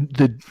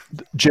 The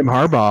Jim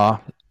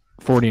Harbaugh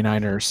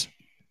 49ers,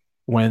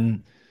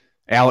 when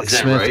Alex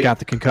Smith got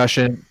the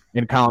concussion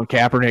and Colin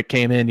Kaepernick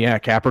came in. Yeah,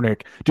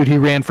 Kaepernick. Dude, he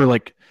ran for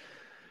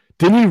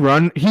didn't he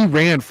run? He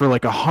ran for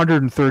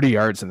 130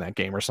 yards in that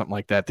game or something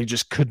like that. They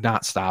just could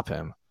not stop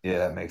him. Yeah,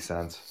 that makes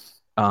sense.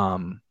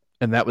 And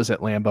that was at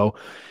Lambeau.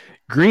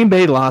 Green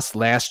Bay lost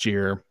last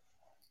year,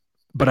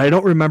 but I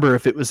don't remember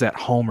if it was at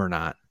home or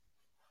not.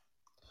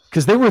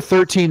 Because they were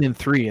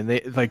 13-3, and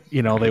they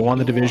won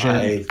the division.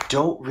 I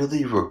don't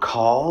really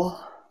recall.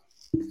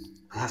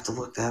 I have to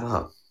look that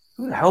up.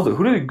 Who the hell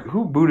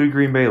who booted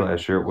Green Bay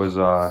last year? It was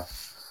it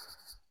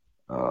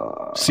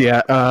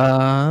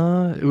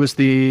was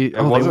the.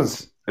 It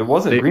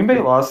wasn't. Green Bay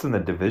lost in the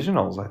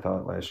divisionals, I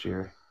thought, last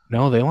year.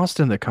 No, they lost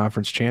in the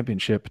conference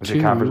championship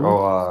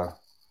to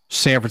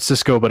San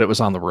Francisco, but it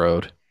was on the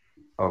road.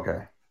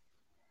 Okay.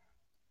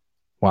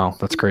 Wow,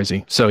 that's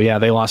crazy. So yeah,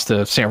 they lost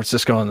to San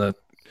Francisco in the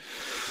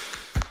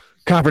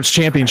conference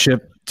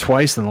championship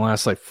twice in the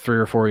last 3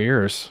 or 4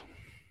 years.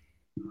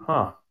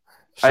 Huh.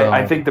 So,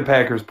 I think the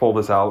Packers pull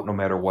this out no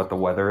matter what the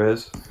weather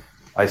is.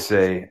 I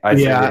say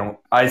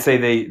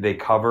they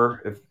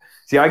cover.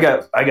 I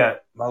got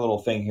my little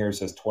thing here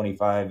says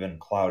 25 and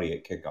cloudy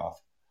at kickoff.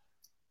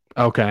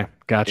 Okay,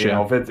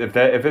 gotcha.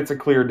 If it's a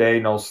clear day,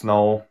 no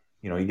snow,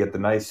 you get the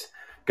nice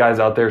guys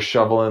out there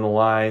shoveling the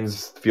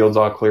lines, the field's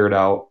all cleared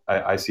out.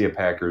 I see a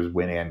Packers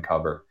win and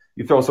cover.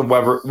 You throw some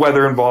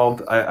weather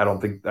involved. I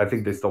think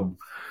they still,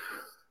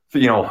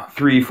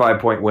 3-5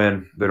 point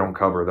win. They don't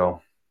cover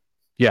though.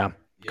 Yeah.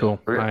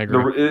 Cool. I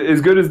agree. As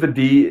good as the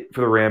D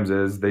for the Rams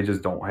is, they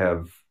just don't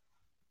have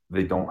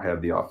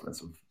the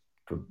offensive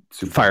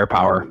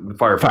firepower.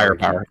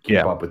 Firepower. Keep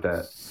up with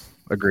that.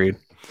 Agreed.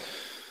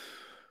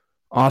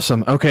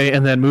 Awesome. Okay,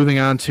 and then moving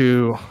on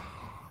to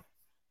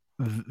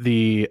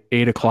the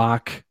 8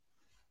 o'clock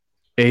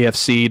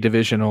AFC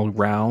divisional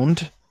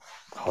round.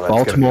 Oh, that's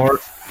Baltimore. gonna be a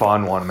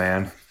fun one,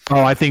 man.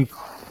 Oh, I think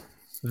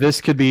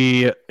this could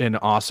be an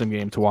awesome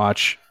game to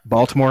watch.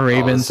 Baltimore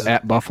Ravens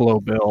at Buffalo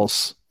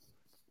Bills.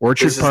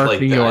 Orchard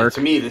Park, New York.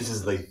 To me, this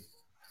is like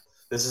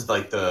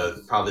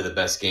probably the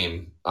best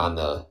game on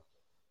the.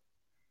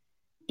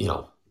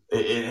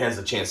 It has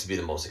a chance to be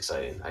the most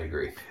exciting. I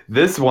agree.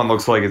 This one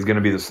looks like it's going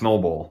to be the Snow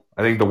Bowl.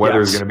 I think the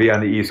weather is going to be on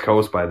the East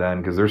Coast by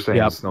then because they're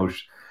saying snow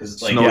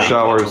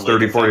showers,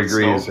 34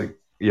 degrees.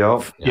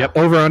 Yep.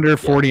 Over under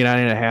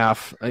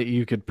 49.5.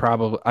 You could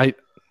probably.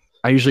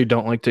 I usually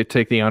don't like to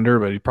take the under,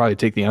 but you'd probably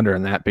take the under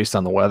in that based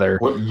on the weather.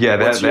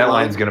 That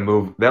line's going to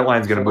move. That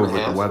line's going to move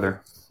with the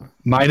weather.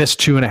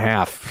 -2.5.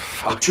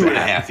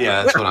 2.5.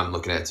 Yeah, that's what I'm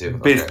looking at too.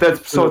 Okay.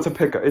 It's a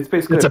pick. It's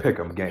basically a pick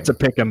 'em game. It's a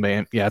pick 'em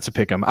game. Yeah, it's a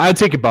pick 'em. I'd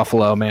take a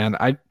Buffalo, man.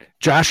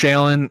 Josh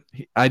Allen.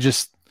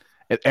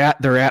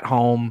 They're at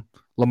home.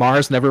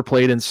 Lamar's never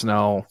played in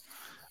snow.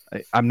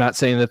 I'm not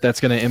saying that that's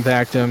going to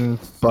impact him,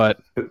 but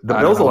the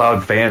Bills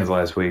allowed fans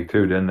last week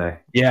too, didn't they?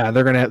 Yeah,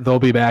 they'll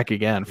be back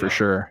again for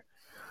sure.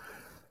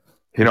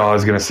 I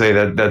was going to say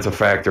that's a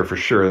factor for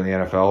sure in the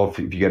NFL if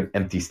you get an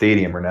empty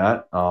stadium or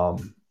not.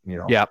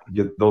 You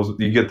get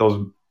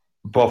those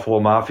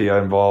Buffalo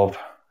Mafia involved.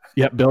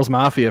 Yep, Bills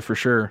Mafia for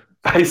sure.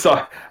 I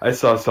saw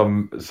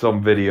some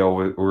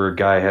video where a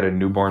guy had a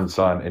newborn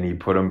son and he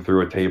put him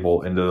through a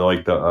table into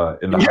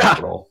in the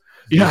hospital.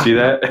 Did you see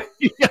that?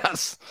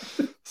 Yes.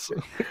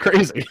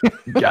 Crazy.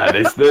 Yeah,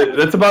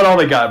 that's about all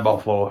they got in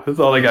Buffalo. That's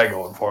all they got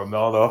going for them,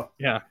 though.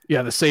 Yeah.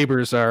 The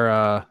Sabres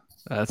are.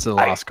 That's a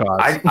lost cause.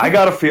 I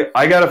got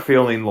a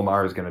feeling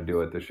Lamar is going to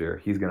do it this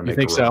year. He's going to make.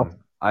 You think a run. so?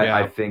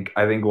 I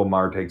think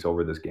Lamar takes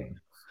over this game.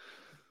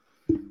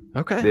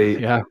 Okay.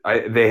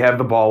 They have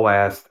the ball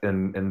last,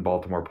 and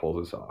Baltimore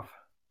pulls us off.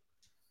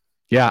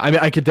 Yeah, I mean,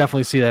 I could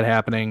definitely see that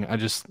happening.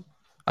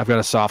 I've got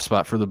a soft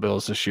spot for the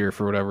Bills this year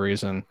for whatever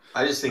reason.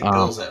 I just think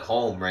Bills at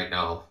home right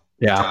now.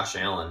 Yeah. Josh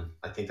Allen.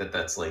 I think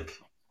that's like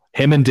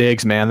him and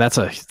Diggs, man. That's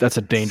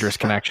a dangerous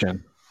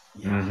connection.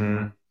 Yeah.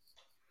 Mm-hmm.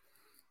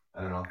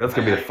 I don't know. That's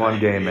gonna be a fun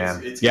game,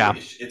 man. It's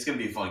gonna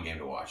be a fun game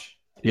to watch.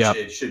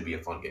 It should be a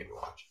fun game to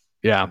watch.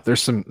 Yeah,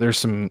 there's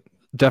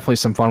definitely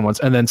some fun ones.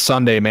 And then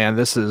Sunday, man,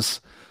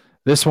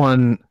 this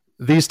one,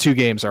 these two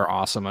games are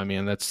awesome. I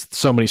mean, that's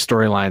so many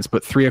storylines,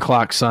 but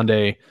 3:00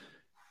 Sunday,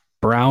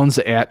 Browns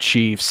at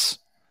Chiefs.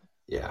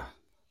 Yeah.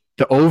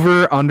 The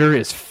over under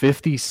is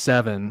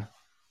 57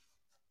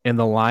 and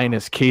the line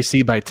is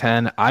KC by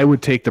 10. I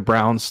would take the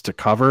Browns to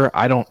cover.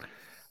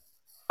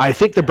 I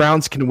think the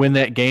Browns can win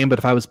that game, but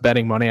if I was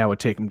betting money, I would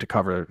take them to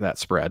cover that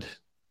spread.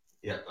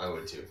 Yeah, I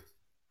would too.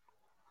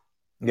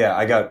 Yeah,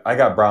 I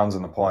got Browns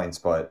in the points,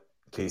 but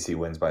KC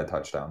wins by a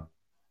touchdown.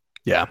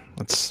 Yeah,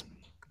 that's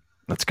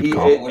a good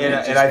call.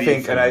 And I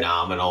think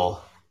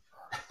phenomenal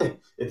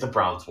if the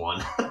Browns won.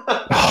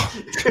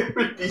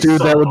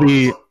 Dude, that would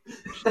be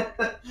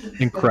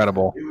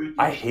incredible.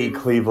 I hate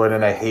Cleveland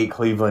and I hate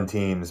Cleveland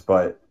teams,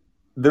 but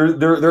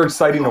they're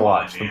exciting to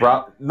watch. The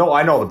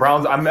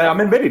Browns. I'm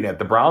admitting it.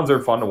 The Browns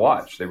are fun to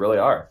watch. They really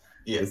are.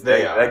 Yes,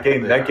 they are. That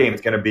game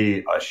is going to be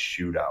a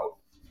shootout.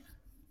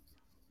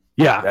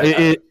 Yeah,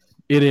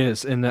 it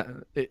is,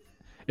 and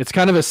it's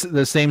kind of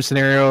the same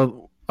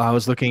scenario I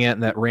was looking at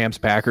in that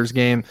Rams-Packers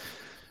game.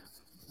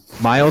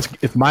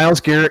 If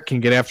Myles Garrett can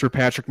get after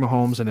Patrick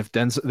Mahomes, and if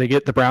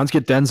the Browns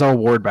get Denzel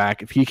Ward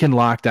back, if he can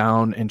lock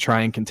down and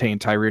try and contain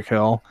Tyreek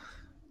Hill,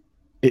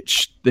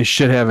 they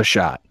should have a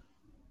shot.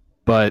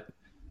 But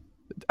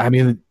I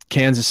mean,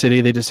 Kansas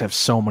City, they just have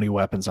so many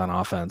weapons on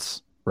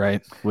offense,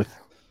 right?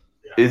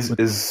 Is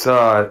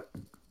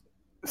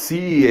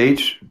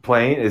CEH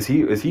playing? Is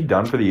he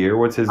done for the year?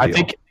 What's his deal?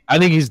 I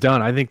think he's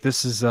done. I think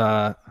this is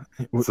the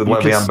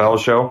Le'Veon Bell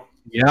show.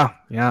 Yeah,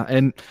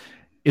 and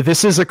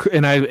this is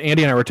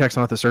Andy and I were texting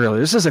about this earlier.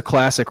 This is a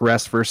classic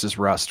rest versus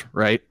rust,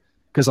 right?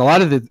 Because a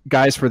lot of the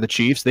guys for the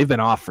Chiefs, they've been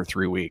off for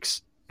 3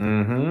 weeks.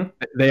 Mm-hmm.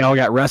 They all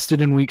got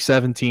rested in week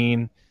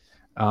 17.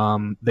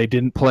 They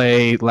didn't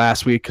play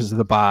last week because of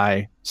the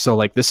bye.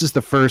 So this is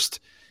the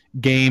first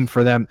game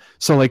for them.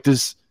 So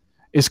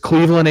is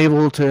Cleveland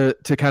able to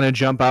kind of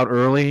jump out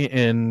early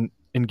and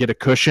get a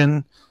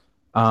cushion?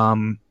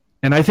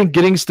 And I think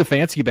getting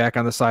Stefanski back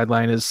on the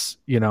sideline is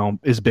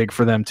big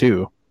for them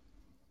too.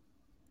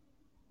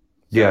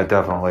 Yeah,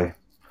 definitely.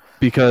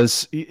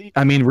 Because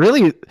I mean,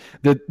 really,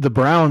 the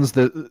Browns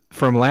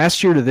from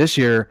last year to this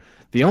year,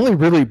 the only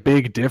really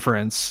big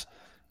difference.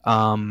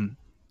 I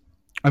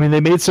mean,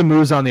 they made some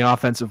moves on the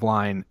offensive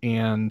line,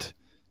 and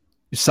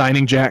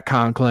signing Jack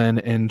Conklin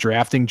and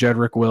drafting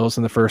Jedrick Wills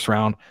in the first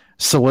round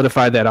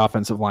solidified that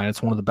offensive line.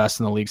 It's one of the best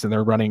in the leagues, and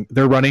their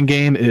running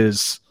game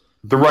is.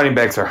 The running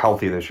backs are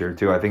healthy this year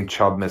too. I think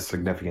Chubb missed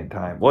significant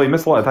time. Well, he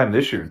missed a lot of time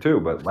this year too,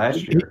 but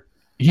last year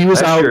he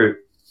was out.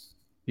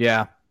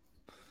 Yeah,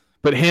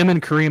 but him and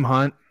Kareem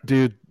Hunt,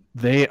 dude,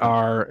 they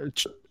are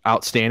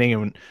outstanding.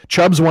 And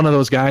Chubb's one of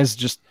those guys.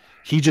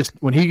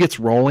 When he gets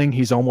rolling,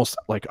 he's almost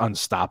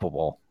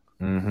unstoppable.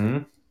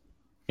 Mm-hmm.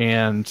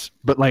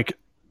 But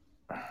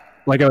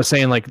like I was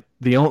saying, like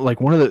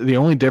one of the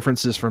only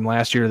differences from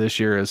last year to this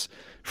year is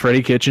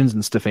Freddie Kitchens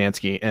and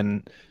Stefanski,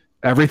 and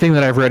everything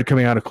that I've read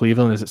coming out of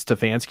Cleveland is that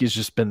Stefanski's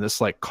just been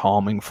this like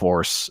calming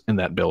force in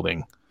that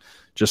building,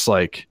 just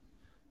like,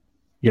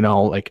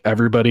 like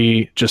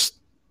everybody just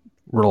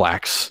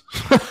relax.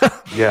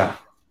 Yeah.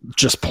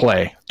 Just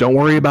play. Don't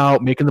worry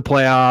about making the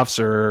playoffs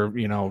or,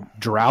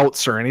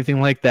 droughts or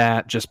anything like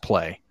that. Just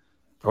play.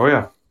 Oh,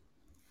 yeah.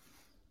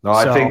 No,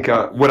 I think,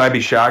 would I be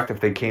shocked if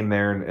they came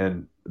there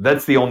and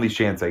that's the only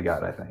chance they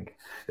got, I think,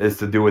 is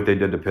to do what they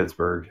did to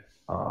Pittsburgh.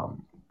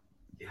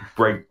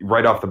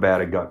 Right off the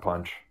bat, a gut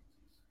punch.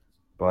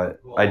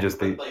 But I just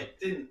think. I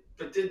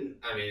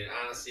mean,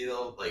 honestly,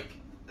 though, like,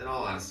 in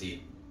all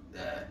honesty,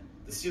 the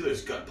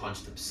Steelers gut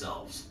punched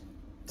themselves.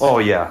 Oh,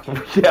 yeah.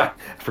 Yeah.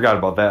 I forgot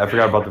about that. I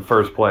forgot about the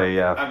first play,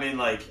 yeah. I mean,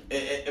 like,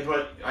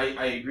 but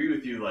I agree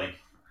with you, like,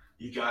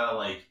 you gotta,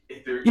 like,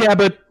 if there. Yeah,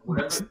 but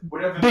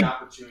whatever the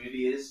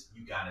opportunity is,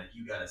 you gotta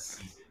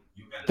seize it.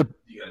 You gotta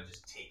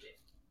just take it.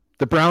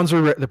 The Browns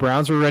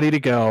were ready to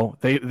go.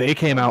 They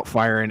came out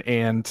firing,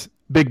 and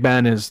Big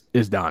Ben is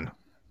done.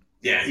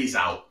 Yeah, he's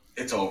out.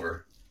 It's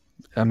over.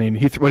 I mean,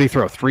 what did he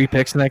throw? 3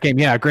 picks in that game?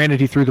 Yeah,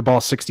 granted, he threw the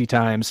ball 60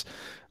 times.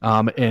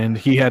 And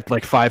he had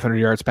like 500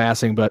 yards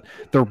passing, but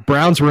the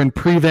Browns were in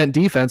prevent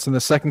defense in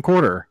the second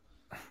quarter.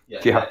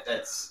 Yeah.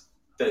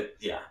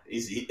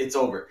 It's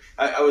over.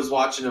 I was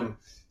watching him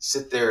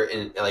sit there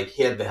and like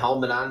he had the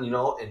helmet on,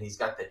 and he's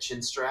got the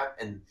chin strap,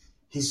 and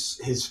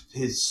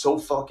he's so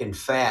fucking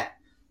fat.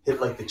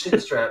 Like the chin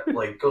strap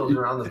like goes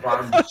around the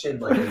bottom of his chin,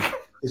 like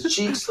his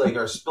cheeks like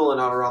are spilling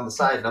out around the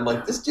side, and I'm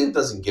like, this dude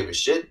doesn't give a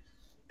shit.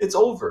 It's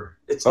over.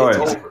 It's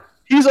over.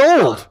 He's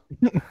old.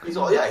 He's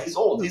old. Yeah, he's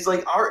old. He's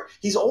like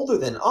he's older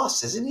than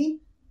us, isn't he?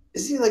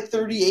 Isn't he like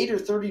 38 or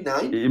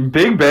 39?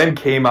 Big Ben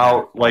came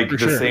out like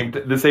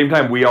the same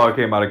time we all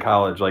came out of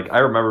college. Like I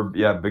remember,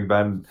 yeah, Big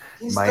Ben.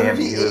 He's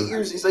Miami. 38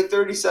 years. He's like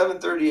 37,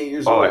 38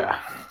 years old. Oh yeah.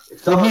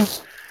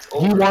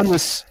 He won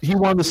this. He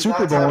won the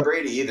Super Bowl. Not Tom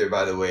Brady either,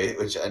 by the way.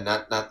 Which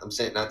I'm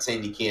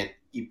saying he can't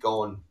keep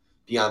going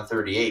beyond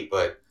 38,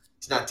 but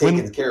he's not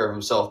taking care of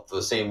himself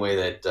the same way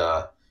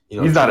that.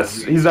 He's not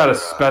a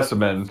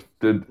specimen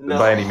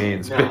by any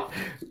means. No.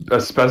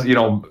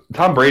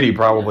 Tom Brady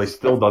probably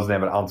still doesn't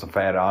have an ounce of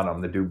fat on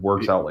him. The dude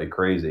works out like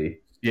crazy.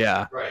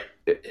 Yeah, right.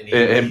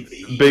 And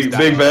Big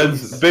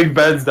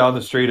Ben's down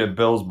the street at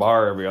Bill's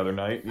Bar every other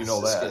night. You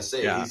know that. I was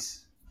gonna say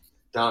he's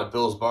down at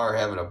Bill's Bar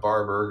having a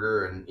bar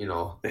burger and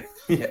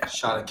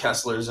shot of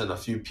Kessler's and a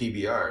few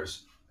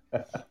PBRs.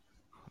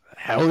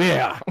 Hell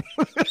yeah.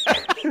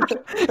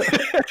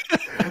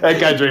 That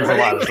guy drinks a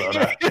lot of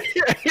soda.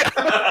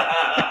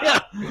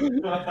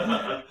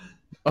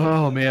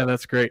 Oh man,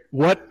 that's great.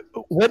 What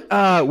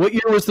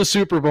year was the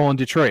Super Bowl in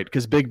Detroit?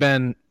 Because Big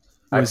Ben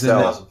was in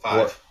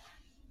 2005.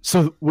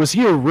 So was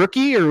he a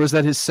rookie or was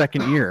that his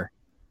second year?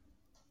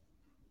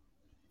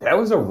 That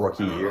was a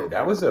rookie year.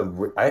 That was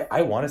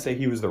I want to say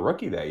he was the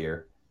rookie that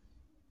year.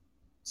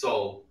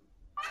 So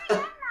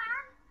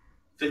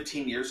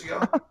 15 years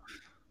ago?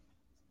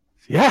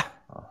 Yeah.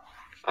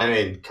 I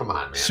mean, come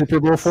on, man. Super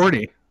Bowl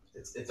 40.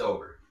 It's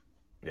over.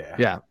 Yeah.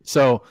 Yeah.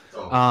 So,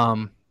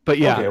 but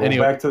yeah. Okay, well,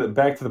 anyway,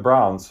 back to the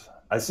Browns.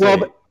 I say.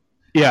 Well,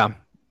 yeah.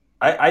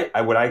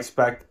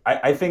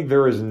 I think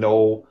there is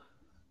no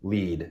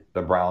lead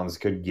the Browns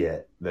could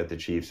get that the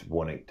Chiefs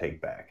wouldn't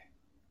take back.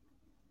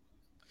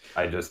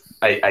 I can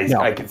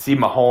see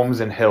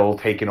Mahomes and Hill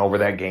taking over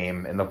that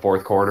game in the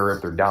fourth quarter.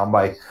 If they're down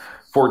by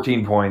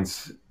 14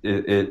 points,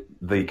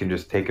 they can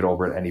just take it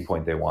over at any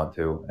point they want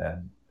to,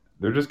 and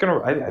they're just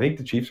gonna. I think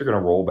the Chiefs are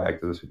gonna roll back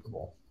to the Super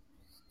Bowl.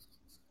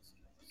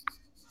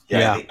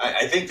 Yeah.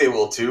 I think they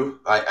will too.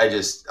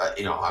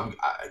 I'm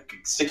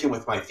sticking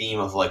with my theme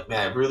of like,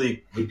 man, it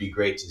really would be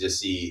great to just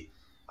see.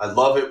 I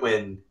love it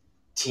when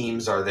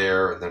teams are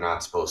there and they're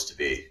not supposed to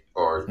be,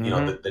 or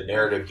the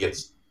narrative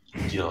gets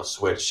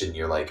switched, and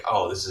you're like,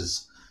 oh,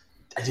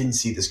 I didn't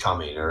see this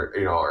coming,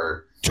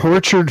 or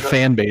tortured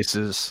fan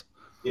bases.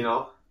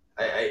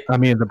 I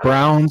mean, the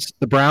Browns,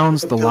 the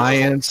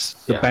Lions,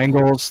 the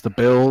Bengals, the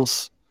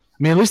Bills. I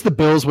mean, at least the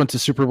Bills went to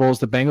Super Bowls.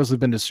 The Bengals have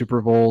been to Super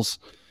Bowls.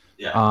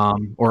 Yeah.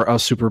 Or a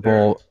Super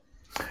Bowl.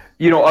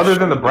 Other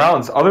than the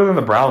Browns,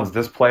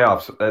 this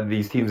playoffs,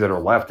 these teams that are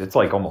left, it's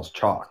like almost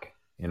chalk.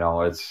 These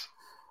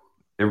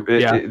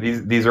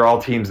are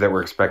all teams that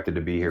were expected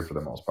to be here for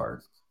the most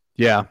part.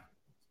 Yeah.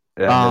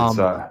 And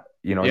I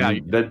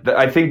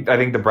think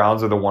the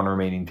Browns are the one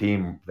remaining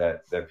team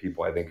that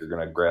people I think are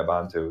going to grab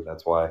onto.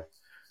 That's why.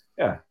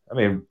 Yeah. I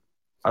mean,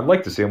 I'd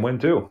like to see them win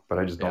too, but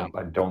I just don't.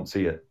 I don't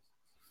see it.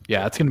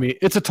 Yeah,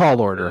 it's a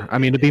tall order. I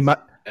mean,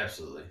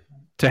 absolutely.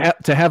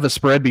 To have a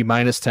spread be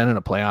 -10 in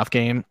a playoff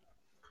game.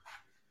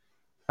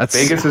 That's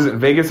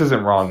Vegas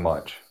isn't wrong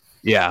much.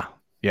 Yeah,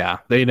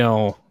 they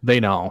know.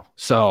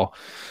 So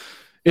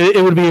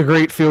it would be a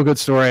great feel-good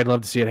story. I'd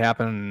love to see it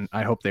happen.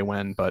 I hope they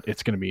win, but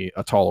it's going to be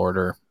a tall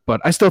order. But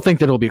I still think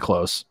that it'll be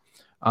close.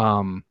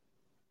 And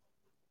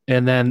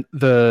then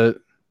the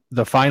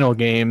final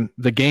game,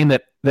 the game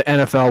that the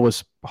NFL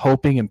was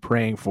hoping and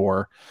praying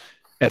for,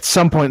 at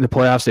some point in the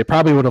playoffs, they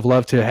probably would have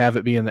loved to have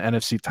it be in the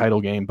NFC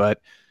title game, but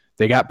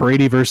they got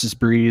Brady versus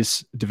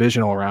Breeze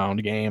divisional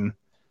round game.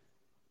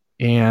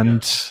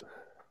 And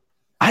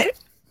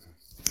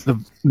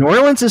the New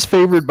Orleans is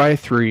favored by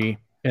 3,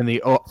 and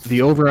the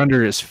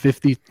over-under is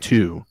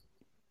 52.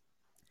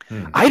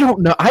 I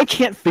don't know. I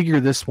can't figure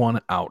this one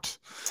out.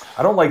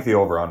 I don't like the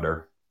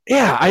over/under.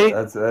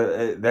 Yeah,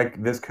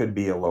 This could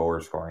be a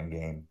lower scoring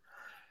game.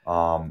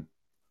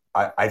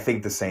 I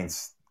think the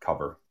Saints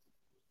cover.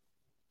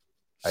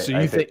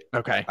 So think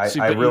okay?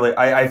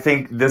 I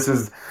think this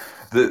is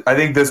I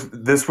think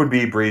this would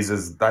be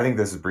Breeze's. I think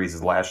this is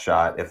Breeze's last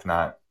shot, if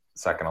not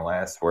second to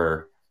last.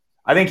 Where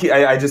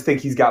I just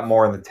think he's got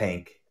more in the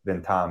tank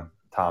than Tom's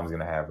going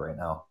to have right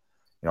now.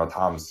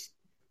 Tom's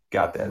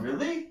got that.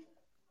 Really?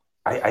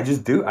 I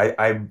just do.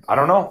 I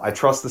don't know. I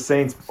trust the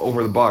Saints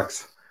over the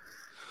Bucks.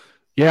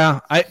 Yeah,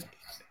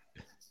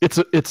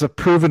 it's a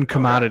proven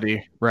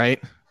commodity,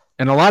 right?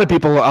 And a lot of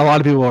people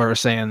are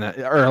saying that,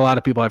 or a lot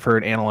of people I've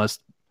heard analysts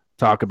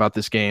talk about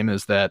this game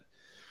is that,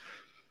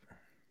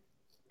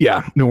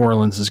 yeah, New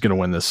Orleans is going to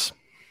win this.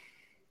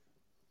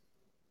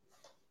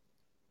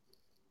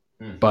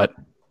 But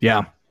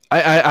yeah,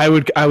 I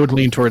would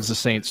lean towards the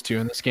Saints too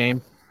in this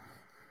game.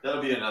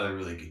 That'll be another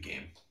really good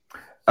game.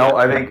 Oh,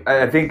 I think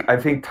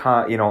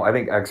Tom. I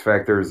think X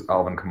factor is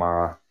Alvin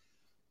Kamara.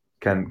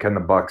 Can the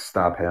Bucks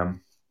stop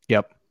him?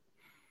 Yep.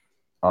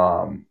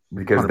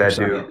 Because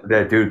 100%.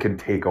 that dude can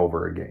take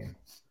over a game.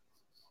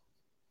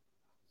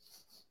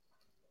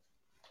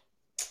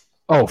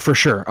 Oh, for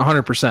sure,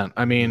 100%.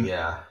 I mean,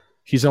 yeah,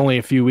 he's only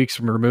a few weeks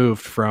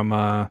removed from,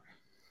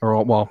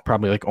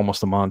 probably like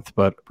almost a month,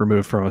 but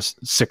removed from a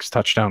 6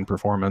 touchdown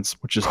performance,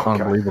 which is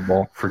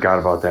unbelievable. Forgot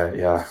about that.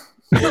 Yeah,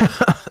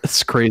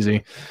 it's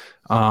crazy.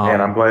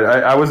 Man, I'm glad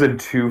I was in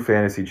 2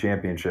 fantasy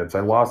championships. I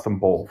lost them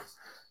both,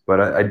 but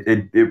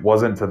it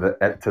wasn't to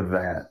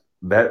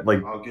that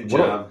like. Oh, good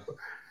job.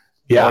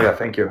 Yeah. Oh, yeah,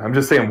 thank you. I'm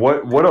just saying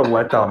what a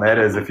letdown that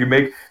is. If you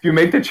make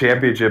the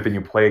championship and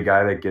you play a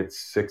guy that gets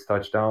 6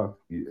 touchdowns,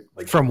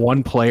 from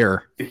one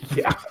player.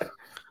 Yeah.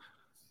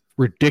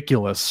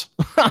 Ridiculous.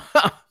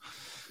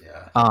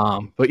 Yeah.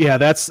 But yeah,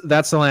 that's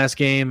the last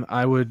game.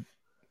 I would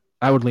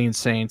lean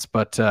Saints,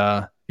 but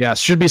yeah, it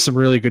should be some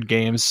really good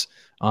games.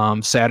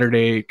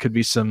 Saturday could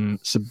be some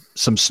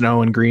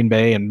snow in Green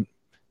Bay and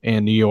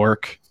New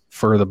York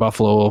for the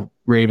Buffalo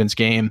Ravens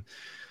game.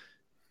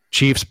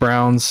 Chiefs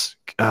Browns,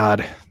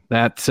 God,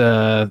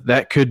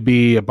 that could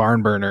be a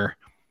barn burner.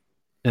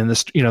 And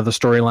this, the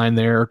storyline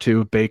there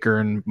too, Baker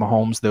and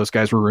Mahomes, those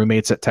guys were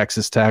roommates at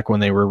Texas Tech when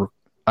they were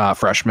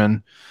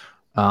freshmen.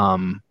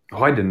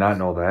 I did not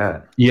know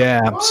that.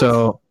 Yeah. What?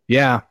 So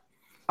yeah.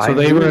 So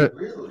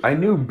Really? I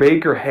knew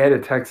Baker had a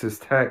Texas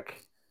Tech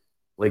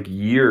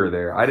year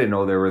there. I didn't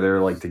know they were there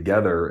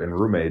together and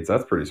roommates.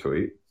 That's pretty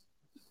sweet.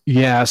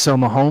 Yeah. So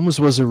Mahomes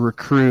was a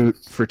recruit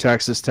for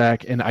Texas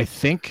Tech, and I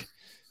think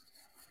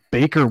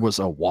Baker was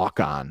a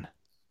walk-on.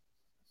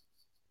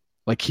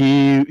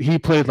 He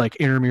played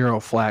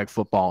intramural flag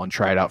football and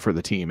tried out for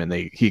the team, and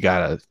he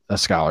got a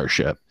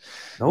scholarship.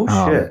 No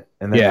shit.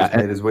 And then just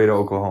made his way to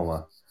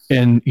Oklahoma.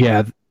 And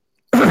yeah,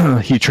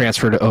 he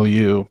transferred to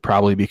OU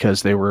probably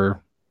because they were.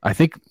 I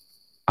think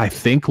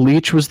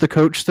Leach was the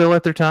coach still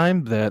at their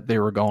time, that they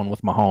were going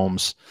with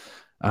Mahomes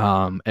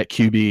at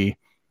QB,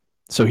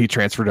 so he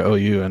transferred to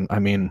OU. And I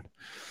mean,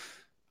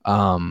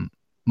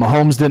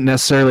 Mahomes didn't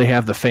necessarily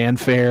have the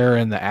fanfare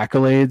and the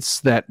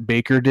accolades that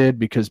Baker did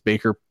because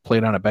Baker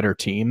played on a better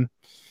team.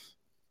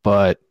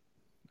 But,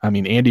 I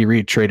mean, Andy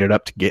Reid traded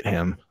up to get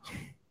him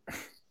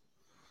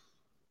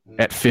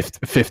at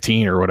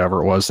 15 or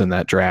whatever it was in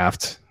that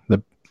draft,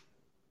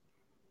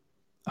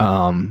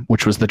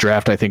 which was the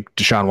draft I think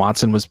Deshaun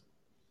Watson was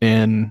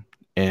in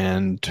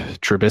and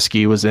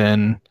Trubisky was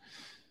in.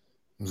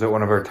 Was it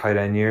one of our tight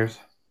end years?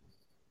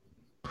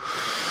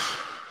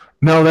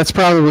 No, that's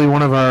probably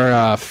one of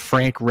our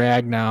Frank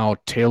Ragnow,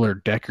 Taylor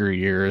Decker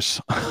years.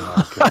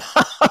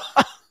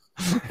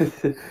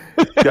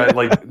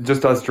 Yeah,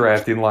 just us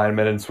drafting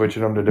linemen and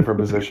switching them to different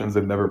positions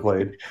they've never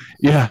played.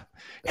 Yeah.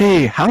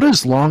 Hey, how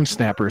does long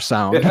snapper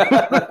sound?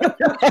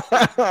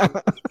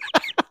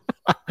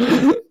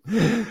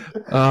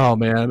 Oh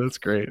man, that's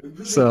great.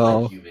 Really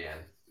So like you, man.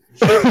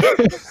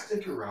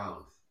 Stick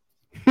around.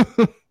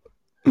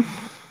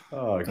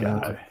 Oh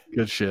god.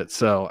 Good shit.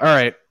 So, all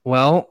right.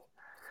 Well,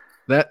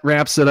 that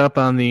wraps it up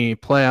on the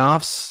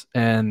playoffs,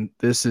 and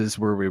this is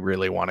where we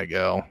really want to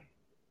go.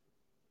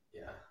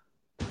 Yeah.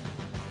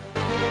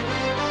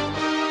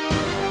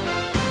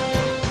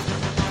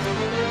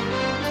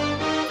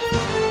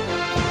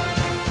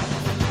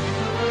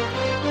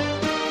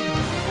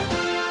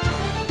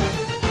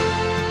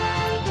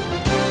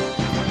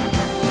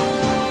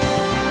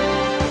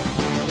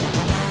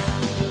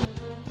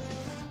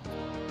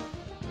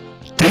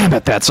 Damn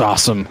it, that's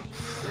awesome.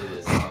 It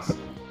is awesome.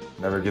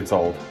 Never gets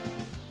old.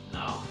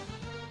 No.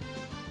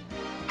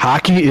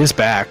 Hockey is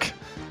back.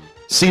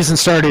 Season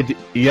started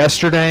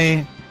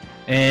yesterday,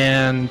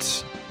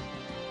 and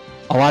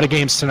a lot of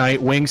games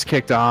tonight. Wings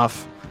kicked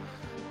off,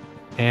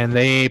 and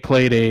they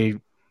played a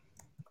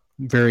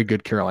very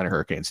good Carolina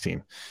Hurricanes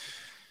team.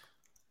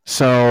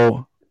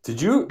 So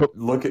Did you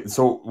look at,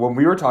 so when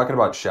we were talking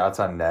about shots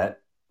on net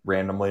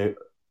randomly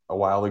a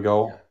while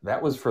ago,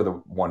 that was for the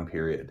one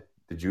period.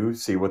 Did you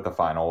see what the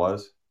final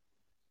was?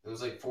 It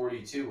was like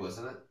 42,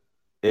 wasn't it?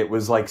 It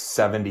was like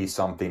 70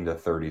 something to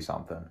 30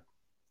 something.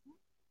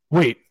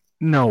 wait,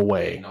 no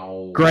way.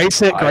 No.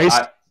 Grace.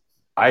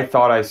 I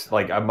thought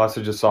I must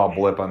have just saw a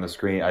blip on the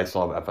screen. I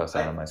still have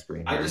FSN on my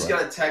screen. I just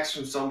got a text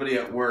from somebody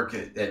at work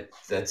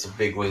that's a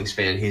big Wings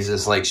fan. He's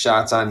just like,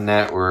 shots on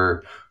net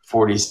were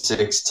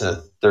 46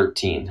 to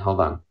 13.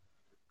 Hold on.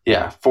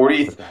 Yeah,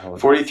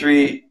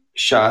 43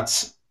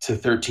 shots to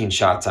 13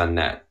 shots on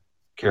net.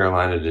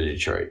 Carolina to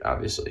Detroit,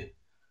 obviously.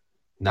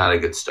 Not a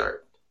good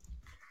start.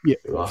 Yeah,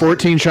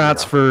 14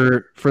 shots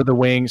for the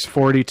Wings,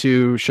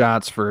 42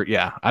 shots for,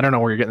 I don't know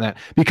where you're getting that.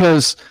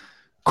 Because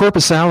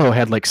Korpisalo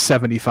had like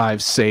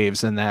 75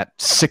 saves in that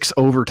 6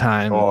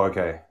 overtime. Oh,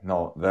 okay.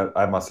 No, that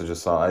I must have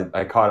just saw.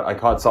 I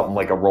caught something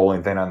like a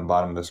rolling thing on the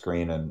bottom of the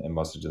screen, and I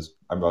must have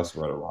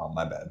read it wrong.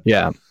 My bad.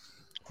 Yeah,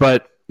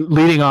 but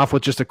leading off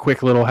with just a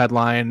quick little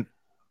headline,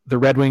 the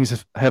Red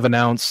Wings have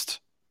announced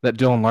that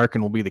Dylan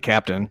Larkin will be the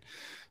captain.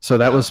 So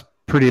that was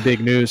pretty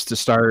big news to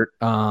start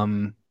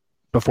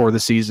before the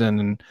season.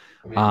 And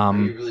are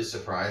you really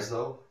surprised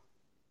though?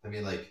 I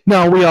mean, like,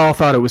 no, we all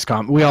thought it was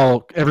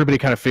everybody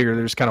kind of figured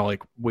they're just kind of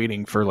like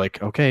waiting for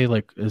like, okay,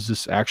 like, is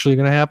this actually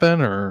going to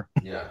happen or?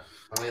 Yeah.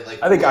 I mean,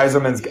 like, I think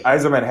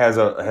Yzerman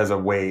has a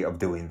way of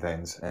doing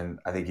things, and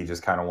I think he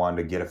just kind of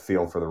wanted to get a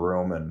feel for the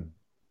room and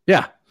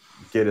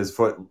get his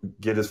foot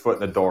in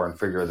the door and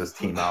figure this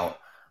team out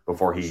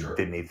before he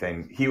did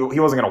anything. He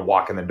wasn't going to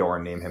walk in the door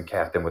and name him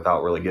captain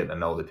without really getting to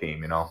know the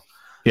team, you know.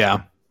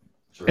 Yeah.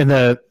 Sure.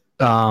 And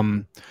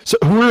so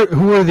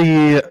who are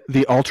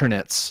the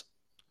alternates?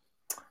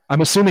 I'm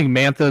assuming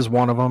Mantha is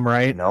one of them,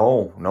 right?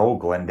 No,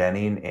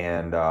 Glendening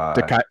and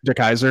De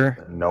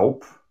Kaiser.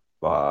 Nope.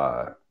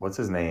 What's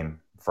his name?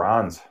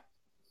 Franz.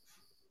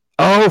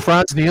 Oh,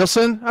 Franz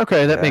Nielsen.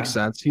 Okay, that makes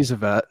sense. He's a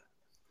vet.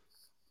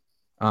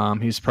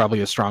 He's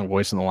probably a strong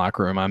voice in the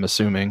locker room, I'm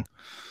assuming.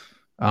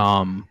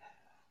 I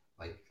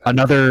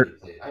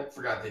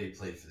forgot that he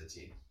played for the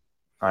team.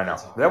 I know.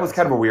 That was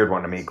kind of a weird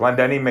one to me.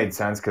 Glendening made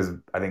sense because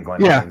I think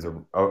Glendening's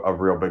a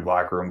real big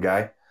locker room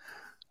guy.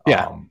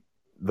 Yeah.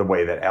 The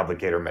way that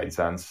Applicator made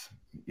sense,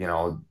 you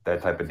know,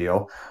 that type of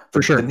deal.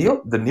 For sure.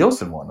 The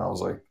Nielsen one, I was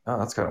like, oh,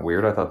 that's kind of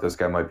weird. I thought this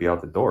guy might be out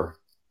the door.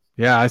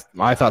 Yeah,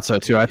 I thought so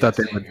too. I thought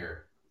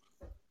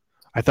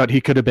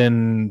he could have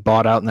been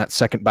bought out in that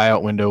second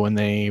buyout window when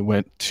they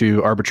went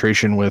to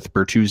arbitration with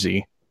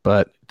Bertuzzi,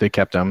 but they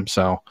kept him.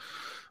 So,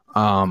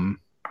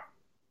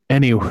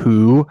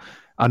 anywho,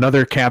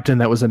 another captain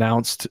that was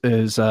announced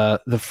is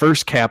the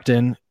first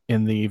captain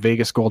in the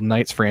Vegas Golden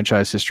Knights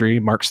franchise history,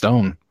 Mark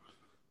Stone.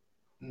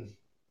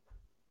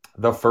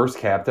 The first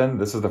captain?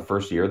 This is the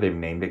first year they've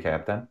named a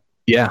captain?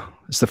 Yeah,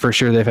 it's the first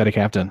year they've had a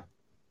captain.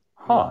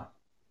 Huh.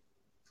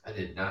 I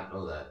did not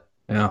know that.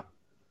 Yeah.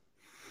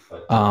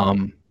 But,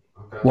 okay.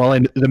 Well,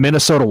 in the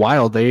Minnesota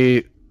Wild,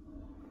 they've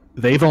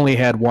only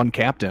had one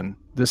captain.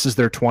 This is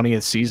their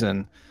 20th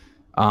season.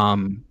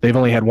 They've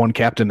only had one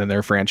captain in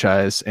their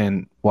franchise,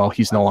 and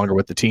he's no longer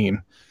with the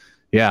team.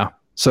 Yeah.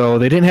 So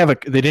they didn't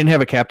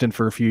have a captain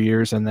for a few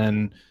years, and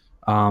then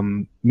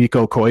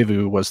Mikko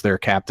Koivu was their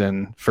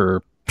captain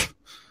for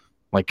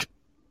like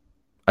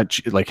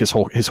his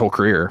whole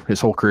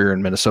career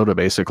in Minnesota,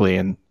 basically,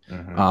 and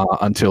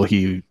until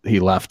he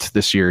left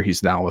this year.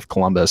 He's now with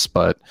Columbus,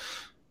 but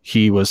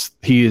he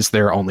is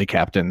their only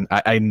captain.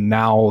 I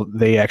now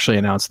they actually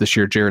announced this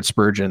year Jared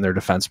Spurgeon, their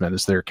defenseman,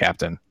 is their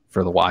captain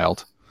for the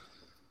Wild.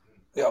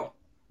 Yeah,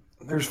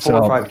 there's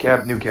 4 or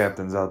 5 new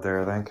captains out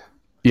there, I think.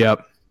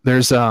 Yep,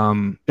 there's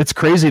it's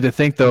crazy to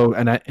think though,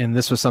 and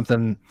this was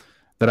something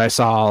that I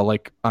saw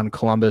like on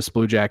Columbus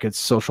Blue Jackets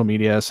social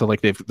media. So like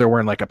they're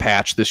wearing like a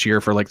patch this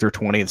year for like their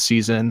 20th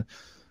season,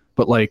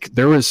 but like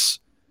there was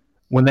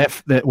when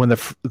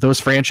those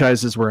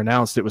franchises were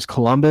announced, it was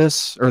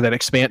Columbus, or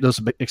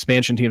those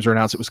expansion teams were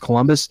announced. It was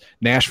Columbus,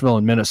 Nashville,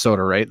 and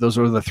Minnesota, right? Those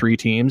were the 3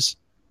 teams.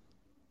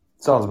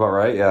 Sounds about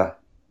right. Yeah.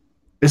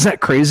 Isn't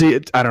that crazy?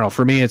 I don't know.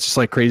 For me, it's just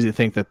like crazy to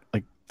think that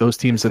like those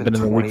teams have been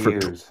in the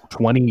league for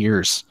 20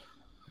 years.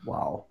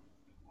 Wow.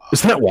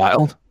 Isn't that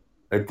wild?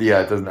 It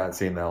does not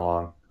seem that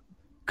long.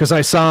 Because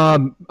I saw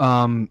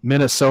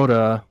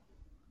Minnesota,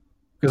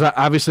 because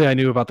obviously I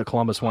knew about the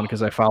Columbus one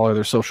because I follow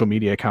their social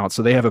media account.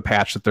 So they have a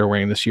patch that they're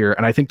wearing this year,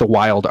 and I think the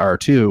Wild are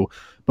too.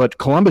 But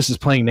Columbus is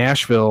playing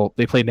Nashville.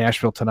 They played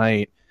Nashville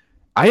tonight.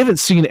 I haven't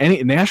seen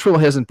Nashville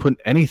hasn't put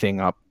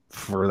anything up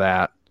for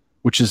that,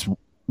 which is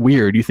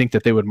weird. You think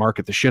that they would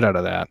market the shit out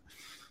of that.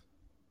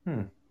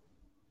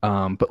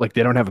 But like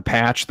they don't have a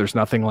patch. There's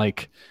nothing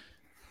like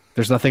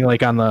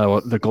on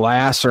the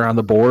glass or on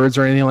the boards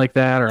or anything like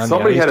that. Or on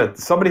somebody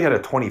had a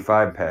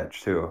 25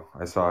 patch too.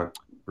 I saw it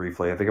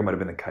briefly. I think it might have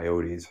been the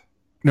Coyotes.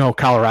 No,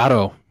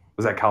 Colorado.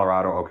 Was that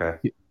Colorado?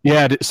 Okay.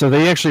 Yeah. So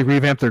they actually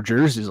revamped their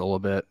jerseys a little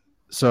bit.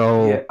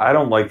 So yeah, I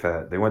don't like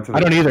that. They went to I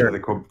don't either.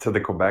 To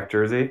the Quebec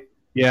jersey.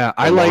 Yeah,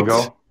 I liked.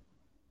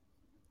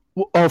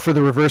 Oh, for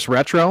the reverse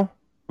retro.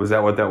 Was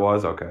that what that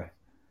was? Okay.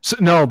 So,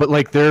 no, but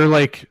like their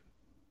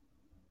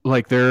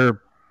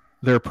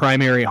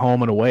primary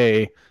home and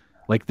away,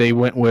 like they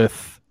went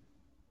with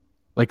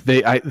like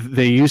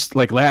they used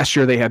like last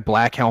year they had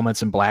black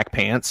helmets and black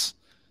pants,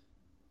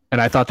 and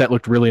I thought that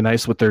looked really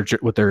nice with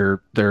their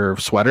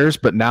sweaters.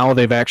 But now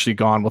they've actually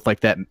gone with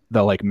like the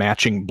like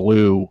matching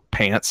blue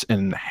pants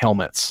and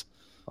helmets.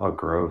 Oh,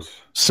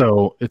 gross.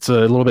 So it's a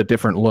little bit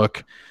different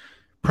look.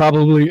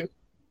 Probably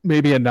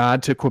maybe a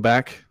nod to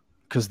Quebec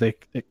because they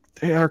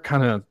are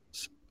kind of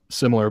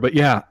similar. But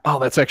yeah, oh,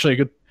 that's actually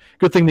a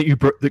good thing that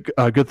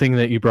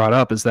you brought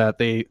up is that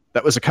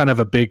that was a kind of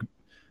a big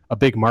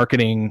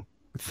marketing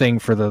thing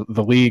for the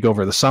league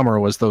over the summer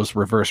was those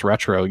reverse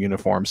retro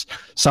uniforms.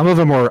 Some of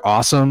them were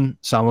awesome.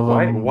 Some of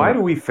them. Why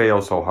do we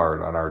fail so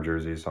hard on our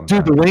jerseys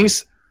sometimes? Dude,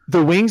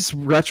 the wings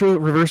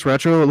reverse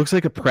retro. It looks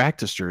like a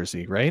practice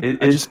jersey, right?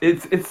 It's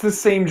the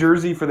same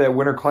jersey for that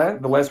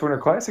the last Winter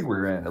Classic we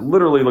were in. It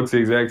literally looks the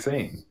exact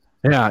same.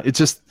 Yeah,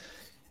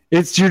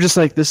 you're just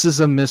like, this is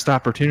a missed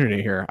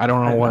opportunity here. I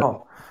don't know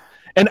what.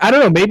 And I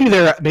don't know,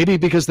 maybe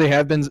because they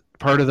have been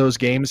part of those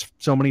games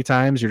so many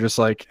times, you're just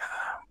like,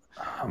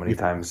 how many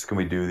times can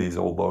we do these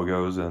old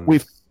logos? And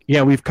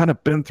we've kind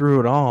of been through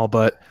it all,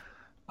 but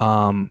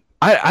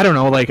I don't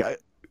know, like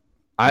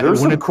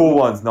there's some cool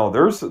ones. No, it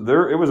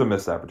was a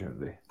missed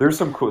opportunity. There's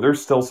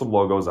still some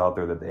logos out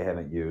there that they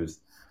haven't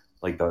used,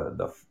 like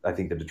I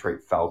think the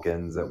Detroit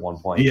Falcons at one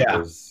point.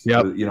 Yeah,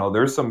 you know,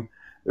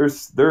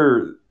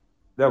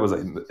 that was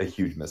a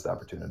huge missed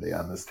opportunity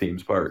on this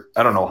team's part.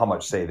 I don't know how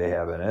much say they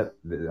have in it.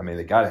 I mean,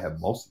 they got to have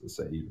most of the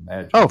say, you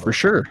imagine. Oh, for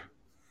sure.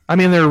 I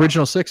mean, they're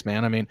original six,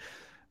 man. I mean,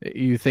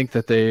 you think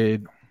that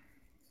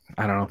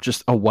I don't know,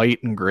 just a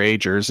white and gray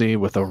jersey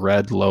with a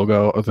red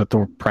logo,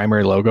 the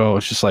primary logo.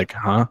 It's just like,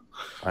 huh?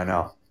 I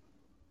know.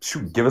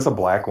 Shoot, give us a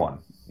black one.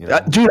 You know?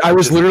 Dude, I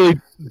was literally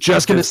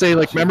just going to say,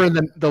 like, remember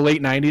in the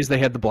late 90s, they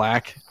had the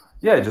black?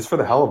 Yeah, just for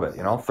the hell of it,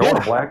 you know? Throw in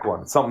a black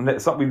one. Something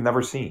we've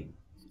never seen.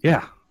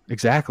 Yeah,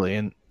 exactly.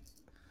 And,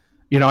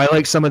 you know, I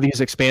like some of these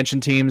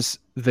expansion teams.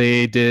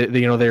 They did,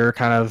 you know, they were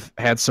kind of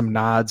had some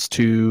nods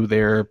to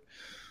their,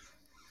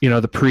 you know,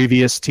 the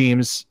previous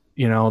teams,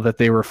 you know, that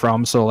they were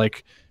from. So,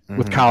 like,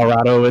 with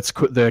Colorado, it's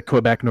the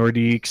Quebec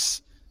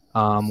Nordiques.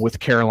 With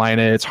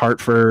Carolina, it's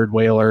Hartford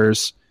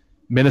Whalers.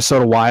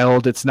 Minnesota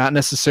Wild, it's not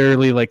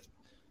necessarily like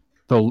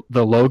the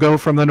logo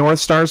from the North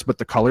Stars, but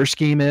the color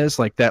scheme is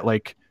like that,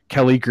 like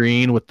Kelly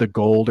green with the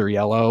gold or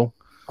yellow.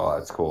 Oh,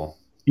 that's cool.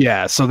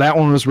 Yeah, so that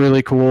one was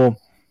really cool.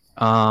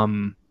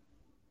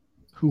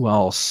 Who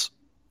else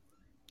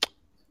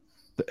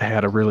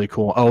had a really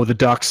cool? Oh, the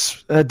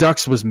Ducks.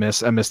 Ducks was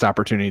a missed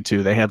opportunity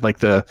too. They had like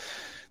the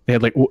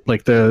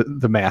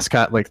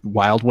mascot, like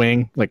Wild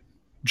Wing, like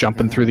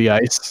jumping through the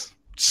ice.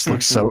 It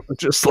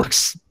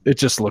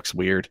just looks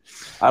weird.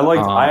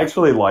 I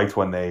actually liked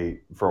when they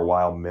for a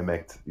while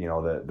mimicked, you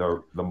know,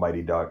 the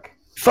Mighty Duck.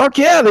 Fuck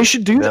yeah, they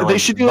should do that. They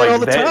should do that all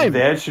the time.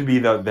 That should be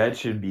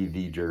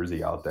the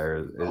jersey out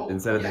there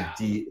instead of the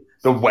D,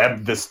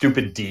 the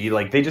stupid D.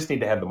 Like they just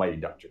need to have the Mighty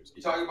Duck jersey.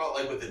 You talking about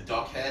like with the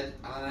duck head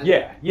on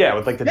it? Yeah,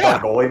 with like the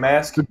duck goalie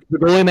mask. The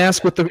goalie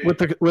mask with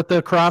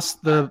the cross,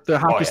 the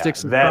hockey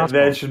sticks.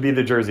 That should be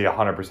the jersey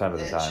 100% of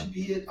the time. That should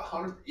be it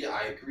 100. Yeah,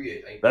 I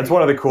agree. That's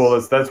one of the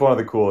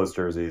coolest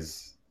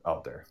jerseys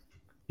out there.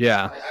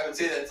 Yeah, I would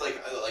say that's like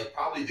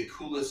probably the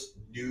coolest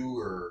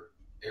newer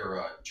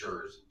era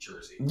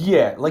jersey.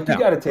 Yeah, like you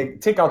got to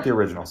take out the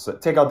original.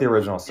 Take out the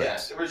original six.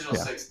 Yes, the original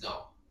six.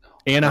 No.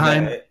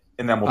 Anaheim,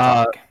 and then we'll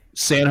talk.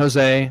 San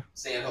Jose. I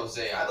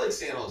like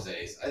San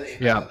Jose's. I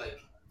think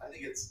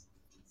it's.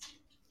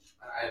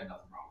 I have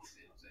nothing wrong with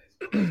San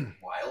Jose's.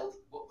 Wild.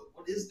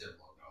 What is their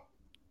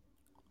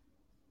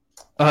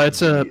logo?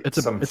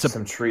 It's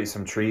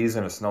some trees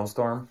and a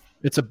snowstorm.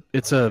 It's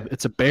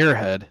a bear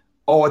head.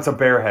 Oh, it's a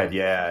bear head.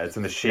 Yeah, it's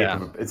in the shape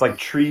of it's like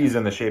trees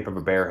in the shape of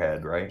a bear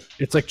head, right?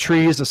 It's like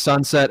trees, a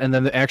sunset, and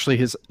then actually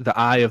the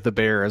eye of the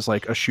bear is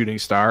like a shooting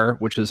star,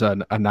 which is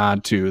a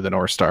nod to the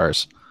North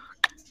Stars.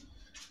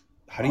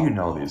 How do you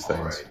know these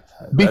things?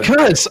 Right.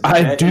 Because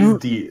I do.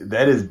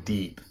 That is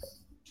deep.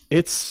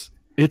 It's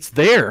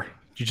there.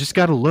 You just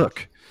got to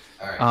look.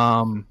 All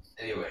right.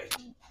 Anyway.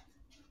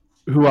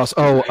 Who else?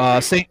 Oh,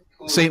 St.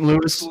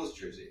 Louis.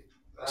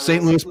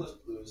 St. Louis.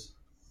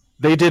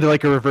 They did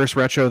like a reverse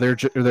retro. Their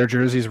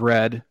jersey's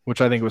red,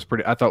 which I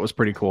thought was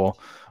pretty cool.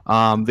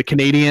 The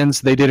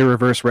Canadians, they did a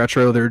reverse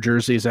retro. Their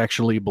jersey is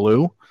actually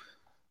blue,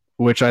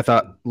 which I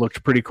thought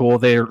looked pretty cool.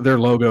 Their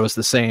logo is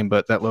the same,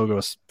 but that logo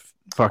is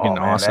fucking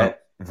awesome.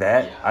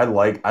 I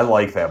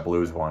like that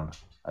Blues one.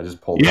 I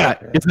just pulled. Yeah,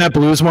 isn't that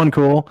Blues one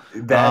cool?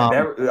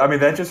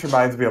 That just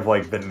reminds me of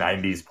like the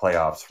 '90s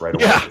playoffs right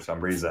away for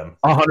some reason.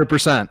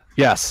 100%.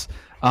 Yes.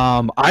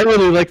 I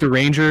really like the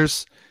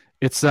Rangers.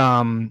 It's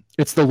the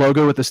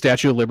logo with the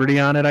Statue of Liberty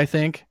on it, I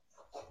think.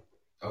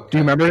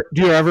 Okay.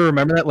 Do you ever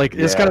remember that? Like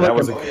it's kind of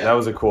like that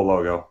was a cool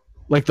logo.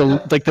 Like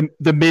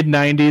the mid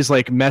 '90s,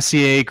 like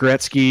Messier,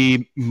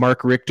 Gretzky,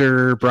 Mark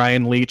Richter,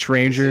 Brian Leach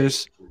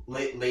Rangers.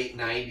 Late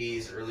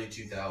 '90s, early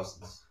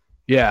 2000s.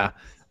 Yeah.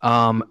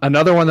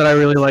 Another one that I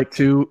really like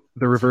too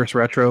the reverse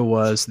retro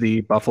was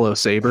the Buffalo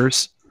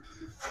Sabres.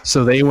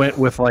 So they went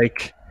with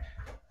like,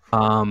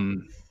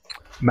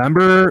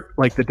 remember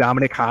like the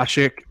Dominic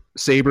Hasek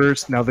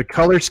Sabres? Now the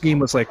color scheme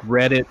was like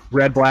red,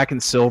 black,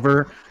 and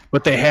silver,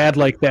 but they had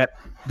like that.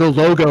 The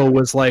logo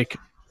was like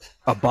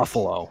a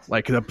buffalo,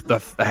 like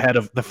the head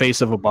of the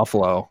face of a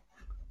buffalo.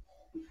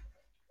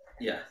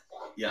 Yeah.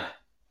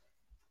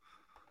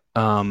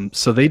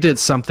 So they did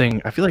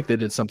something. I feel like they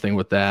did something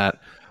with that.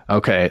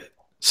 Okay.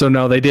 So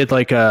no, they did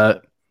like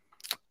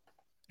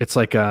it's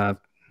like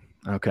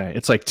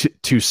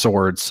two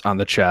swords on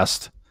the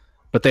chest,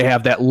 but they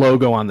have that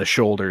logo on the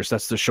shoulders.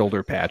 That's the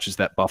shoulder patch, is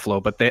that buffalo.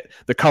 But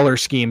the color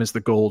scheme is the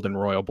gold and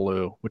royal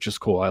blue, which is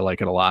cool. I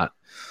like it a lot.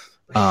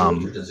 My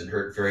shoulder doesn't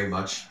hurt very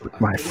much.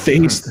 My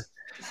face.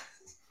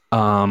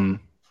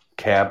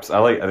 Caps. I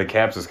like the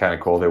caps is kind of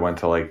cool. They went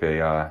to like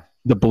the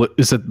blue.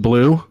 Is it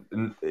blue?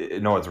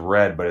 No, it's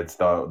red, but it's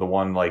the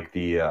one like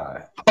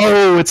the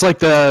it's like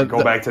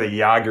go back to the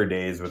Yager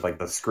days with like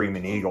the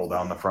screaming eagle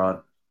down the front.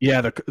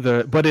 Yeah,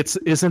 but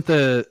isn't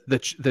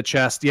the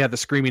chest? Yeah, the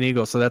screaming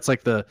eagle. So that's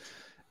like the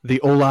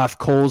Olaf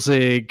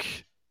Kolzig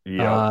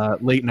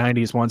late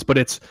 90s ones,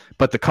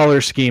 but the color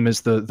scheme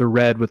is the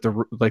red with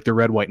the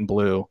red, white, and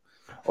blue.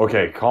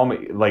 Okay, call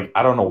me like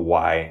I don't know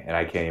why, and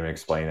I can't even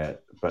explain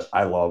it, but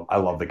I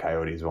love the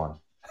Coyotes one.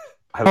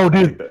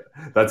 Dude,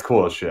 that's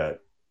cool as shit.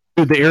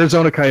 Dude, the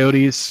Arizona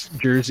Coyotes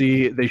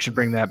jersey, they should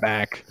bring that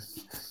back.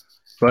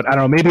 But I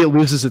don't know, maybe it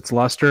loses its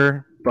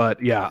luster.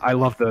 But yeah, I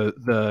love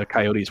the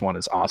Coyotes one.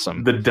 Is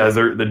awesome. The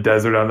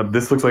desert on them.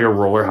 This looks like a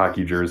roller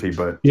hockey jersey,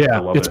 but yeah, I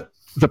love it.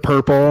 The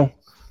purple.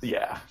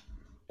 Yeah,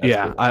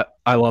 yeah, cool.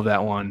 I love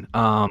that one.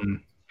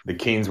 The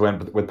Kings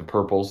went with the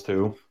purples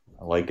too.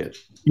 I like it.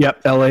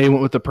 Yep, LA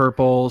went with the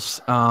purples.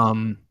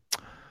 The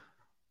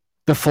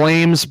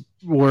Flames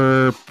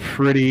were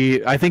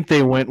pretty. I think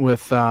they went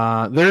with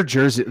their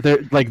jersey.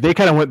 They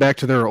kind of went back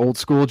to their old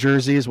school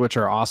jerseys, which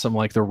are awesome,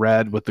 like the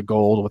red with the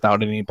gold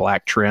without any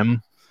black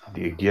trim.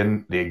 The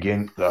Jerome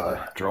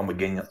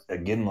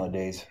Iginla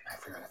days.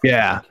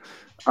 Yeah.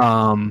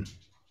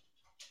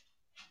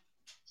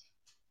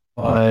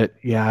 But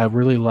yeah, I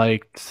really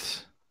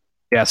liked.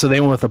 Yeah, so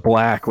they went with the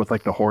black with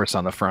like the horse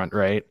on the front,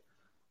 right?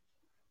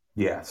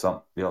 Yeah,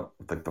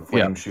 like the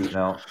flame shooting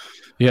out.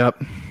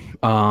 Yep.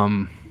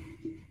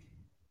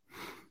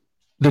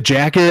 The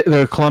jacket,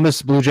 the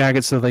Columbus Blue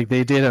Jackets, so like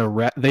they did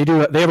they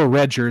have a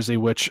red jersey,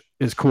 which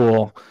is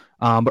cool.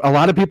 But a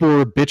lot of people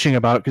were bitching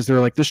about it because they're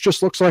like, this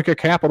just looks like a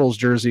Capitals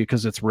jersey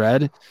because it's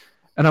red.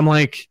 And I'm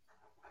like,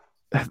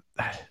 what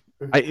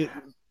are you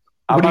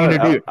going to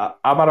do?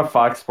 I'm on a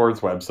Fox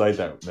Sports website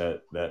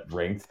that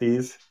ranked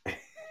these.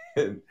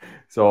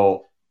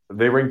 So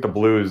they ranked the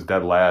Blues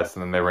dead last,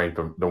 and then they ranked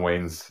the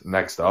Waynes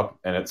next up,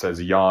 and it says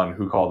Jan,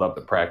 who called up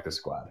the practice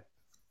squad.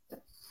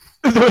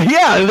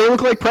 Yeah, they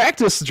look like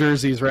practice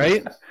jerseys,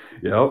 right?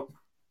 Yep.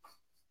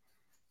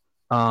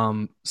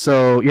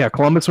 So yeah,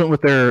 Columbus went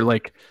with their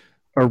like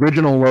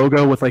original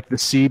logo with like the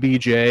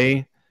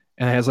CBJ,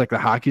 and it has like the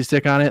hockey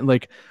stick on it.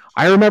 Like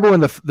I remember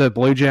when the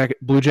Blue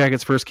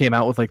Jackets first came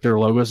out with like their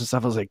logos and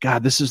stuff, I was like,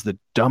 God, this is the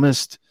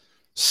dumbest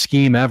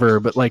scheme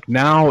ever. But like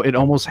now it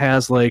almost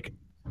has like,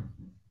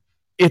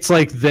 it's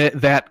like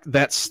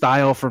that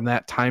style from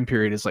that time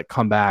period is like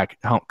come back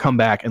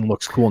and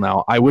looks cool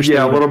now. I wish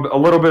a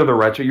little bit of the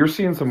retro. You're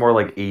seeing some more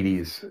like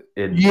 80s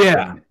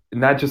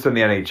not just in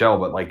the NHL,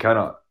 but like kind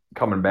of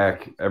coming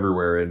back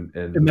everywhere in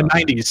the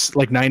 90s,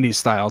 like 90s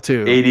style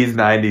too. 80s,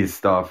 90s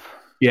stuff.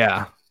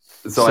 Yeah.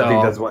 So I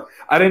think that's what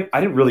I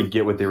didn't really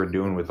get what they were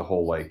doing with the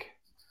whole like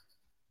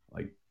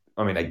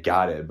I mean I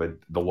got it, but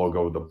the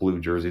logo, the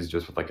blue jerseys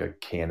just with like a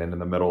cannon in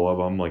the middle of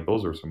them, like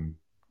those are some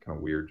kind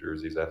of weird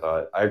jerseys. I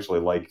thought I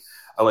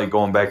like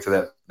going back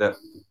to that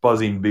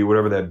buzzing bee,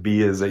 whatever that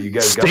bee is that you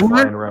guys got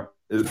flying around.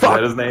 Is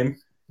that his name?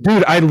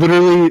 Dude, I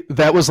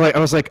was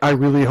like, I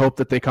really hope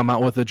that they come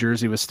out with a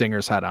jersey with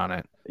Stinger's head on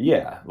it.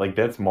 Yeah, like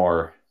that's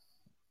more.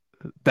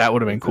 That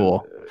would have been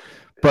cool,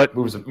 but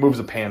moves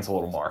the pants a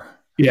little more.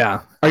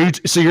 Yeah.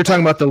 You're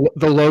talking about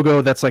the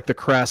logo that's like the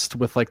crest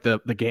with like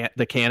the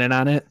cannon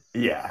on it?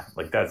 Yeah,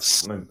 like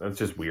that's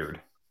just weird.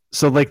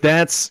 So like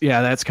that's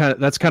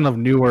kind of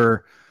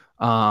newer,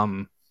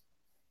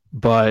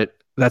 but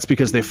that's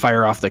because they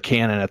fire off the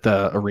cannon at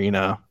the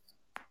arena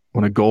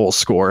when a goal is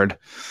scored.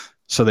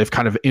 So they've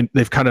kind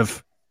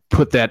of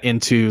put that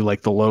into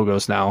like the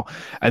logos now.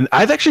 And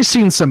I've actually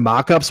seen some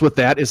mock-ups with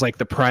that as like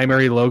the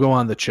primary logo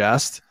on the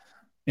chest,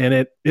 and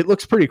it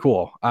looks pretty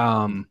cool.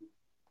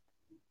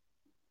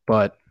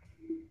 But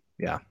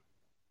yeah.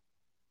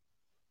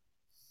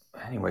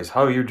 Anyways,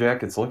 how are your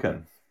jackets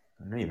looking?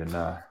 I don't even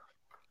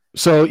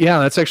So yeah,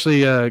 that's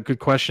actually a good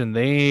question.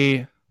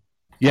 Blue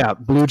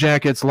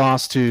Jackets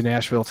lost to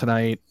Nashville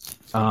tonight.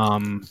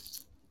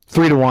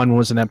 3-1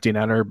 was an empty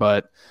netter,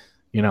 but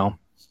you know,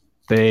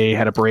 they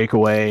had a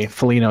breakaway.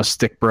 Foligno's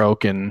stick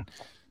broke, and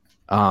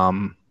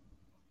 2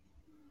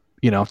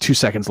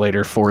 seconds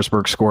later,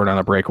 Forsberg scored on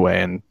a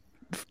breakaway, and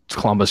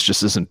Columbus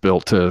just isn't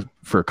built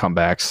for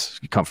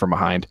comebacks. You come from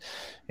behind,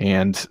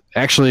 and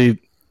actually,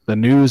 the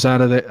news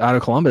out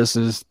of Columbus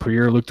is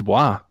Pierre-Luc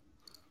Dubois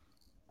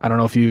I don't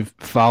know if you've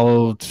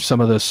followed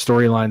some of the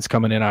storylines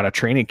coming in out of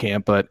training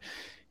camp, but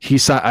he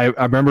saw. I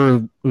remember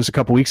it was a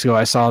couple weeks ago.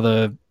 I saw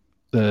the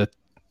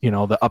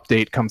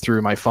update come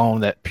through my phone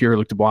that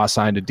Pierre-Luc Dubois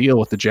signed a deal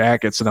with the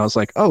Jackets, and I was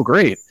like, oh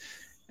great.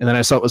 And then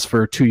I saw it was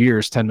for 2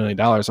 years, $10 million.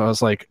 I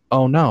was like,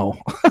 oh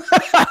no.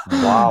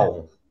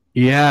 Wow.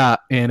 Yeah,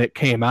 and it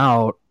came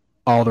out.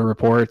 All the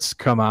reports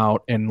come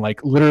out, and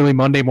like literally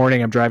Monday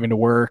morning, I'm driving to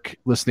work,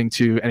 listening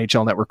to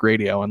NHL Network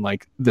Radio, and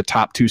like the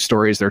top 2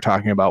 stories they're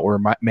talking about were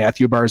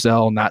Matthew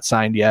Barzal not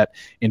signed yet,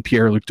 and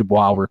Pierre-Luc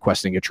Dubois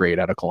requesting a trade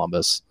out of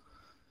Columbus.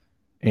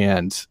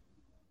 And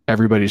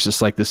everybody's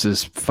just like, this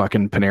is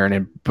fucking Panarin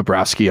and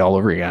Bobrovsky all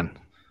over again.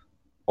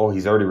 Oh,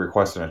 he's already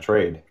requesting a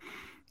trade.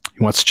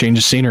 He wants to change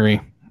the scenery.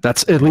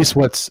 That's at least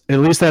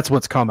that's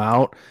what's come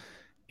out.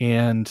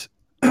 And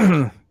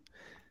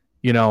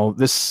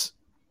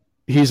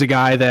he's a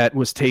guy that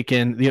was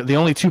taken. The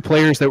only 2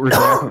 players that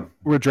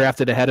were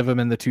drafted ahead of him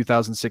in the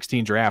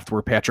 2016 draft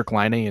were Patrick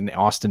Laine and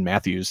Austin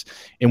Matthews.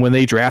 And when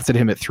they drafted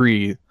him at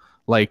 3,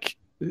 like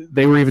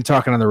they were even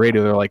talking on the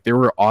radio, they're like, there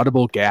were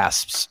audible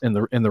gasps in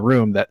the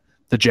room that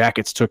the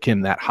Jackets took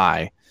him that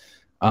high.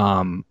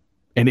 And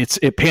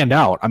it panned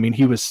out. I mean,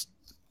 he was,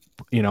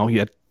 he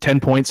had 10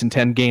 points in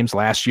 10 games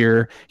last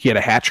year. He had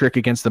a hat trick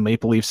against the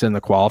Maple Leafs in the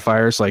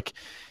qualifiers. Like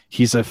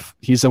he's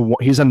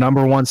a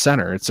number 1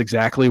 center. It's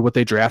exactly what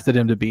they drafted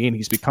him to be, and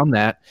he's become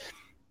that.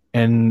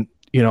 And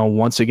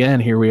once again,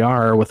 here we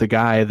are with a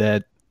guy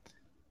that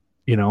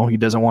he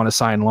doesn't want to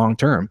sign long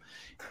term,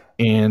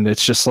 and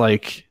it's just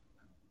like,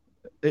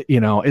 at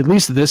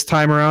least this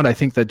time around, I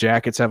think the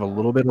Jackets have a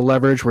little bit of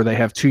leverage where they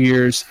have 2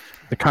 years.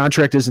 The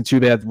contract isn't too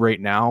bad right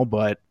now,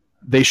 but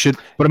they should.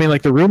 But I mean,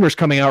 like the rumors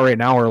coming out right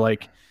now are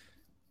like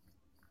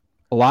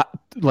a lot,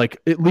 like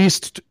at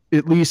least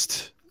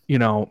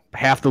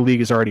half the league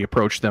has already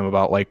approached them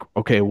about like,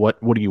 okay, what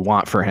do you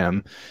want for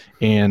him?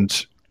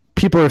 And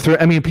people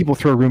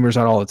throw rumors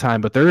out all the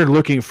time, but they're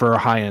looking for a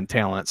high-end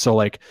talent. So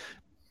like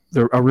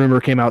a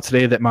rumor came out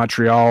today that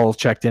Montreal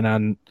checked in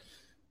on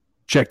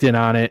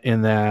it,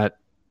 in that,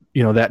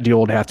 that deal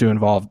would have to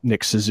involve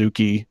Nick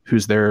Suzuki,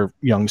 who's their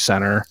young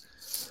center.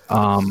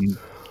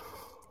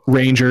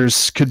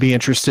 Rangers could be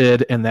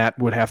interested, and that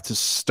would have to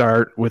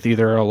start with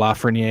either a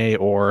Lafreniere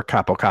or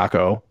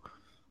Capo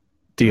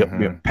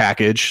deal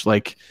package.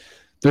 Like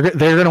they're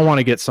going to want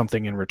to get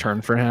something in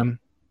return for him,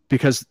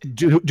 because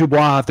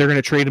Dubois, if they're going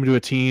to trade him to a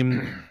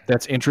team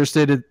that's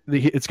interested,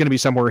 it's going to be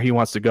somewhere he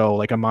wants to go,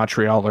 like a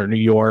Montreal or New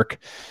York,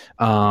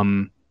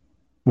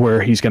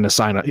 where he's going to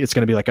sign. It's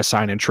going to be like a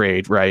sign and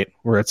trade, right?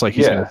 Where it's like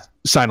he's going to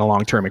sign a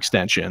long-term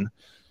extension.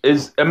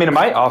 Am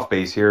I off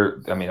base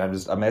here? I mean,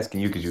 I'm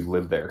asking you because you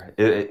live there.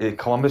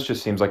 Columbus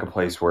just seems like a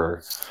place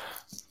where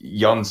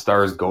young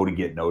stars go to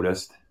get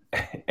noticed,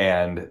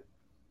 and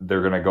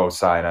they're gonna go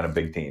sign on a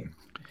big team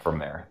from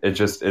there.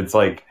 It's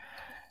like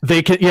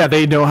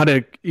they know how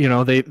to,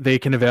 they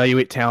can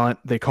evaluate talent,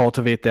 they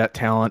cultivate that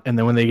talent, and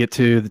then when they get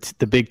to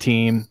the big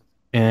team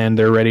and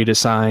they're ready to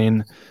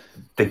sign,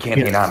 they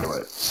can't hang on to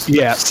it.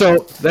 Yeah, so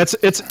that's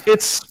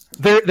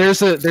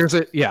there's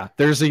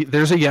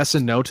a yes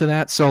and no to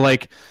that. So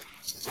like,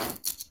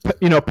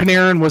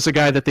 Panarin was a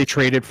guy that they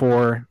traded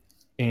for,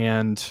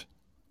 and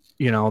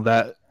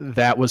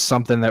that was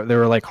something that they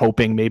were like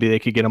hoping maybe they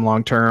could get him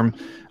long term.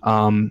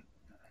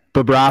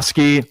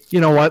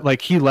 Bobrovsky,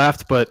 like he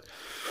left, but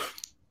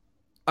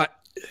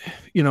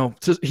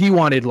he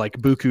wanted like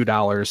buku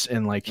dollars,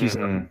 and like he's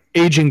an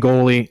aging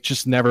goalie,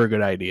 just never a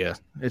good idea.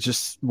 It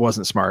just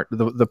wasn't smart.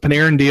 The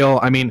Panarin deal,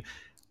 I mean,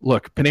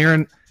 look,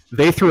 Panarin,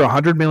 they threw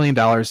 $100 million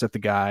at the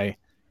guy.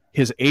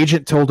 His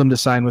agent told him to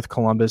sign with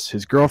Columbus.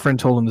 His girlfriend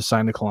told him to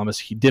sign to Columbus.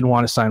 He didn't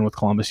want to sign with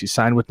Columbus. He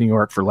signed with New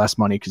York for less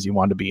money because he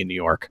wanted to be in New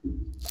York.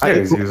 Yeah,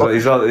 he's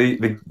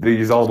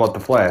all about the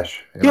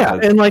flash.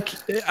 And like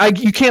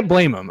you can't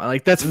blame him.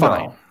 Like that's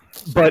fine. No.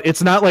 But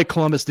it's not like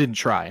Columbus didn't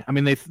try. I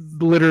mean, they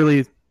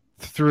literally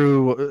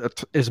threw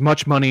as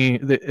much money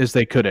as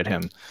they could at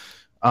him,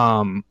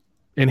 and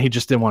he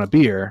just didn't want to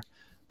be here.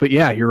 But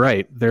yeah, you're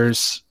right.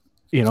 There's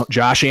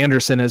Josh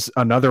Anderson is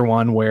another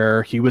one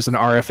where he was an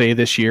RFA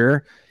this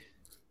year.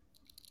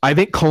 I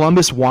think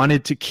Columbus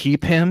wanted to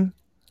keep him,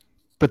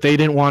 but they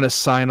didn't want to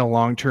sign a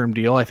long-term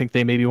deal. I think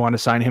they maybe want to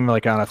sign him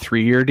like on a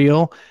 3-year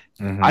deal.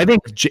 Mm-hmm.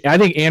 I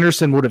think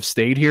Anderson would have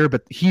stayed here,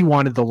 but he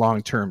wanted the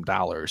long-term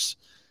dollars.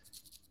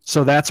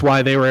 So that's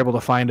why they were able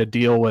to find a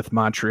deal with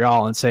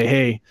Montreal and say,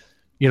 hey,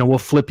 we'll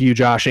flip you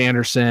Josh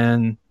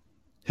Anderson.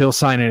 He'll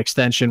sign an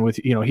extension with,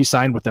 he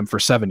signed with them for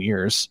 7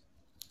 years.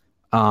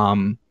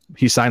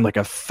 He signed like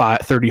a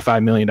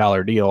 $35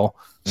 million deal.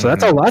 So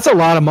that's a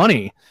lot of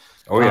money.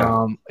 Oh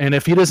yeah. And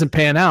if he doesn't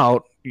pan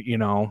out,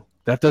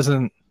 that's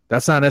not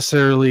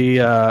necessarily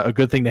a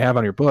good thing to have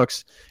on your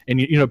books. And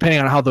depending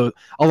on how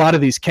a lot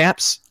of these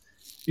caps,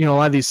 a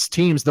lot of these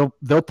teams,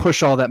 they'll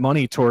push all that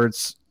money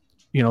towards,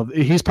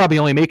 he's probably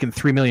only making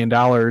 $3 million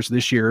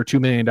this year or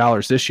 $2 million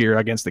this year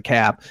against the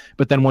cap.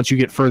 But then once you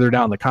get further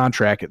down the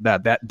contract,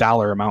 that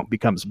dollar amount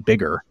becomes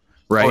bigger.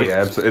 Right. Oh yeah,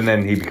 absolutely. And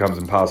then he becomes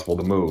impossible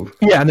to move.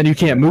 Yeah, and then you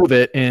can't move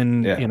it,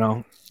 and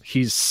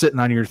he's sitting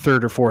on your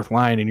third or fourth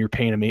line and you're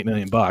paying him $8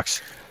 million.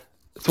 That's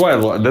why I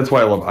love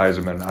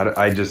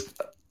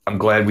Yzerman. I'm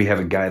glad we have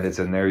a guy that's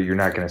in there. You're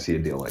not going to see a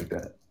deal like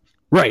that.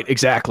 Right,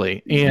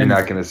 exactly. And you're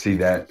not going to see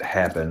that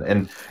happen.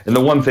 And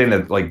the one thing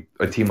that like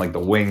a team like the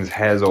Wings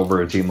has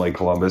over a team like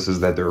Columbus is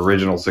that their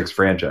original 6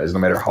 franchise, no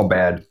matter how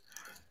bad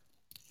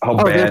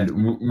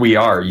we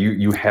are,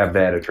 you have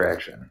that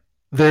attraction.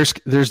 There's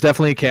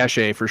definitely a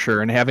cachet for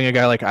sure, and having a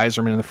guy like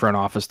Yzerman in the front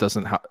office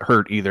doesn't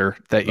hurt either.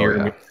 That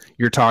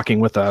you're talking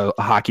with a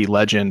hockey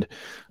legend,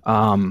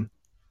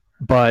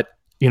 but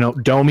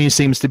Domi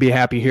seems to be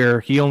happy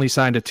here. He only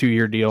signed a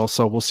 2-year deal,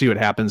 so we'll see what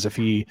happens if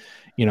he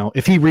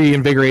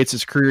reinvigorates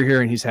his career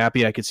here and he's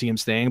happy. I could see him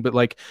staying. But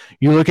like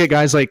you look at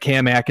guys like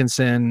Cam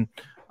Atkinson,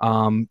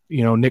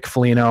 Nick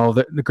Foligno.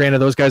 Granted,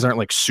 those guys aren't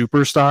like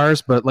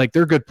superstars, but like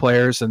they're good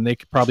players, and they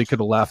probably could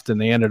have left, and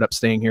they ended up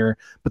staying here.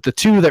 But the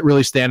 2 that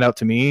really stand out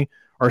to me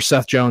are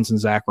Seth Jones and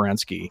Zach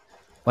Werenski.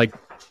 Like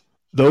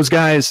those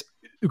guys,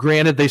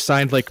 granted, they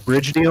signed like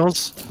bridge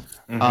deals.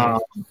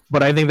 Mm-hmm.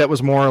 But I think that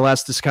was more or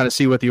less to kind of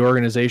see what the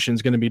organization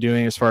is going to be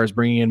doing as far as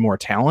bringing in more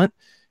talent.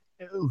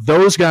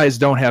 Those guys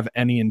don't have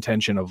any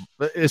intention of,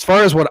 as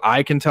far as what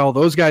I can tell,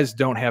 those guys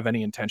don't have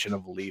any intention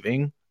of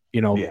leaving.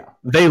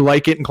 They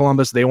like it in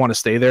Columbus. They want to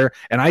stay there.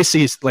 And I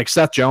see like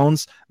Seth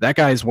Jones, that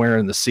guy's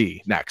wearing the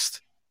C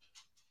next.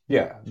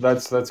 Yeah,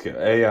 that's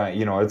good. You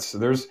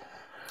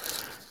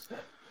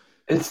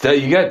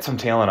got some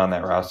talent on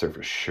that roster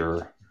for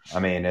sure. I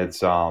mean,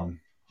 it's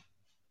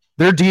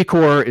their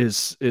decor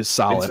is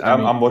solid.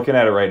 I'm looking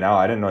at it right now.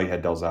 I didn't know you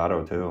had Del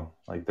Zotto too.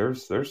 Like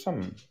there's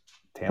some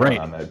talent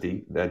on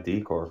that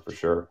decor for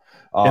sure.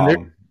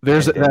 And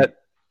there's that.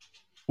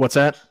 What's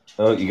that?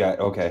 Oh, you got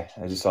okay.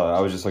 I was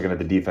just looking at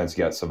the defense.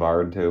 You got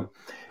Savard too.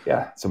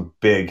 Yeah, some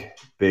big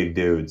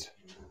dudes.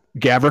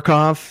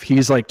 Gavrikov,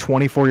 he's like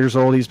 24 years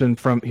old. He was in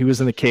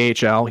the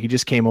KHL. He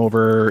just came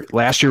over.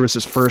 Last year was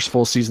his first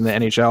full season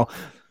in the NHL.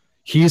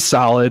 He's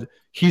solid.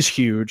 He's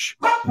huge.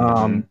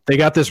 They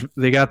got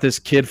this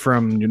kid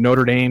from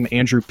Notre Dame,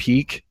 Andrew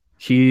Peak.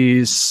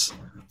 He's,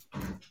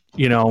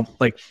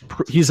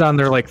 he's on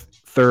their like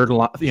third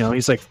line.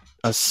 He's like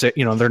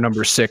their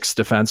number 6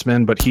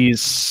 defenseman, but he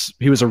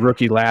was a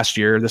rookie last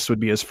year. This would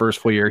be his first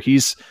full year.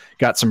 He's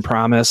got some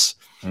promise.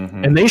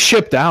 Mm-hmm. And they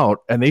shipped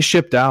out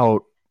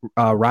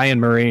Ryan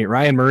Murray.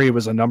 Ryan Murray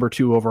was a number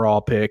 2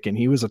 overall pick, and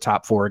he was a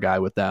top 4 guy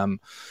with them.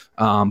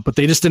 But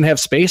they just didn't have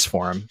space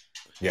for him.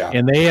 Yeah.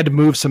 And they had to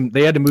move some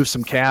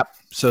cap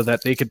so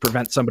that they could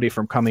prevent somebody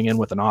from coming in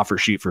with an offer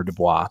sheet for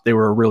Dubois. They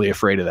were really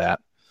afraid of that.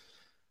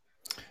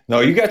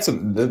 No, you got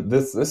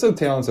this is a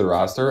talented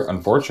roster.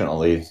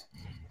 Unfortunately,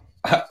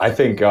 I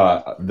think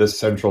this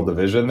Central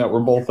Division that we're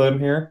both in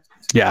here.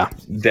 Yeah.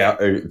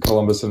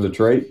 Columbus and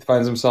Detroit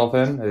finds himself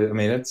in. I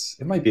mean,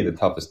 it might be the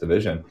toughest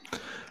division.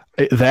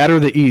 That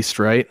or the East,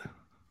 right?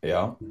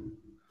 Yeah.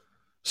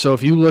 So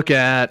if you look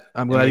at,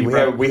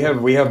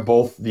 we have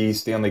both the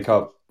Stanley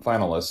Cup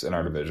finalists in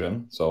our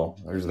division, so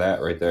there's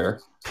that right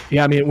there.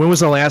 Yeah, I mean, when was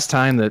the last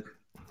time that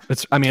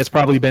it's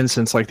probably been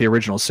since like the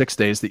original 6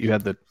 days that you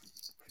had the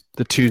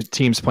 2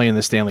 teams playing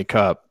the Stanley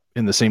Cup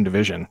in the same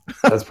division.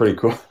 That's pretty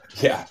cool.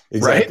 Yeah,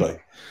 exactly.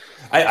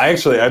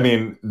 Right? I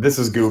mean, this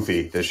is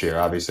goofy this year,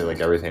 obviously, like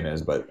everything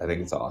is, but I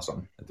think it's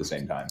awesome at the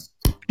same time.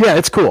 Yeah,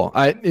 it's cool.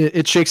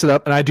 It shakes it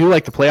up, and I do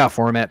like the playoff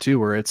format too,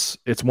 where it's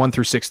 1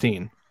 through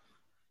 16.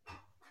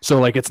 So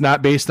like it's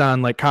not based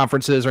on like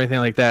conferences or anything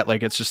like that.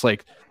 Like it's just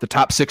like the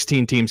top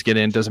 16 teams get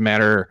in. Doesn't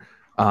matter.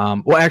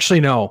 Well,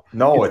 actually, no.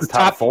 No, it's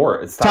top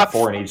 4. It's top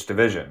 4 in each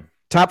division.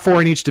 Top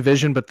 4 in each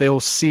division, but they'll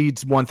seed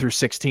 1 through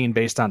 16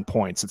 based on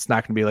points. It's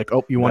not going to be like,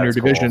 oh, you won your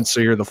division, cool, so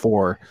you're the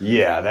 4.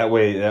 Yeah, that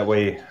way. I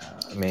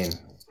mean,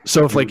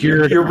 so if like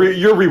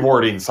you're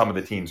rewarding some of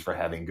the teams for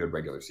having good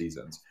regular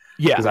seasons.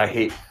 Yeah, because I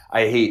hate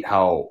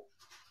how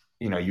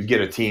you get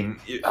a team.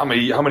 How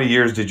many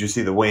years did you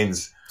see the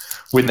Waynes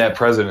win that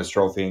President's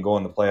Trophy and go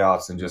in the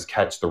playoffs and just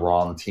catch the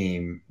wrong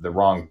team, the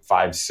wrong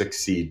 5-6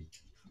 seed?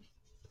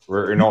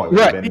 Or no, it would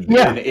have been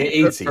an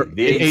 8 seed.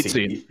 The 8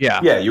 seed.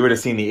 Yeah, you would have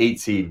seen the 8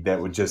 seed that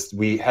would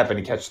we happen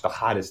to catch the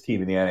hottest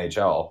team in the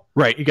NHL.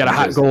 Right, you got a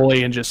hot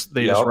goalie and just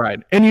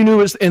ride. And you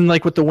knew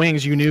like with the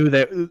Wings, you knew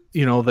that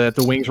that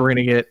the Wings were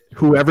going to get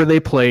whoever they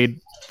played,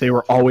 they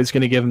were always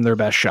going to give them their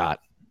best shot.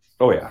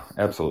 Oh yeah,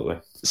 absolutely.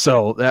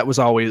 So that was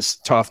always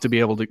tough to be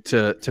able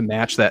to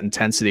match that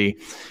intensity.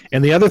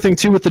 And the other thing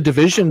too with the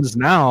divisions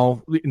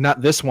now,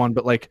 not this one,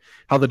 but like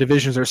how the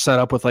divisions are set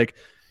up with like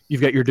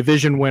you've got your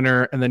division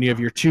winner and then you have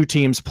your 2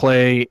 teams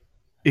play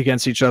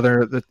against each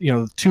other. The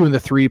 2 and the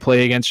 3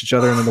 play against each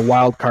other, and then the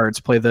wild cards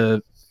play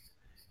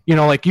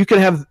like you could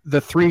have the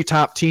 3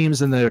 top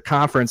teams in the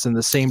conference in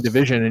the same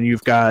division, and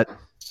you've got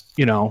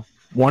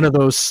one of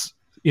those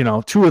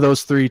 2 of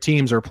those 3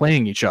 teams are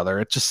playing each other.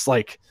 It's just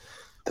like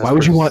why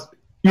would you want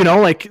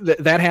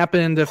that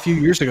happened a few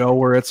years ago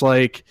where it's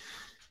like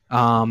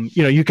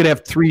you could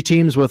have 3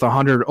 teams with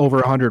over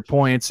 100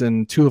 points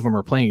and 2 of them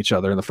are playing each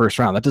other in the first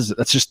round.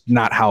 That's just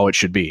not how it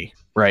should be,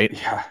 right?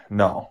 Yeah,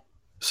 no.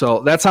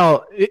 So that's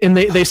how, and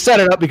they set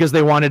it up because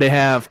they wanted to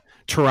have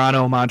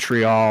Toronto,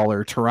 Montreal,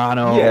 or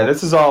Toronto. Yeah,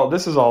 this is all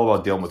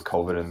about dealing with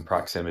COVID and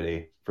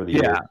proximity for the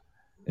year. Yeah.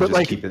 And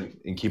But, just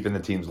keeping the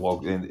teams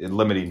local and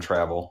limiting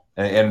travel,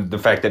 and the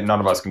fact that none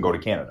of us can go to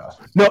Canada.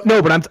 No,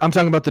 but I'm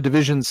talking about the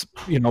divisions.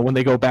 When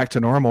they go back to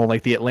normal,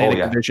 like the Atlantic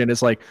division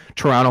is like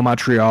Toronto,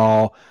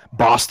 Montreal,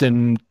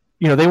 Boston.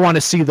 They want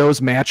to see those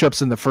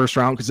matchups in the first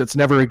round because it's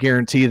never a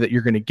guarantee that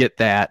you're going to get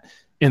that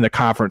in the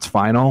conference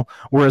final.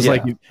 Whereas,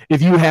 like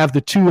if you have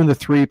the 2 and the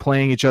 3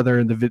 playing each other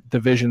in the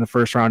division the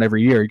first round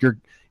every year,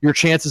 your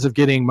chances of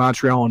getting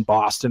Montreal and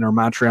Boston or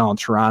Montreal and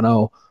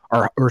Toronto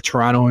or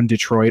Toronto and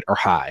Detroit are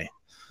high.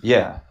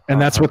 Yeah.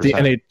 And that's 100%. what the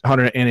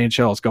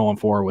NHL is going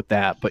for with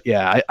that. But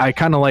yeah, I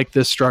kind of like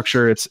this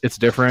structure. It's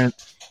different.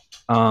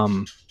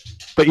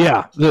 But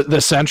yeah,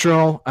 the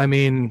Central, I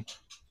mean,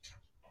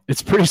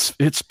 it's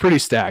pretty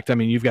stacked. I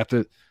mean, you've got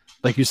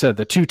like you said,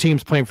 the 2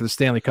 teams playing for the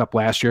Stanley Cup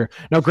last year.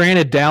 Now,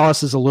 granted,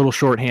 Dallas is a little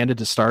shorthanded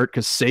to start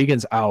because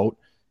Sagan's out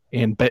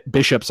and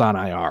Bishop's on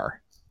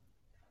IR.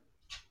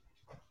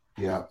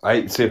 Yeah.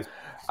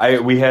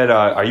 We had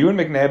are you in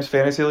McNabb's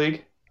fantasy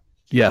league?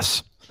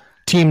 Yes.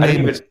 Team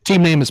name is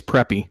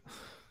Preppy.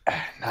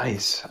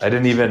 Nice. I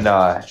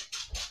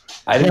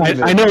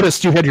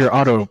noticed you had your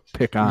auto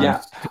pick on.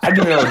 Yeah, I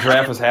didn't even know the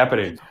draft was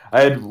happening.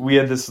 We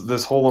had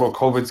this whole little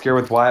COVID scare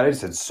with Wyatt. I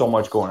just had so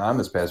much going on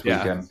this past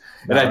weekend.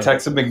 And I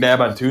texted McNabb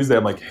on Tuesday.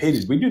 I'm like, hey,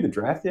 did we do the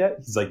draft yet?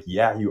 He's like,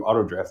 yeah, you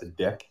auto drafted,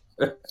 dick.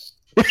 Yeah,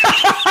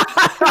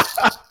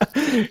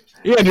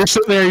 and you're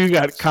sitting there. You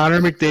got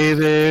Connor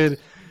McDavid.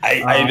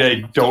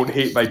 I don't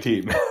hate my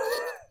team.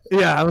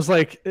 Yeah, I was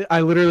like,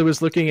 I literally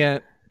was looking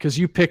at because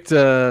you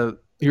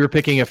were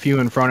picking a few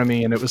in front of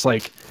me, and it was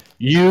like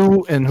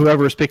you and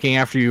whoever was picking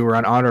after you were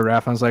on auto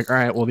draft. I was like, all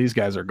right, well, these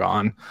guys are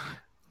gone.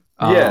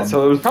 Yeah,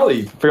 so it was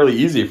probably fairly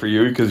easy for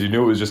you because you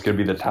knew it was just going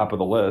to be the top of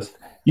the list.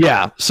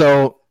 Yeah,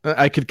 so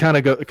I could kind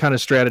of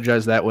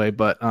strategize that way,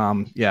 but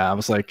yeah, I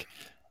was like,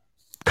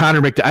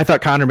 I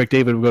thought Connor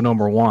McDavid would go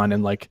number 1,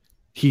 and like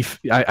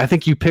I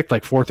think you picked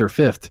like 4th or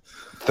 5th.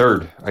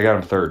 3rd. I got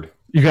him 3rd.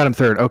 You got him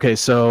 3rd. Okay,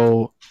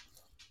 so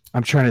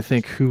I'm trying to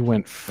think who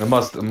went. It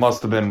must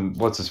have been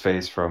what's his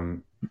face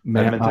from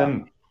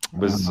Edmonton.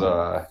 Was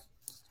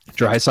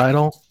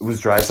Draisaitl?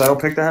 Was Draisaitl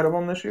picked ahead of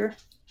him this year?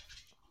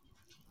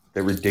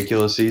 The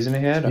ridiculous season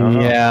he had?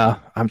 Yeah,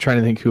 I'm trying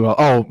to think who else.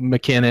 Oh,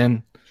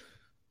 McKinnon.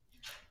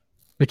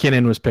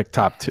 McKinnon was picked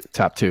top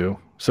 2.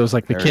 So it's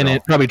like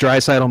McKinnon, probably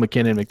Draisaitl,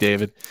 McKinnon,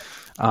 McDavid.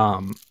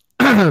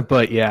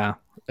 But yeah,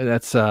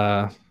 that's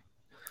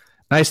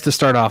nice to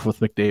start off with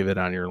McDavid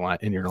on your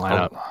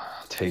lineup.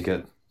 Oh, take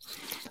it.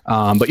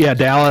 But yeah,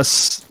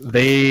 Dallas,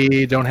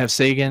 they don't have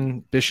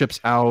Sagan. Bishop's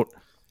out,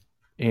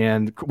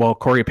 and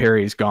Corey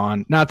Perry's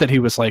gone. Not that he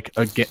was like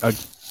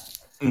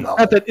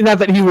not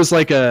that he was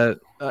like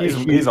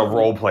he's a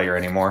role player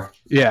anymore.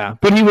 Yeah,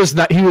 but he was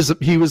not. He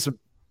was.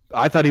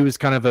 I thought he was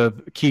kind of a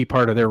key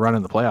part of their run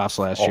in the playoffs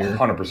last year.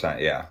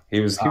 100%. Yeah, he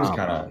was kind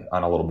of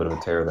on a little bit of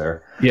a tear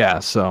there. Yeah.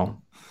 So.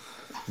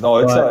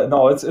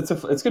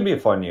 It's gonna be a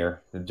fun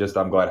year.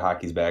 I'm glad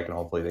hockey's back, and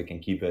hopefully they can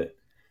keep it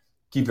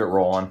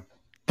rolling.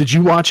 Did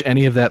you watch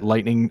any of that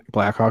Lightning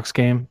Blackhawks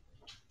game?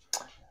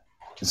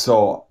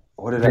 So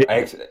what did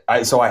I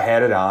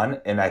had it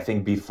on, and I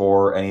think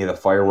before any of the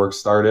fireworks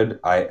started,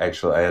 I had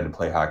to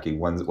play hockey.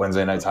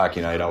 Wednesday night's hockey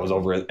night. I was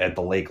over at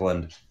the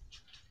Lakeland.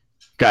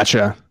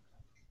 Gotcha.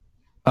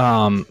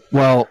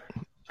 Well,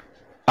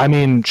 I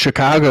mean,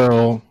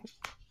 Chicago,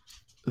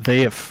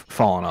 they have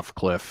fallen off a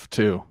cliff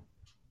too.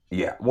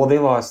 Yeah. Well, they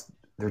lost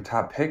their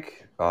top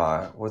pick.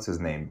 What's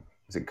his name?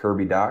 Is it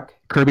Kirby Dach?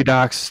 Kirby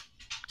Dach's.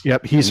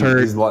 Yep, he's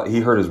hurt.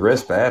 He hurt his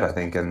wrist bad, I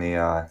think, in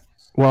the.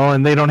 Well,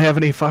 and they don't have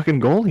any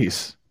fucking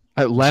goalies.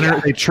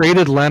 Leonard, They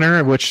traded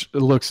Leonard, which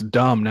looks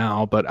dumb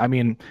now, but I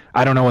mean,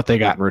 I don't know what they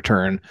got in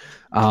return,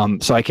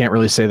 so I can't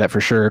really say that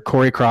for sure.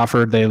 Corey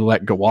Crawford, they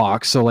let go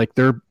walk, so like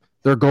their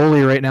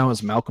goalie right now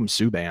is Malcolm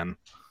Subban,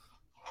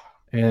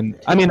 and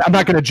I mean, I'm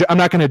not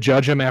gonna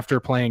judge him after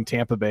playing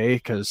Tampa Bay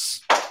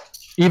because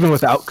even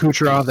without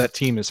Kucherov, that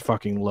team is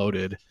fucking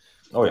loaded.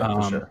 Oh yeah,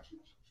 for sure.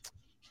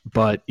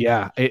 But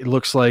yeah, it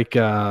looks like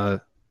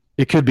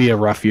it could be a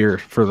rough year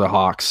for the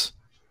Hawks.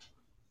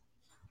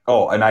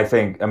 Oh, and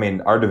I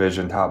mean, our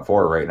division top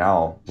 4 right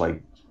now,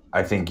 like,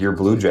 I think your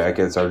Blue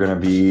Jackets are going to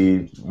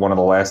be one of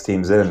the last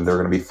teams in. They're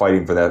going to be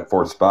fighting for that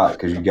 4th spot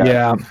because you got.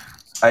 Yeah.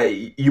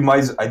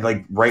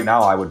 Right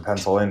now, I would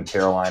pencil in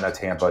Carolina,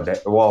 Tampa.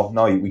 Well,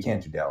 no, we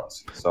can't do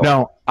Dallas. So.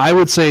 No, I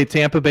would say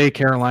Tampa Bay,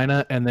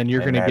 Carolina, and then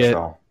you're going to get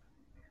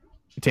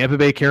Tampa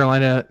Bay,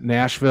 Carolina,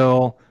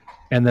 Nashville,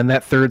 and then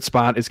that 3rd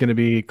spot is going to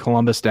be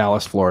Columbus,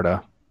 Dallas,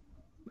 Florida.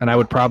 And I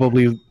would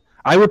probably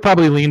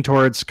lean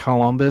towards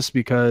Columbus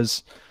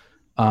because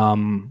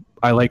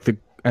I like the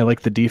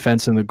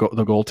defense and the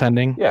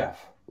goaltending. Yeah,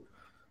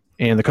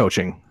 and the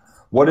coaching.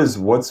 What's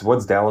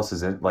Dallas?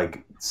 Is it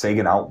like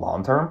Sagan out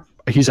long term?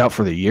 He's out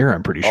for the year,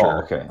 I'm pretty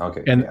sure. Oh,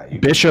 okay. And yeah,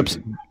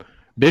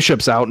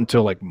 Bishop's out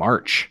until like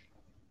March.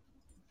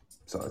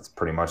 So it's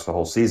pretty much the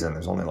whole season.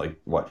 There's only like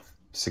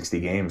 60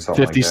 games,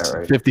 something like that,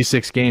 right?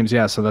 56 games,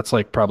 yeah. So that's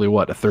like probably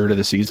a third of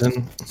the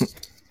season.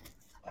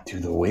 Do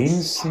the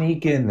Wings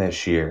sneak in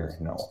this year?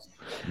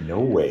 No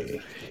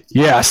way.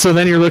 Yeah, so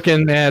then you're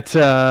looking at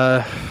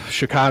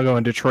Chicago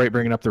and Detroit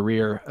bringing up the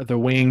rear. The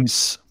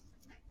Wings,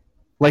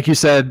 like you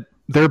said,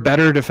 they're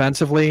better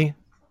defensively,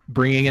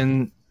 bringing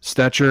in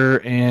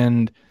Stetcher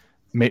and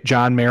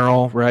John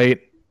Merrill,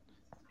 right?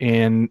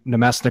 And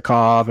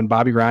Nemesnikov and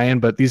Bobby Ryan,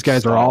 but these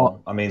guys are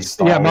all. I mean,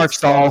 Stahl, yeah, Mark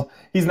Stahl.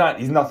 He's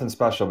nothing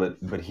special,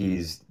 but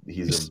he's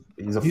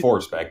a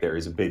force back there.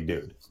 He's a big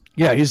dude.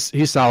 Yeah,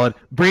 he's solid.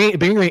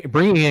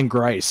 Bringing in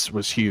Grice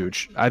was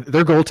huge.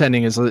 Their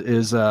goaltending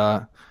is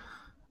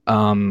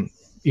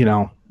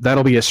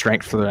that'll be a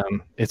strength for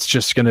them. It's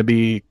just going to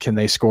be, can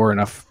they score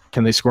enough?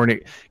 Can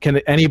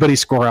anybody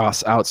score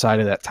us outside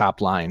of that top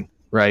line,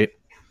 right?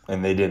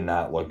 And they did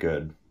not look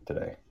good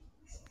today.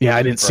 Yeah,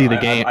 I didn't see the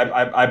game.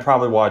 I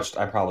probably watched.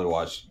 I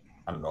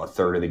don't know, a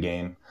third of the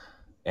game,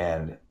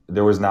 and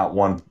there was not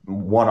one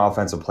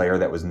offensive player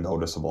that was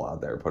noticeable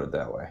out there. Put it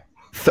that way.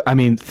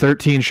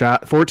 14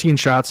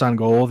 shots on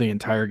goal the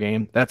entire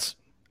game. That's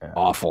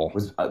awful.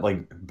 Was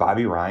like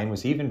Bobby Ryan?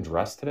 Was he even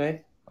dressed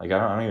today? Like I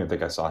don't even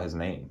think I saw his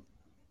name.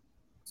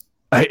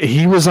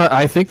 He was.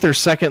 I think their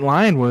second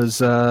line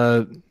was it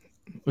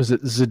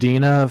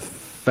Zadina,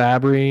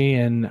 Fabry,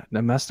 and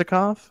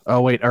Nemestikov?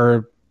 Oh wait,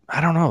 or I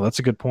don't know. That's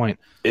a good point.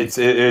 It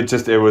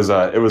was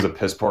a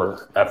piss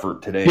poor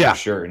effort today for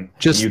sure, and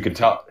you could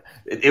tell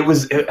it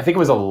was. I think it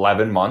was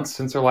 11 months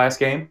since their last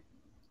game.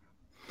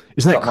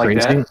 Isn't that crazy?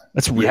 Like that?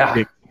 That's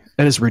ridiculous.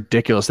 That is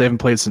ridiculous. They haven't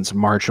played since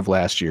March of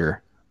last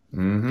year.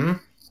 Mm-hmm.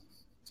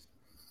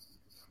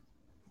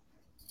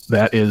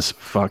 That is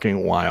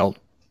fucking wild.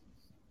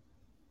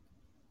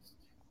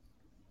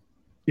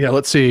 Yeah,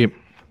 let's see.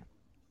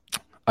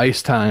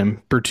 Ice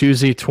time.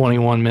 Bertuzzi,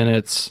 21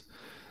 minutes.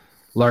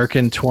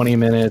 Larkin, 20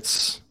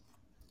 minutes.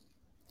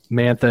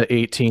 Mantha,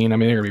 18. I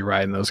mean, they're going to be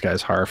riding those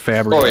guys hard.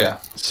 Fabry,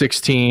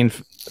 16.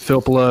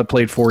 Filppula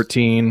played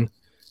 14.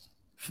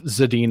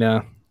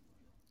 Zadina.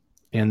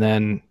 And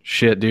then,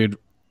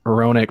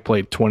 Hronek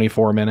played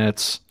 24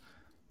 minutes.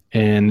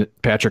 And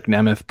Patrick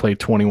Nemeth played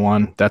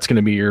 21. That's going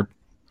to be your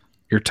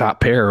top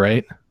pair,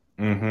 right?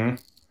 Mm-hmm.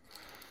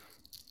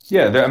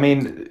 Yeah, I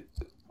mean...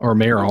 Or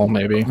Merrill,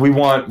 maybe. We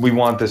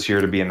want this year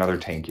to be another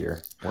tank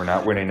year. We're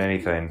not winning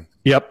anything.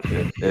 Yep.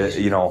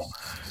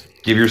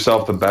 Give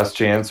yourself the best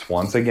chance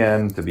once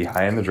again to be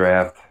high in the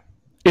draft.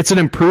 It's an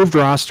improved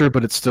roster,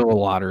 but it's still a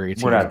lottery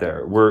team. We're not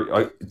there.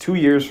 We're 2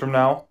 years from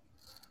now.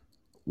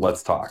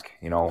 Let's talk.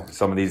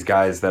 Some of these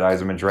guys that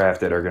Yzerman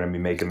drafted are going to be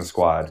making the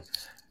squad.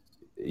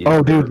 We've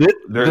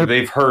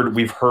heard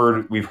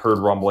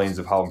rumblings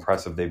of how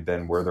impressive they've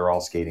been. Where they're all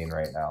skating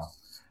right now.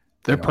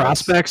 Their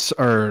prospects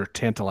are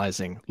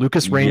tantalizing.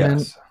 Lucas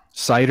Raymond,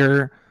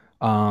 Sider,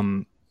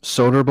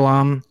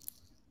 Soderblom.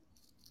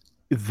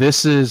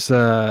 This is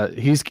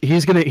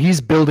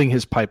he's building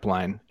his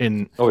pipipeline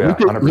in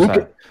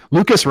 100%.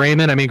 Lucas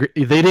Raymond. I mean,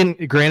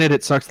 granted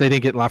it sucks they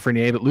didn't get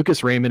Lafreniere, but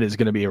Lucas Raymond is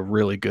going to be a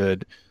really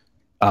good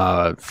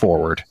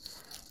forward.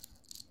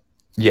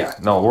 Yeah,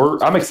 no,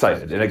 I'm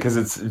excited, and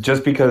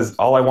because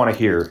all I want to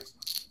hear,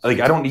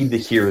 like I don't need to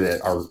hear that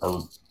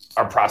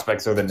our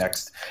prospects are the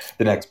next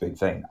big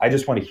thing. I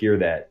just want to hear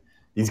that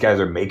these guys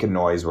are making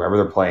noise wherever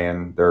they're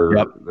playing. They're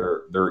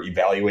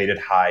evaluated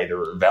high.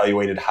 They're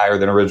evaluated higher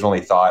than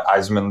originally thought.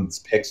 Yzerman's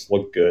picks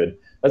look good.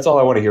 That's all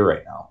I want to hear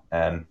right now.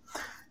 And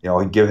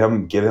give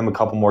him a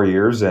couple more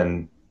years,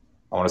 and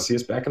I want to see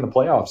us back in the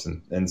playoffs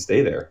and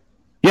stay there.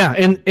 Yeah,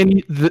 and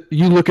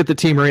you look at the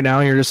team right now,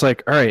 and you're just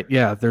like, all right,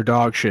 yeah, they're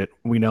dog shit.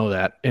 We know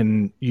that,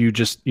 and you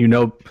just you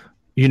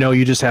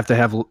just have to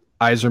have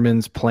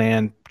Yzerman's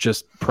plan,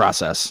 just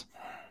process,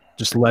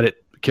 just let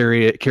it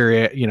carry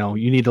it. You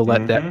need to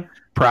let that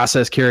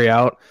process carry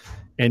out,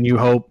 and you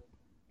hope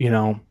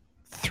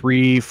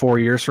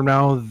 3-4 years from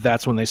now,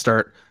 that's when they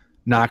start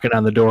knocking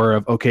on the door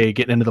of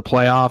getting into the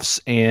playoffs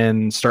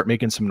and start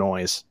making some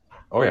noise.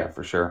 Oh yeah,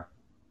 for sure.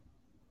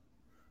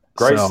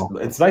 Grice,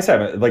 it's nice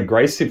having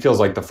Grice. It feels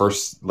like the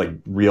first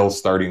real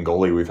starting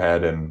goalie we've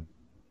had in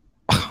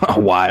a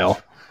while.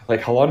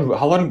 Like how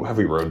long have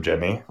we rode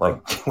Jimmy?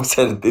 We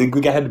said we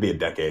had to be a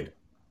decade.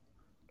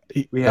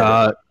 We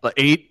had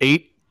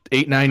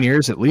 8-9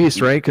 years at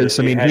least, right? Because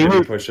he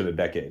was pushing a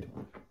decade.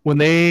 When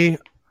the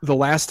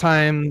last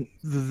time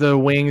the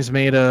Wings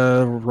made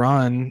a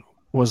run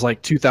was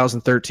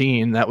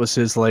 2013. That was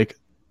his he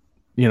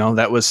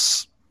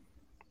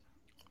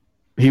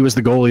was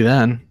the goalie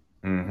then.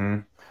 Mm-hmm.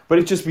 But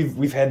it's just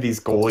we've had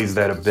these goalies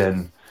that have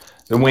been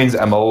the Wings'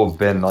 MO have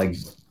been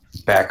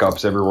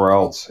backups everywhere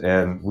else,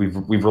 and we've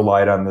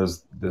relied on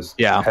this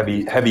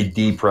heavy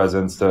D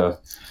presence to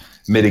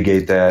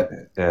mitigate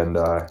that. And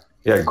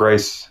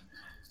Grice.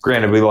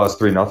 Granted, we lost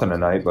 3-0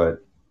 tonight,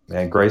 but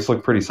man, Grice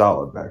looked pretty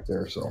solid back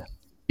there. So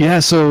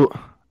so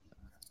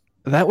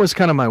that was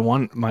kind of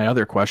my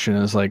other question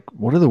is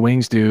what do the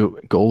Wings do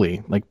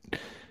goalie?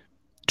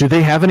 Do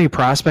they have any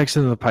prospects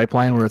in the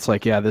pipeline where it's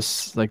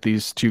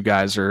these two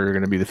guys are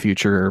going to be the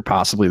future or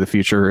possibly the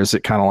future? Or is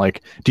it kind of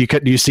do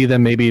you see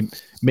them maybe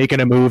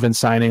making a move and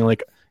signing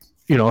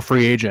a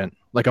free agent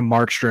like a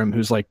Markstrom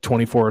who's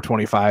 24 or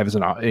 25 is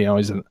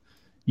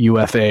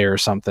UFA or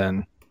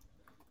something.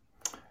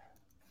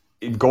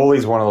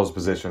 Goalie's one of those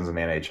positions in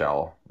the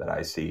NHL that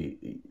I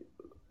see.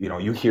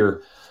 You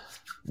hear,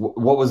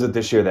 what was it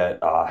this year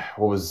that,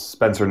 what was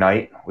Spencer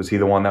Knight? Was he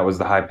the one that was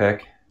the high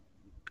pick?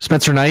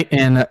 Spencer Knight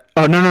and,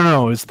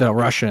 no, it's the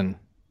Russian.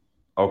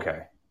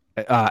 Okay.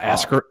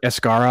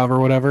 Askarov or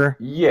whatever.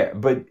 Yeah,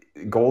 but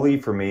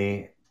goalie for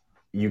me,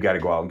 you got to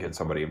go out and get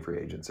somebody in free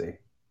agency.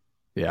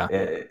 Yeah.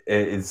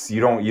 It's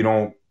you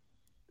don't.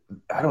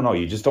 I don't know.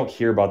 You just don't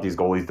hear about these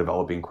goalies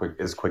developing quick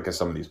as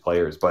some of these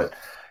players. But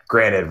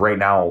granted, right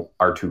now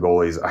our two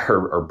goalies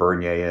are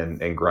Bernier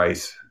and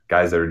Grice,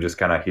 guys that are just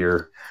kind of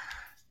here.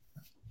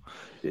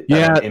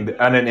 Yeah,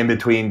 on an in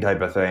between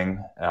type of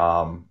thing.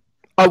 Well,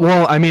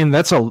 I mean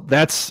that's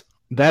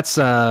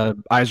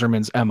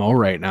Yzerman's MO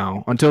right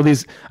now. Until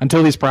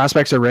these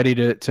prospects are ready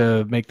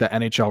to make the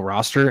NHL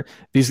roster,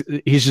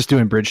 he's just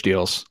doing bridge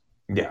deals.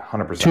 Yeah,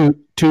 100%.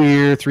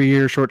 2-year,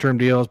 3-year short-term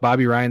deals.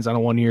 Bobby Ryan's on a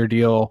 1-year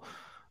deal.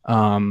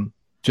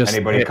 Just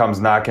anybody comes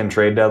knocking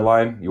trade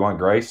deadline, you want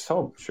Grice?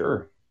 Oh,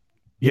 sure.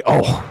 Yeah.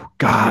 Oh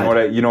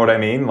God. You know what I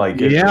mean?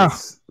 Like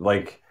it's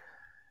like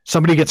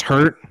somebody gets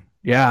hurt.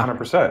 Yeah.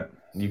 100%.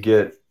 You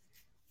get,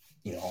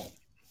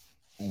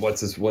 what's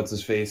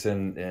his face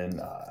in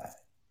the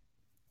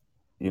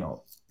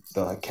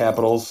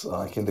Capitals.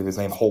 I can't think of his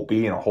name.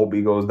 Holtby.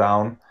 Holtby goes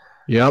down.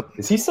 Yep.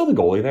 Is he still the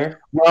goalie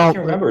there? Well, I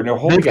can't remember. No,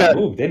 Holtby got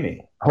moved, didn't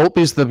he?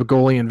 Holtby's the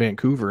goalie in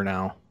Vancouver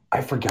now.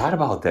 I forgot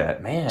about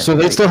that, man. So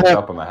they still have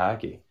up on my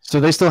hockey. So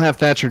they still have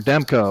Thatcher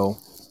Demko,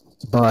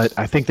 but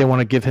I think they want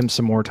to give him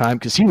some more time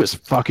because he was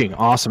fucking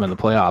awesome in the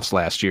playoffs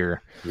last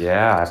year.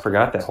 Yeah, I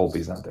forgot that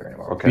Holtby's not there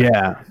anymore. Okay.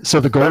 Yeah. So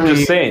the goalie. I'm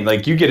just saying,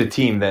 like, you get a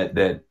team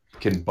that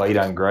can bite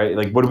on Grice.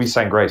 Like, what do we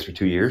sign Grice for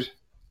 2 years?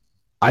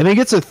 I think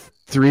it's a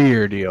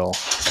 3-year deal.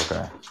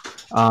 Okay.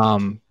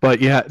 But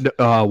yeah,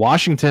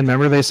 Washington.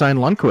 Remember they signed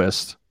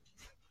Lundqvist.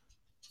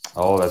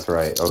 Oh, that's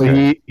right. Okay. So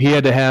he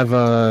had to have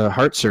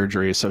heart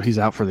surgery, so he's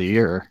out for the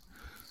year.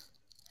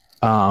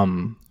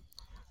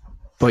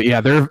 But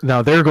yeah, their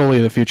goalie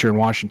of the future in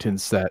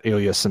Washington's that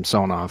Ilya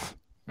Samsonov.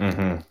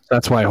 Mm-hmm.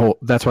 That's why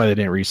they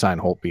didn't re-sign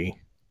Holtby.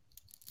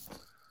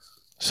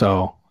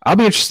 So I'll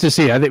be interested to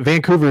see. I think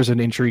Vancouver is an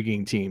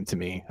intriguing team to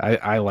me.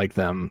 I like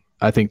them.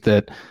 I think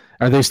that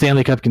are they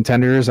Stanley Cup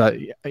contenders?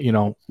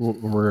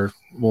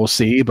 We'll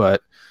see,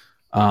 but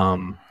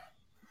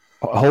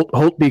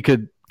Holtby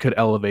could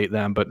elevate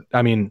them. But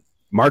I mean,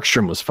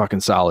 Markstrom was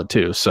fucking solid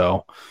too.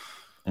 So,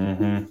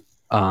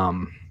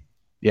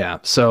 yeah.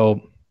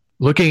 So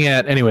looking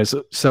at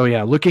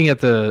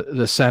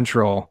the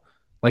Central,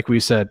 like we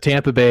said,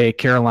 Tampa Bay,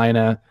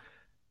 Carolina.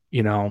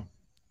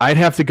 I'd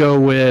have to go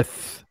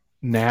with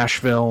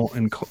Nashville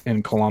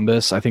and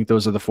Columbus. I think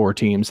those are the 4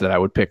 teams that I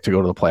would pick to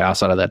go to the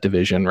playoffs out of that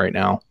division right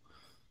now.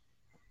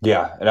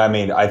 Yeah, and I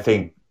mean, I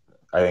think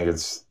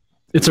it's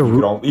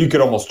you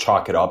could almost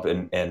chalk it up,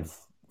 and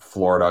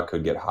Florida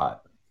could get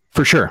hot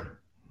for sure.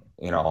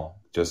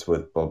 Just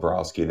with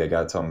Bobrovsky, they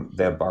have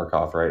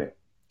Barkov, right?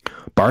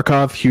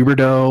 Barkov,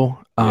 Huberdeau.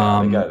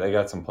 Yeah, they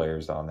got some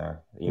players down there.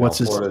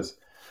 Florida's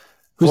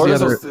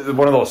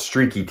one of those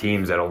streaky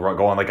teams that'll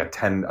go on like a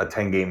 10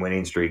 game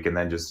winning streak and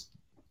then just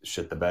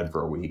shit the bed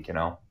for a week.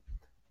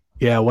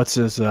 Yeah, what's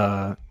his?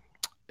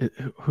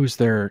 Who's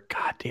their?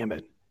 God damn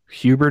it,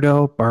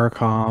 Huberdeau,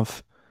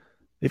 Barkov.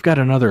 They've got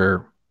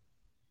another.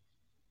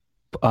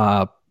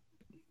 God,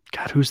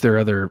 who's their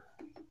other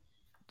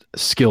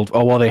skilled?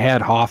 Oh well, they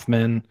had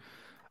Hoffman.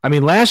 I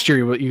mean, last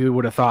year you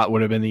would have thought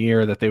would have been the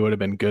year that they would have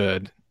been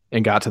good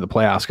and got to the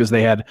playoffs because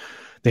they had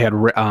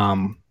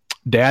Dadonov,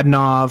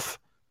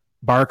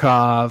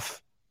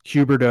 Barkov,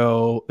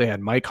 Huberdeau. They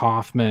had Mike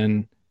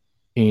Hoffman,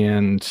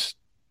 and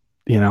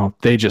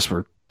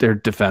they're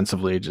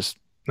defensively just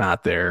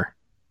not there.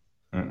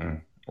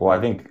 Mm-mm. Well, I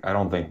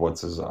don't think what's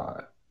his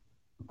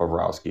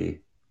Bobrovsky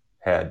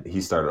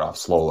he started off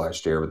slow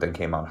last year, but then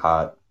came out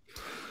hot.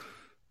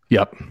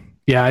 Yep.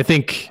 Yeah, I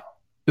think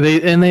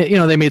they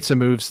made some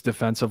moves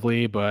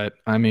defensively, but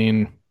I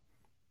mean,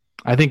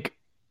 I think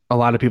a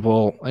lot of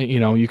people,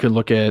 you could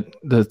look at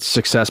the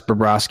success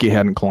Bobrovsky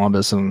had in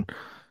Columbus, and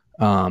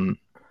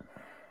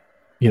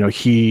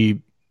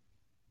he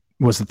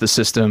was the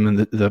system and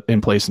the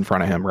in place in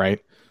front of him, right?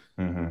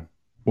 Mm-hmm.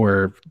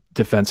 Where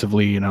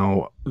defensively,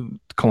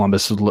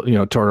 Columbus,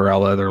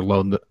 Tortorella, they're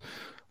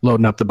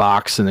loading up the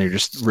box, and they're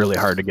just really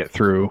hard to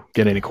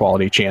get any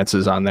quality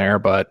chances on there.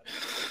 But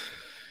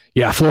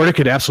yeah, Florida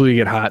could absolutely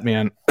get hot,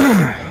 man.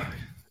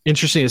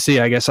 Interesting to see.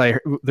 I guess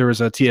there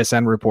was a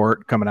TSN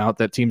report coming out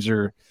that teams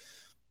are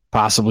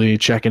possibly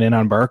checking in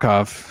on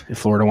Barkov if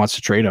Florida wants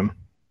to trade him.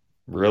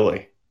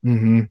 Really?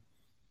 Mm-hmm.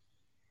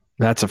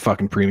 That's a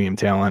fucking premium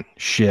talent.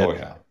 Shit. Oh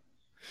yeah.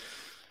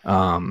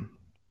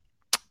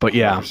 But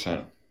yeah.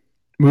 100%.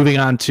 Moving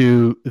on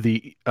to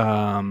the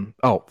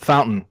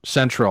Fountain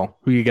Central.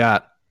 Who you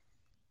got?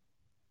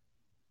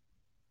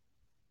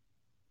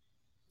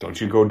 Don't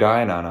you go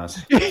dying on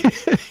us.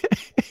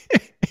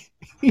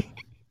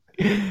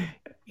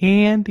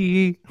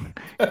 Andy,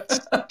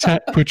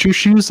 put your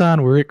shoes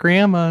on. We're at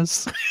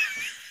Grandma's.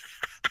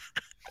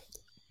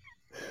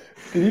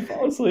 Did he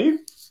fall asleep?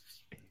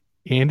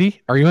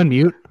 Andy, are you on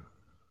mute?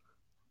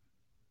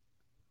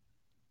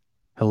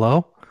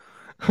 Hello?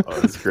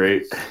 Oh, that's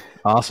great.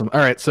 Awesome. All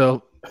right,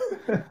 so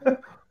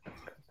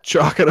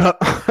chalk it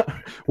up.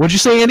 What'd you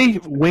say, Andy?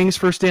 Wings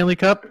for Stanley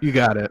Cup? You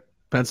got it.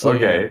 Pencil.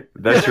 Okay,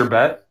 that's your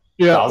bet.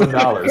 Yeah.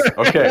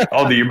 $1,000. Okay.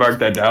 Oh, do you mark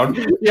that down?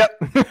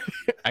 Yep.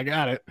 I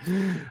got it.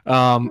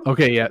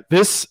 Okay, yeah.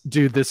 This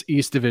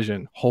East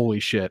Division, holy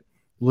shit.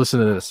 Listen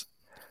to this.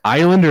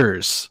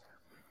 Islanders,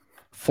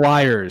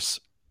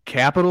 Flyers,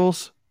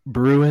 Capitals,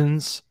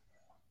 Bruins,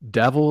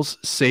 Devils,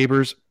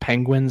 Sabres,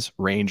 Penguins,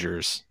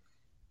 Rangers.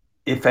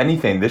 If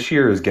anything, this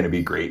year is going to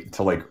be great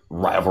to like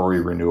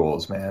rivalry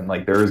renewals, man.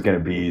 Like there is going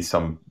to be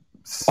some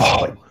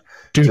like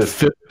dude,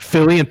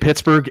 Philly and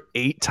Pittsburgh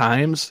 8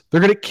 times.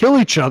 They're going to kill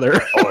each other.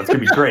 Oh, it's going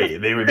to be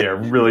great. They're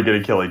really going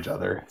to kill each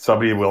other.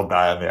 Somebody will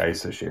die on the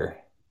ice this year.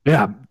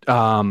 Yeah.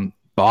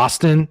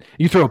 Boston.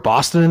 You throw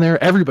Boston in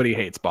there, everybody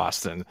hates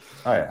Boston.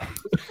 Oh yeah.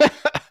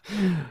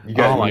 You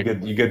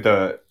get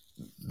the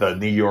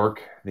New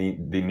York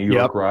New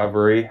York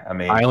rivalry. I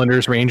mean,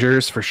 Islanders,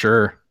 Rangers for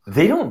sure.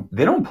 They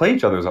don't play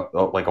each other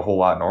like a whole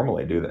lot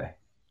normally, do they?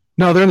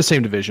 No, they're in the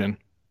same division.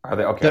 Are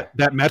they? Okay.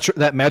 That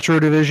Metro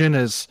division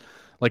is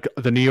like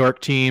the New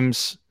York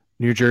teams,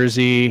 New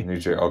Jersey,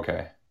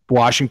 okay.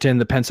 Washington,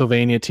 the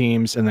Pennsylvania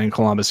teams, and then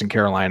Columbus and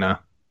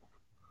Carolina.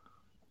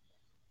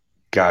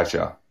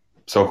 Gotcha.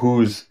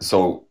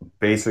 So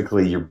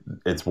basically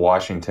it's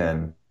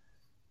Washington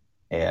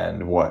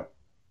and what?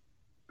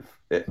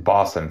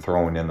 Boston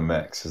thrown in the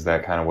mix. Is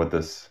that kind of what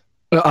this?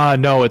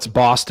 No, it's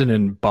Boston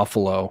and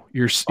Buffalo.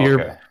 You're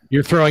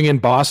throwing in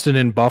Boston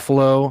and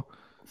Buffalo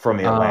from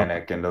the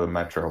Atlantic into the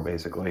Metro,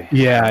 basically.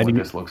 Yeah, what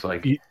this looks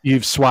like.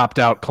 You've swapped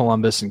out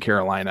Columbus and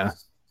Carolina.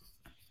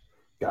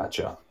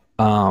 Gotcha.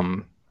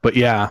 But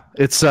yeah,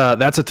 it's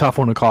that's a tough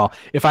one to call.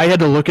 If I had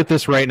to look at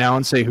this right now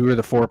and say who are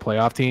the 4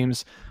 playoff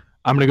teams,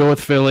 I'm going to go with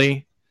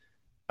Philly.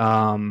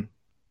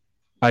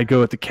 I'd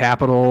go with the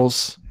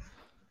Capitals.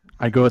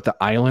 I'd go with the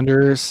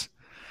Islanders.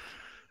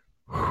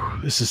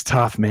 This is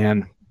tough,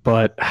 man.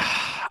 But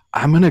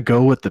I'm going to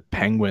go with the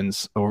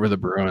Penguins over the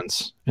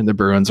Bruins, and the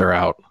Bruins are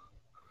out.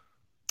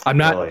 I'm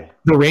not. Really?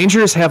 The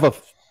Rangers have a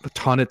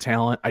ton of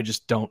talent. I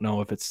just don't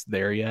know if it's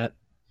there yet.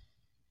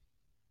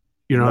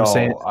 You know what I'm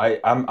saying?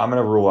 I'm going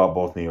to rule out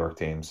both New York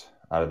teams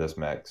out of this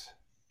mix.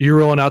 You're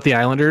ruling out the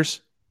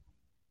Islanders?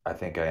 I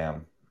think I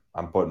am.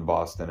 I'm putting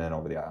Boston in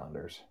over the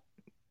Islanders.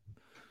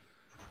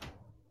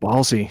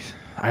 Ballsy.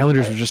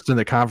 Islanders are just in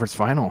the conference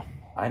final.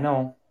 I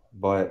know,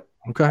 but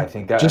okay. I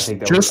think that just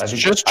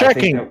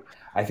checking.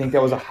 I think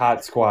that was a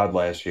hot squad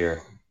last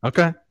year.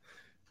 Okay.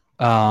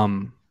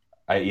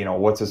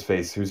 What's his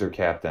face? Who's their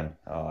captain?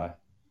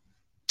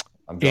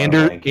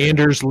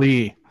 Anders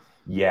Lee.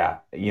 Yeah,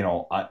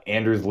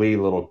 Anders Lee,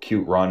 little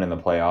cute run in the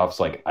playoffs.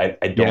 Like I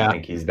don't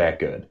think he's that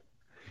good.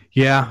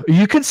 Yeah,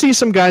 you could see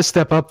some guys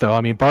step up though. I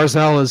mean,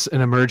 Barzal is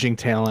an emerging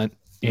talent,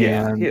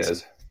 and he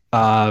is.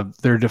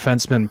 Their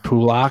defenseman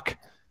Pulak.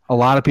 A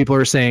lot of people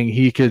are saying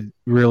he could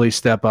really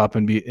step up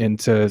and be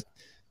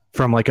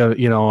from like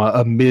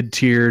a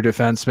mid-tier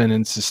defenseman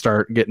and to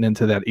start getting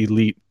into that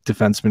elite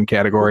defenseman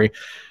category.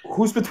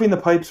 Who's between the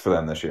pipes for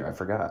them this year? I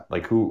forgot.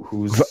 Like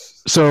who's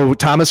so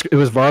Thomas? It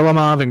was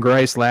Varlamov and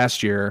Greiss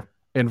last year,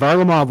 and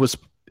Varlamov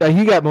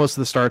he got most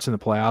of the starts in the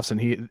playoffs,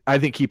 and I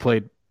think he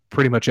played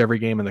pretty much every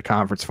game in the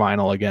conference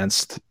final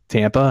against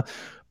Tampa.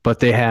 But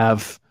they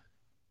have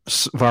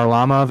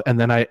Varlamov, and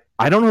then I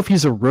don't know if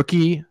he's a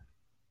rookie.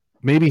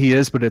 Maybe he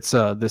is, but it's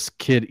this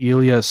kid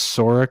Ilya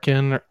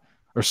Sorokin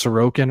or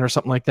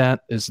something like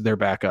that is their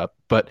backup.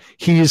 But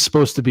he's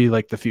supposed to be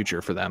like the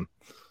future for them.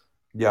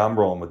 Yeah, I'm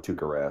rolling with Tuukka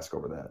Rask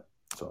over that.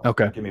 So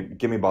okay,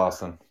 give me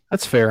Boston.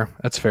 That's fair.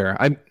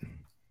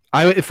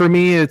 I for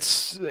me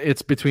it's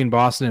between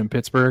Boston and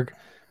Pittsburgh.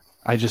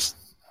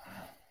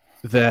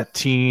 That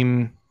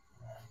team,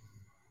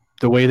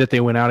 the way that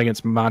they went out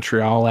against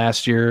Montreal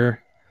last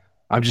year,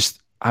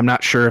 I'm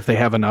not sure if they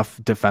have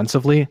enough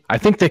defensively. I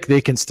think that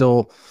they can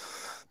still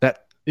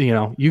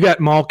you got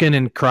Malkin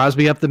and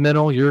Crosby up the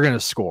middle, you're going to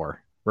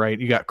score, right?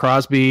 You got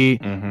Crosby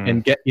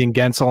and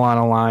Gensel on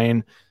a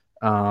line.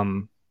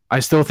 I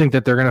still think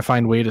that they're going to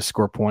find a way to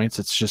score points.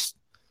 It's just,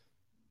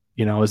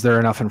 is there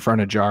enough in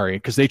front of Jari?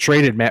 Because they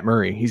traded Matt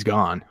Murray. He's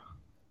gone.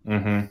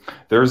 Mm-hmm.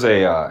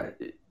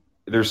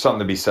 There's something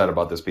to be said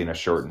about this being a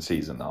shortened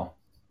season, though.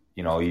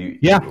 You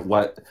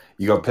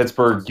go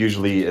Pittsburgh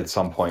usually at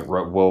some point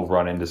will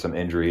run into some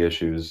injury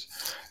issues.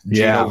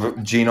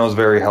 Gino's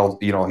very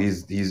healthy.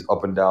 He's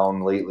up and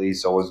down lately.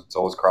 So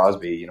is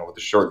Crosby. With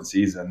the shortened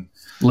season,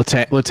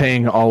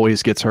 Letang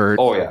always gets hurt.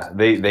 Oh yeah,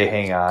 they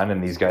hang on,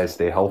 and these guys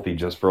stay healthy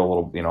just for a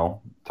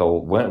little. Till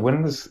when are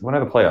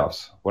the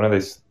playoffs? When are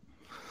they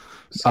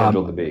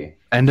scheduled to be?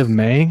 End of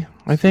May,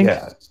 I think.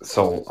 Yeah.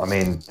 So I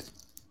mean,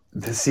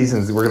 this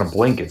season we're gonna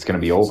blink. It's gonna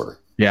be over.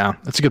 Yeah,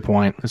 that's a good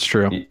point. That's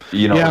true.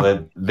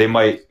 That they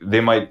might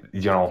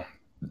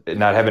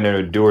not having to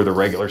endure the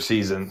regular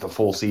season, the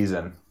full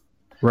season.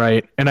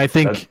 Right. And I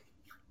think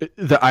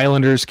the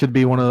Islanders could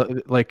be one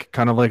of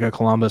kind of like a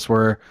Columbus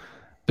where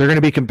they're going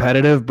to be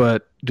competitive,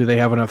 but do they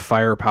have enough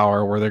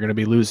firepower where they're going to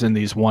be losing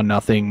these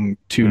 1-0,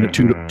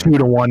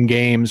 2-1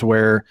 games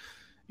where,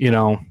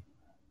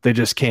 they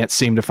just can't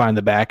seem to find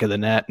the back of the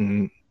net,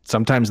 and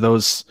sometimes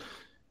those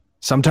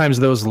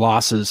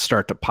losses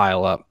start to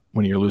pile up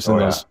when you're losing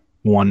those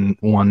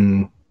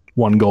one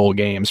goal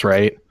games,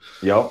 right?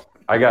 Yep.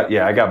 I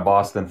got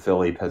Boston,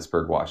 Philly,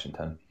 Pittsburgh,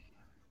 Washington.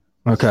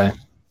 Okay.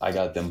 I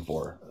got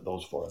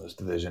those four in this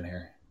division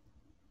here.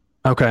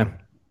 Okay.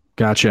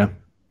 Gotcha.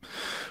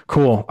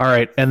 Cool. All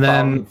right. And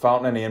then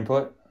Fountain, any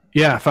input?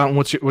 Yeah, Fountain,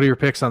 what are your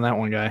picks on that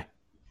one, guy?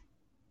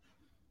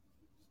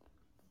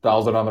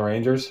 1,000 on the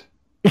Rangers.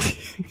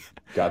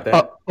 Got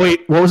that?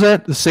 Wait, what was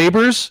that? The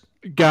Sabres?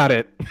 Got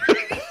it.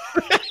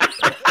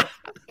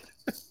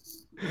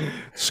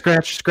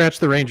 Scratch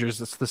the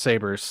Rangers. It's the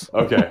Sabres.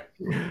 Okay.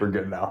 We're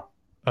good now.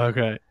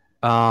 Okay.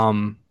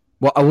 Well,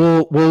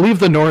 we'll leave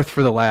the North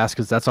for the last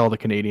because that's all the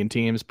Canadian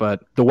teams,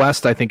 but the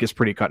West I think is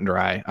pretty cut and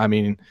dry. I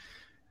mean,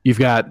 you've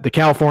got the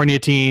California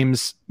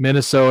teams,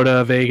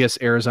 Minnesota, Vegas,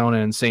 Arizona,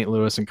 and St.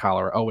 Louis and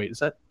Colorado. Oh, wait, is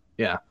that?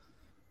 Yeah.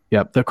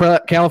 Yep.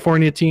 The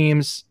California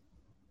teams,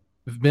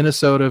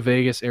 Minnesota,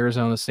 Vegas,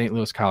 Arizona, St.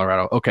 Louis,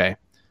 Colorado. Okay.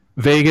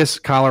 Vegas,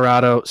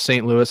 Colorado,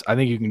 St. Louis. I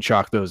think you can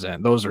chalk those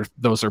in. Those are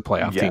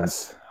playoff teams.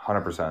 Yes,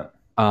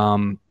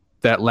 100%.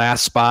 That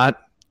last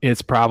spot,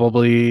 it's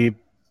probably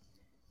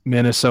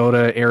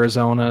Minnesota,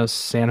 Arizona,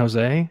 San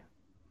Jose.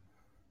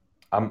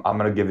 I'm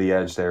gonna give the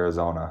edge to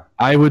Arizona.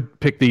 I would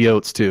pick the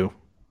Yotes too.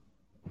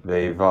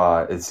 They've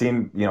it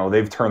seemed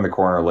they've turned the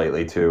corner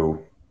lately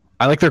too.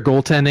 I like their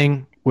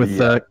goaltending with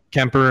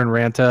Kemper and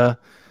Ranta.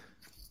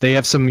 They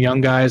have some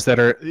young guys that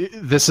are.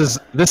 This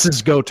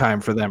is go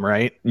time for them,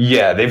 right?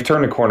 Yeah, they've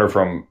turned the corner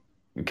from.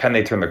 Can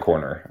they turn the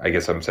corner? I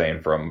guess I'm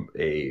saying from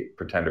a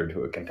pretender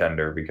to a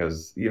contender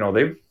because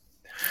they've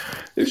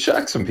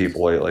shocked some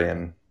people lately,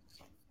 and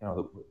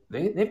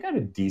they've got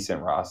a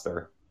decent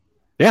roster.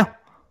 Yeah,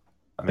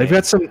 I mean,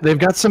 they've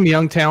got some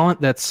young talent.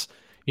 That's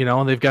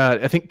they've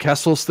got. I think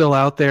Kessel's still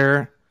out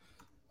there.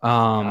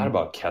 Not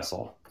about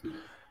Kessel.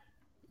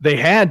 They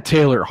had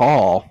Taylor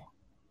Hall.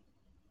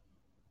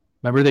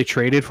 Remember they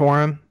traded for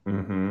him?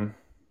 Mm-hmm.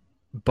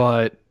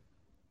 But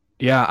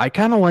yeah, I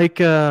kind of like.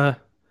 Let's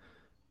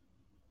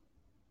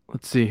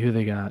see who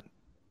they got.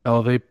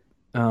 Oh, they.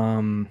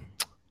 Well,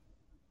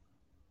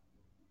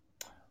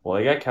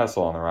 they got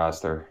Kessel on the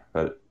roster,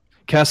 but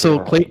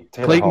Kessel,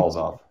 Taylor Hall's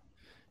off.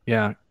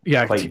 Yeah.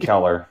 Clayton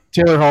Keller.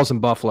 Taylor Hall's in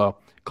Buffalo.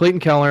 Clayton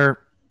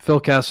Keller,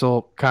 Phil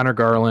Kessel, Connor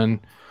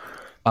Garland.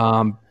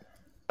 Fuck,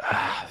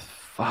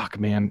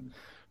 man.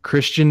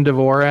 Christian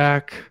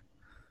Dvorak.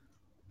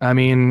 I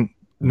mean,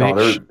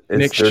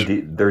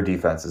 their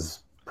defense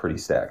is pretty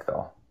stacked,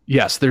 though.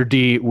 Yes, their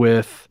D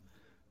with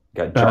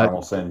got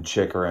Jarmelson,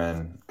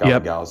 Chikrin,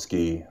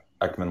 Goligoski,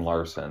 Ekman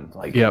Larson.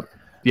 Yep.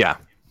 Yeah.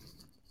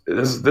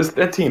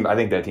 That team. I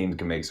think that team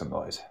can make some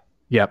noise.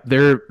 Yep.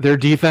 Their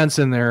defense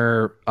and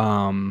their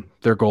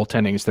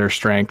goaltending is their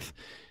strength,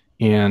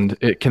 and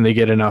can they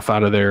get enough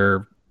out of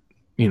their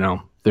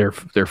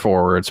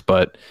forwards?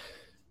 But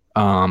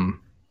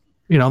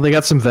they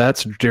got some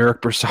vets.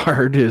 Derek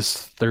Brassard is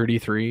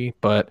 33,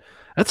 but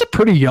that's a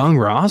pretty young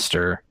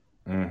roster.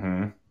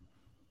 Mm-hmm.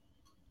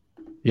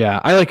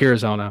 Yeah, I like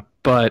Arizona,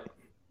 but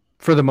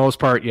for the most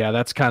part, yeah,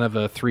 that's kind of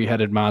a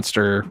three-headed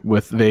monster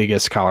with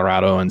Vegas,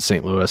 Colorado, and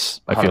St. Louis.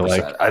 I feel 100%.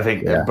 like. I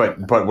think,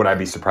 but would I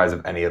be surprised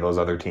if any of those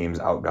other teams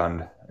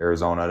outgunned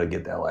Arizona to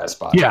get that last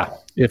spot? Yeah,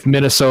 if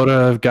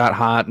Minnesota got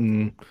hot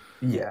and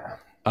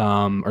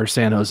or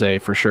San Jose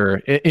for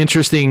sure.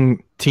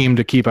 Interesting team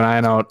to keep an eye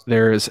out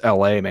there is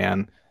LA,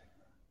 man.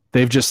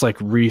 They've just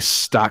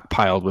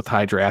restockpiled with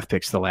high draft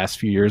picks the last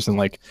few years,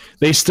 and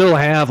they still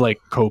have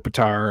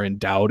Kopitar and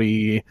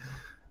Doughty,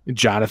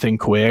 Jonathan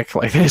Quick.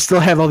 They still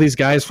have all these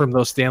guys from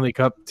those Stanley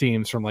Cup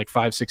teams from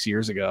 5-6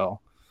 years ago.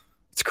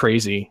 It's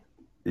crazy.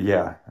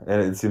 Yeah,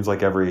 and it seems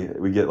like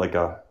we get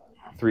a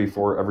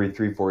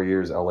 3-4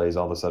 years, LA is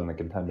all of a sudden a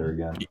contender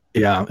again.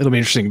 Yeah, it'll be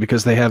interesting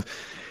because they have.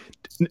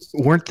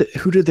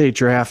 Who did they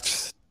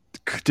draft?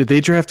 Did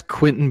they draft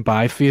Quentin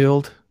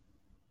Byfield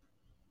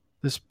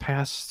this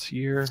past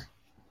year?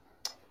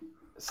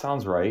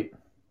 Sounds right.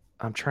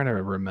 I'm trying to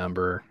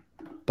remember,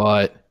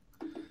 but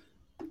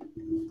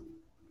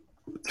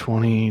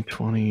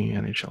 2020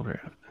 NHL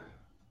draft.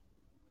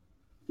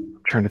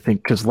 I'm trying to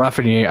think because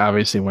Lafreniere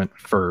obviously went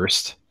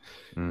first.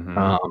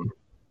 Mm-hmm.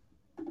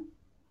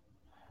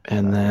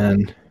 And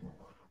then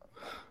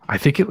I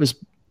think it was.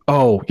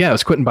 Oh, yeah, it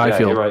was Quentin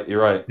Byfield. Yeah,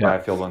 you're right. Yeah.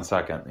 Byfield went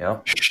second, yeah.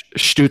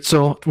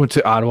 Stutzel went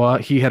to Ottawa.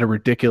 He had a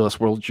ridiculous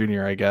World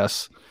Junior, I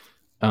guess.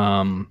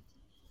 And,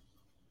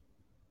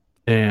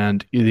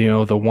 the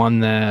other one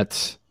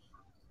that's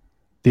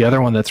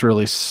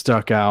really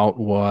stuck out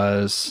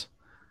was,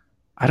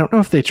 I don't know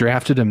if they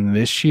drafted him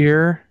this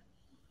year,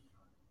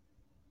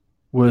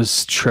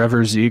 was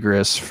Trevor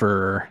Zegras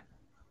for.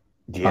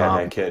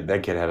 Yeah,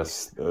 that kid had a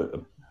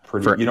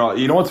pretty.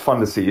 What's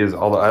fun to see is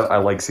I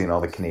like seeing all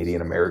the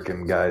Canadian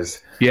American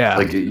guys. Yeah,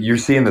 you're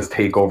seeing this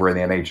takeover in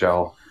the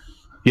NHL.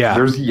 Yeah,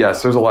 there's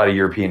a lot of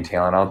European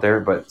talent out there,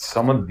 but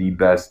some of the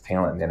best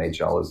talent in the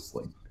NHL is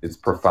it's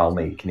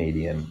profoundly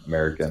Canadian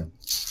American.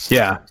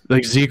 Yeah,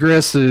 like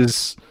Zegras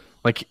is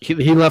like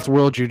he left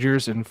World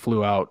Juniors and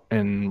flew out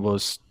and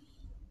was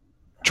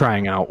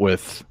trying out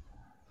with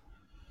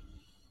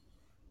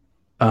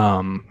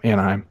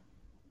Anaheim.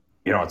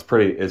 You know, it's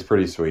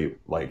pretty sweet.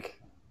 Like,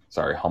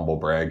 sorry, humble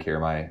brag here.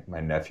 My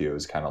nephew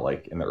is kind of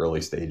like in the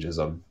early stages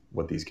of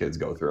what these kids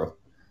go through.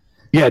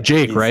 Yeah,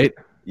 Jake, right?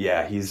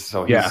 Yeah, he's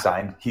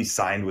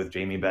signed with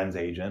Jamie Benn's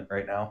agent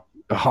right now.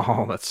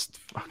 Oh, that's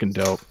fucking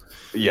dope.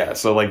 Yeah,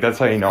 so like that's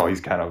how you know he's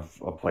kind of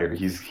a player.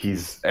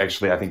 He's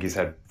actually, I think he's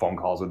had phone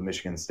calls with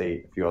Michigan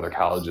State, a few other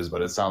colleges,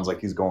 but it sounds like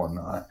he's going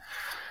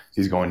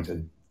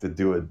to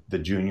do the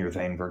junior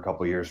thing for a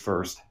couple of years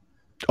first.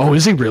 Oh,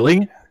 is he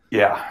really?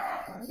 Yeah,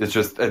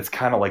 it's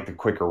kind of like the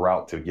quicker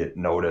route to get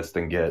noticed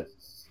and get.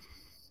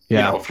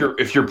 Yeah, you know,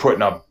 if you're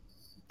putting up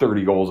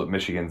 30 goals at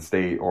Michigan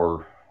State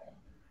or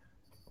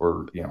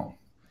you know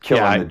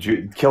killing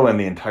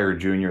the entire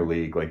junior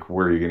league, like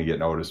where are you going to get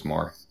noticed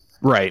more?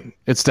 Right.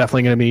 It's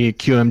definitely going to be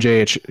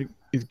QMJH.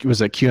 It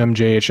was a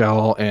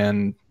QMJHL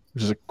and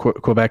it was a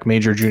Quebec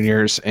Major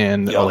Juniors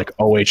and like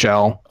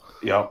OHL.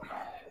 Yep.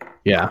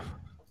 Yeah.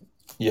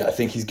 Yeah, I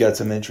think he's got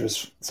some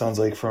interest. Sounds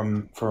like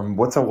from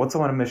what's the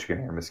one in Michigan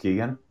here,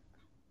 Muskegon?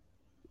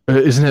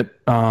 Isn't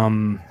it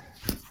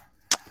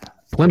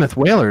Plymouth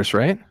Whalers,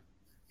 right?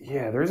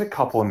 Yeah, there's a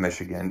couple in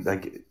Michigan.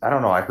 Like I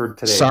don't know. I heard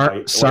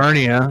today.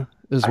 Sarnia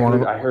is one of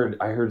them.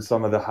 I heard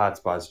some of the hot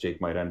spots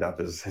Jake might end up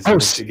as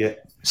Michigan.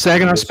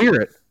 Saginaw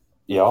Spirit.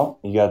 Yeah,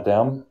 you got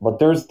them. But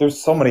there's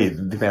so many.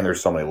 Man,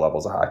 there's so many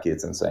levels of hockey.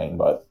 It's insane.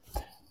 But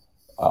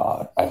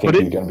I think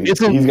he's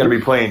gonna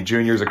be playing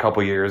juniors a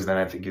couple years. Then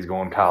I think he's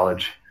going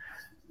college.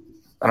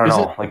 I don't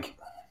know.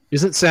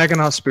 Isn't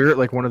Saginaw Spirit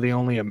like one of the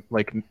only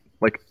like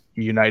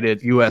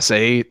United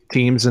USA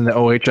teams in the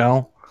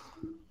OHL?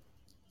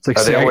 It's like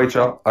Are they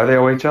OHL? Are they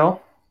OHL?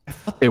 I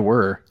thought they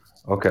were.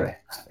 Okay,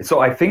 so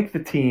I think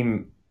the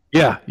team.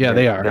 Yeah,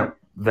 they are.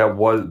 That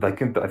was I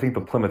think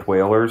the Plymouth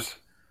Whalers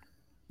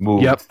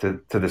moved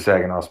to the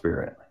Saginaw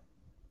Spirit.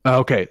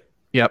 Okay.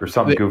 Yep. Or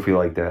something goofy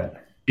like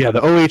that. Yeah,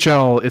 the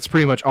OHL, it's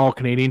pretty much all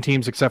Canadian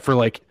teams except for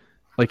like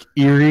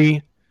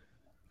Erie,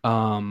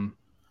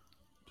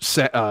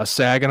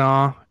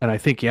 Saginaw, and I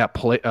think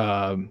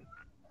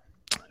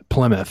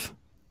Plymouth.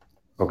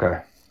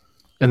 Okay.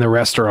 And the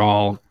rest are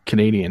all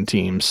Canadian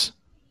teams.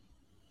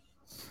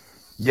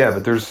 Yeah,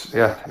 but there's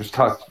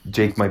talk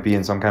Jake might be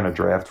in some kind of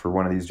draft for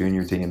one of these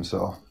junior teams,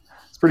 so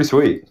it's pretty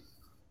sweet.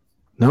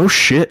 No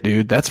shit,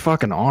 dude. That's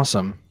fucking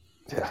awesome.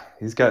 Yeah,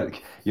 he's got,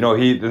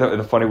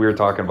 the funny, we were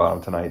talking about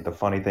him tonight. The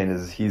funny thing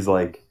is he's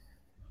like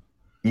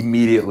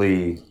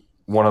immediately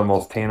one of the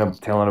most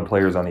talented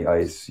players on the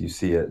ice. You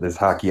see it, this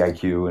hockey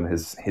IQ and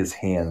his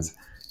hands.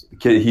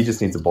 He just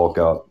needs to bulk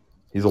up.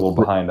 He's a little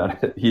behind on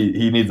it.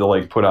 He needs to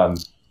like put on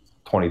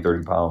 20,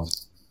 30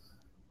 pounds.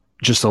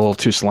 Just a little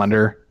too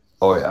slender.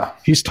 Oh yeah.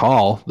 He's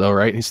tall though,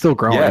 right? He's still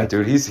growing. Yeah,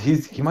 dude.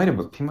 He might have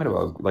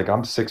like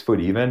I'm 6 foot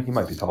even. He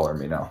might be taller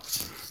than me now.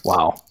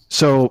 Wow.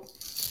 So,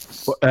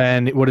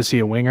 and what is he,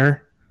 a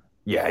winger?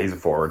 Yeah, he's a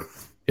forward.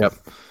 Yep.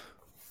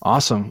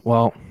 Awesome.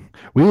 Well,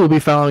 we will be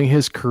following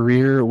his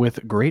career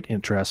with great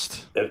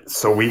interest.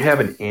 So we have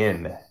an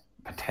in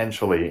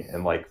potentially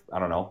in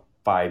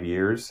 5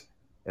 years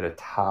at a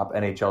top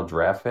NHL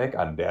draft pick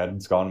on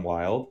Dad's Gone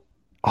Wild.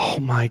 Oh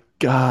my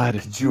God.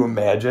 Could you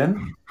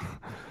imagine?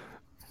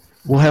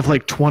 We'll have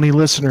 20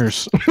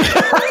 listeners.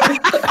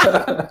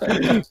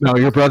 No,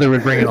 your brother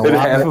would bring in a lot.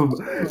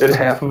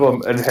 Half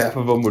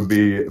of them would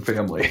be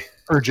family.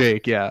 Or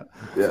Jake, yeah.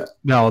 Yeah.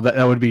 No,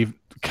 that would be,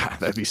 God,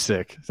 that'd be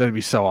sick. That'd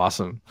be so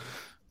awesome.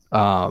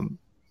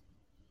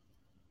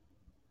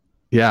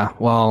 Yeah,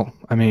 well,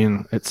 I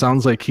mean, it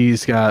sounds like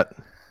he's got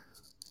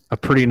a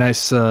pretty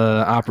nice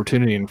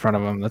opportunity in front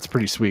of him. That's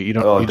pretty sweet.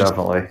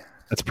 Definitely.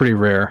 That's pretty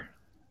rare.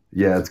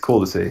 Yeah, it's cool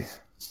to see.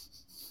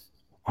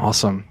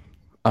 Awesome.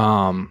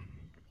 Well,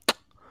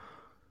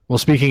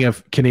 speaking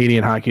of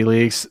Canadian hockey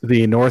leagues,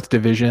 the North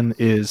Division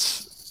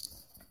is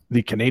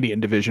the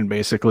Canadian division,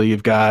 basically.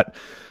 You've got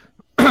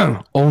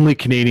only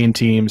Canadian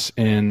teams,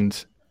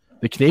 and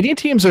the Canadian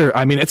teams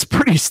it's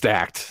pretty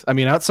stacked. I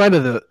mean, outside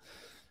of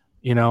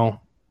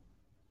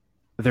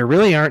there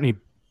really aren't any.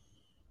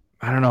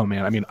 I don't know,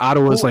 man. I mean,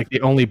 Ottawa's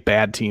the only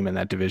bad team in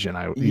that division.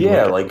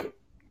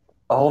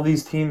 All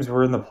these teams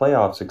were in the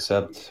playoffs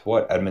except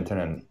Edmonton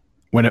and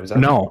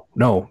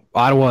no,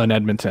 Ottawa and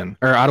Edmonton,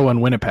 or Ottawa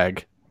and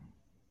Winnipeg,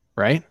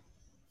 right?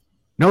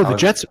 No, the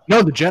Jets.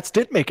 No, the Jets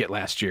did make it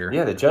last year.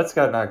 Yeah, the Jets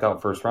got knocked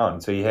out first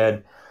round. So you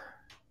had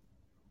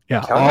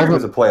Calgary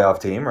was a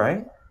playoff team,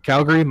 right?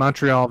 Calgary,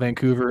 Montreal,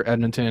 Vancouver,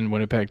 Edmonton,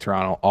 Winnipeg,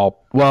 Toronto,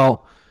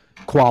 all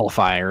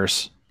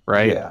qualifiers,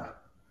 right? Yeah.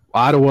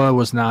 Ottawa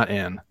was not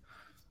in.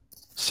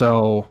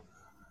 So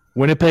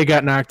Winnipeg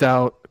got knocked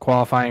out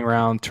qualifying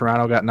round.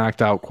 Toronto got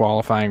knocked out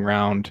qualifying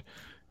round.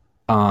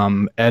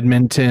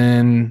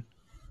 Edmonton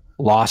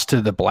lost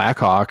to the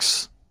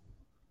Blackhawks,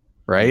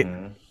 right?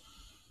 Mm-hmm.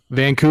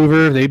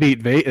 Vancouver,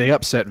 they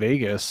upset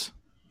Vegas.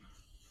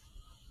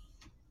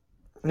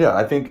 Yeah,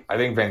 I think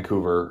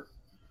Vancouver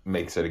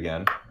makes it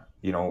again.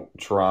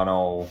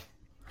 Toronto.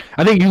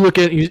 I think you look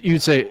at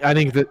you'd say I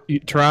think that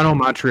Toronto,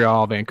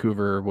 Montreal,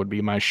 Vancouver would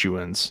be my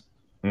shoo-ins,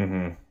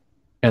 Mm-hmm.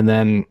 and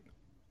then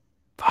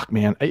fuck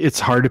man, it's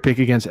hard to pick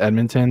against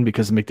Edmonton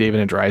because of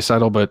McDavid and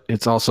Draisaitl, but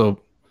it's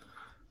also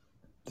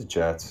The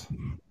Jets.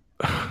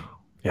 I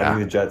yeah.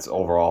 think the Jets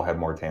overall have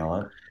more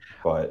talent,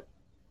 but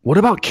What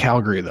about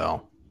Calgary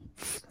though?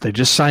 They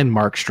just signed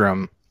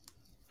Markstrom.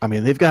 I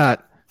mean, they've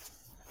got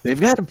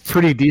a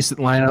pretty decent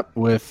lineup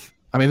with.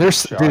 I mean,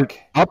 dude,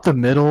 up the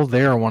middle.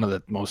 They are one of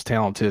the most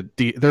talented.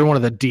 They're one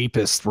of the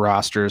deepest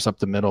rosters up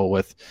the middle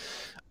with,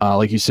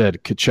 like you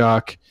said,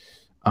 Kachuk,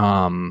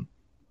 Michael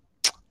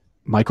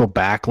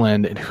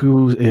Backlund, and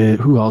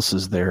who else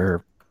is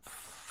their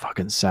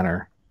fucking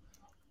center?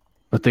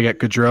 But they got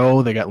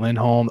Gaudreau, they got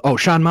Lindholm. Oh,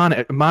 Sean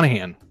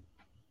Monahan.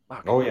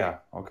 oh yeah,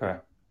 okay.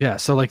 Yeah,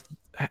 so like,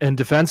 and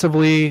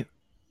defensively,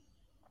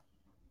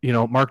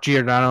 Mark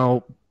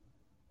Giordano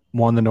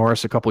won the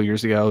Norris a couple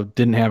years ago.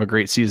 Didn't have a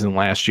great season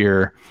last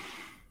year.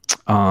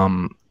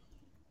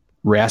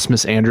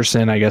 Rasmus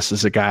Anderson, I guess,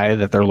 is a guy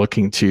that they're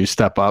looking to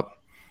step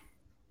up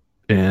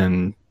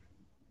and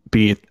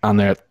be on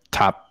their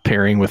top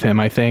pairing with him,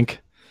 I think.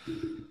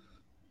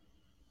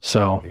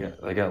 So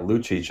They got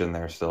Lucic in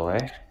there still,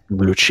 eh?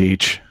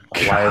 Lucic.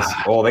 Elias.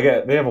 Oh, they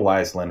have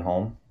Elias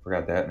Lindholm.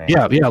 Forgot that name.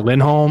 Yeah,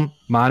 Lindholm,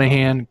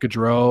 Monahan,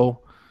 Gaudreau.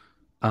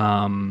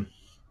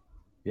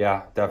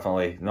 Yeah,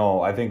 definitely.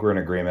 No, I think we're in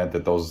agreement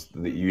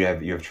that you have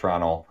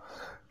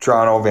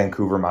Toronto,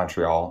 Vancouver,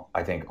 Montreal.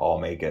 I think all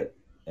make it,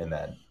 and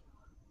then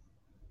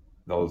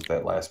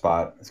that last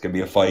spot. It's gonna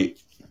be a fight.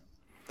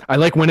 I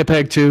like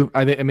Winnipeg too.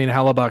 I mean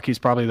Hellebuck. He's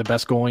probably the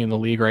best goalie in the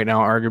league right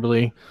now,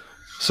 arguably.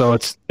 So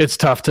it's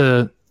tough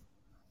to,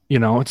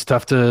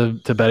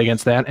 to bet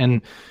against that.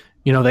 And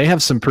they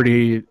have some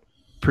pretty.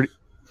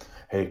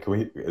 Hey,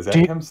 is that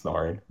him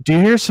snoring? Do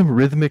you hear some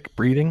rhythmic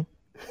breathing?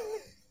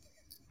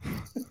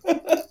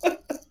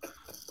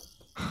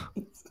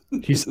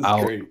 He's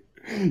out. Great.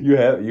 You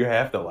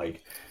have to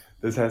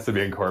this has to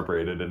be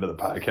incorporated into the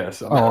podcast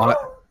somehow.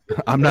 Oh,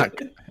 I'm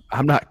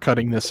not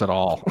cutting this at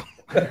all.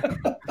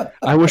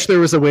 I wish there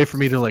was a way for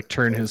me to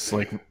turn his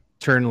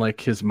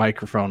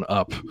microphone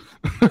up.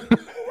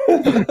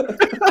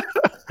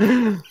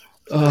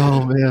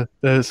 Oh man,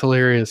 that is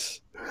hilarious.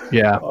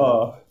 Yeah.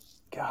 Oh,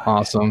 God.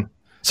 Awesome.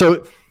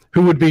 So,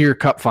 who would be your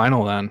cup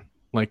final then?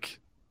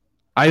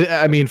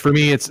 I mean, for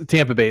me, it's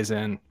Tampa Bay's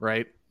in,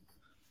 right?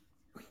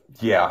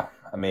 Yeah,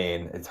 I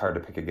mean, it's hard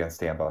to pick against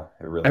Tampa.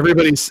 It really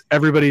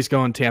everybody's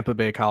going Tampa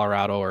Bay,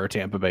 Colorado, or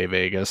Tampa Bay,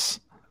 Vegas.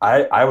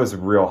 I was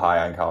real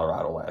high on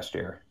Colorado last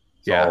year,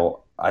 so Yeah.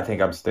 I think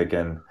I'm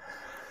sticking.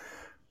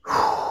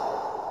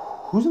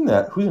 Who's in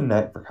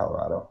net for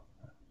Colorado?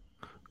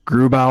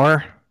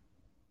 Grubauer.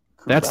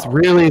 That's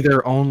really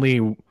their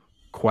only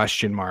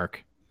question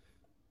mark.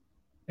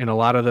 And a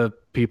lot of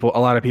people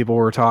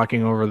were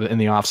talking in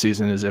the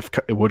offseason is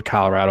would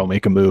Colorado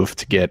make a move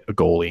to get a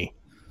goalie.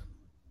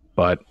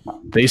 But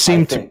they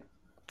seem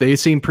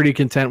pretty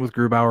content with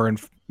Grubauer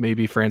and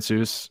maybe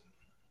Francouz,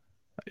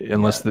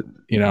 unless not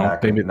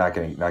going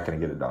to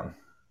get it done.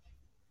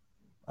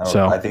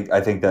 I think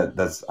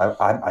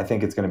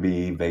it's going to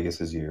be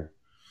Vegas's year.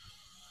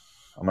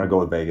 I'm going to go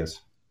with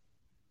Vegas.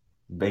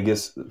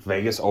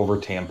 Vegas over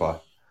Tampa.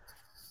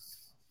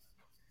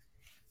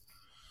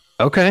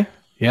 Okay.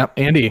 Yep.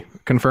 Andy,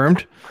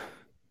 confirmed.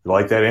 You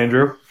like that,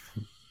 Andrew?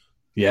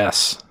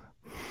 Yes.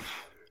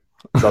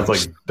 Sounds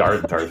like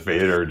Darth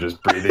Vader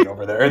just breathing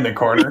over there in the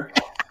corner.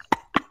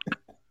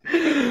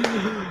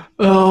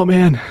 Oh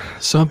man,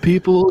 some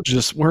people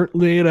just weren't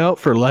laid out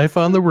for life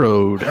on the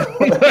road.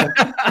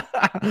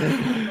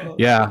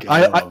 Yeah,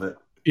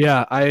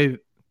 I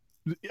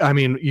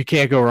mean, you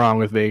can't go wrong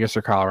with Vegas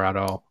or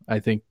Colorado. I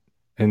think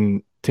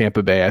in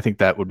Tampa Bay, I think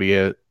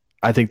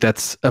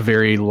that's a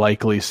very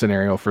likely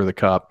scenario for the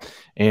Cup.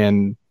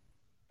 And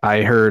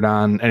I heard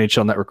on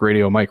NHL Network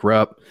Radio, Mike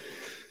Rupp,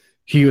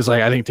 he was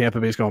like, I think Tampa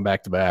Bay's going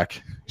back to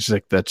back. He's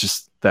like,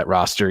 that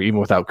roster, even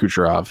without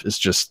Kucherov, is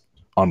just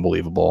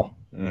unbelievable.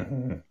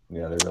 Mm-hmm.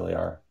 Yeah, they really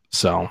are.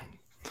 So,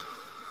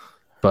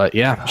 but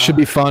yeah, should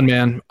be fun,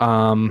 man.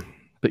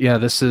 But yeah,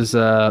 this has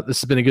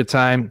been a good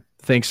time.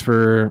 Thanks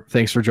for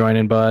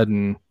joining, bud.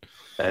 And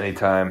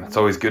anytime, it's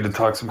always good to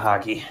talk some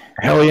hockey.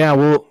 Hell yeah,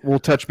 we'll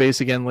touch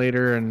base again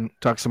later and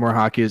talk some more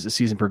hockey as the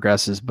season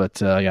progresses.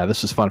 But yeah,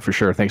 this was fun for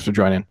sure. Thanks for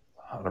joining.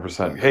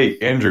 100%. Hey,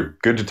 Andrew,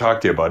 good to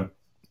talk to you, bud.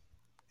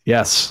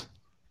 Yes,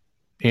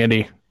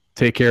 Andy,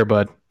 take care,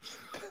 bud.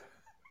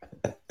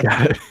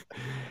 Got it.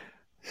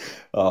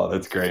 Oh,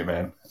 that's great,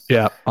 man.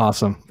 Yeah,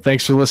 awesome.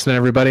 Thanks for listening,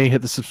 everybody.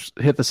 Hit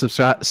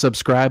the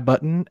subscribe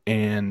button,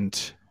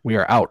 and we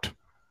are out.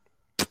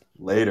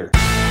 Later.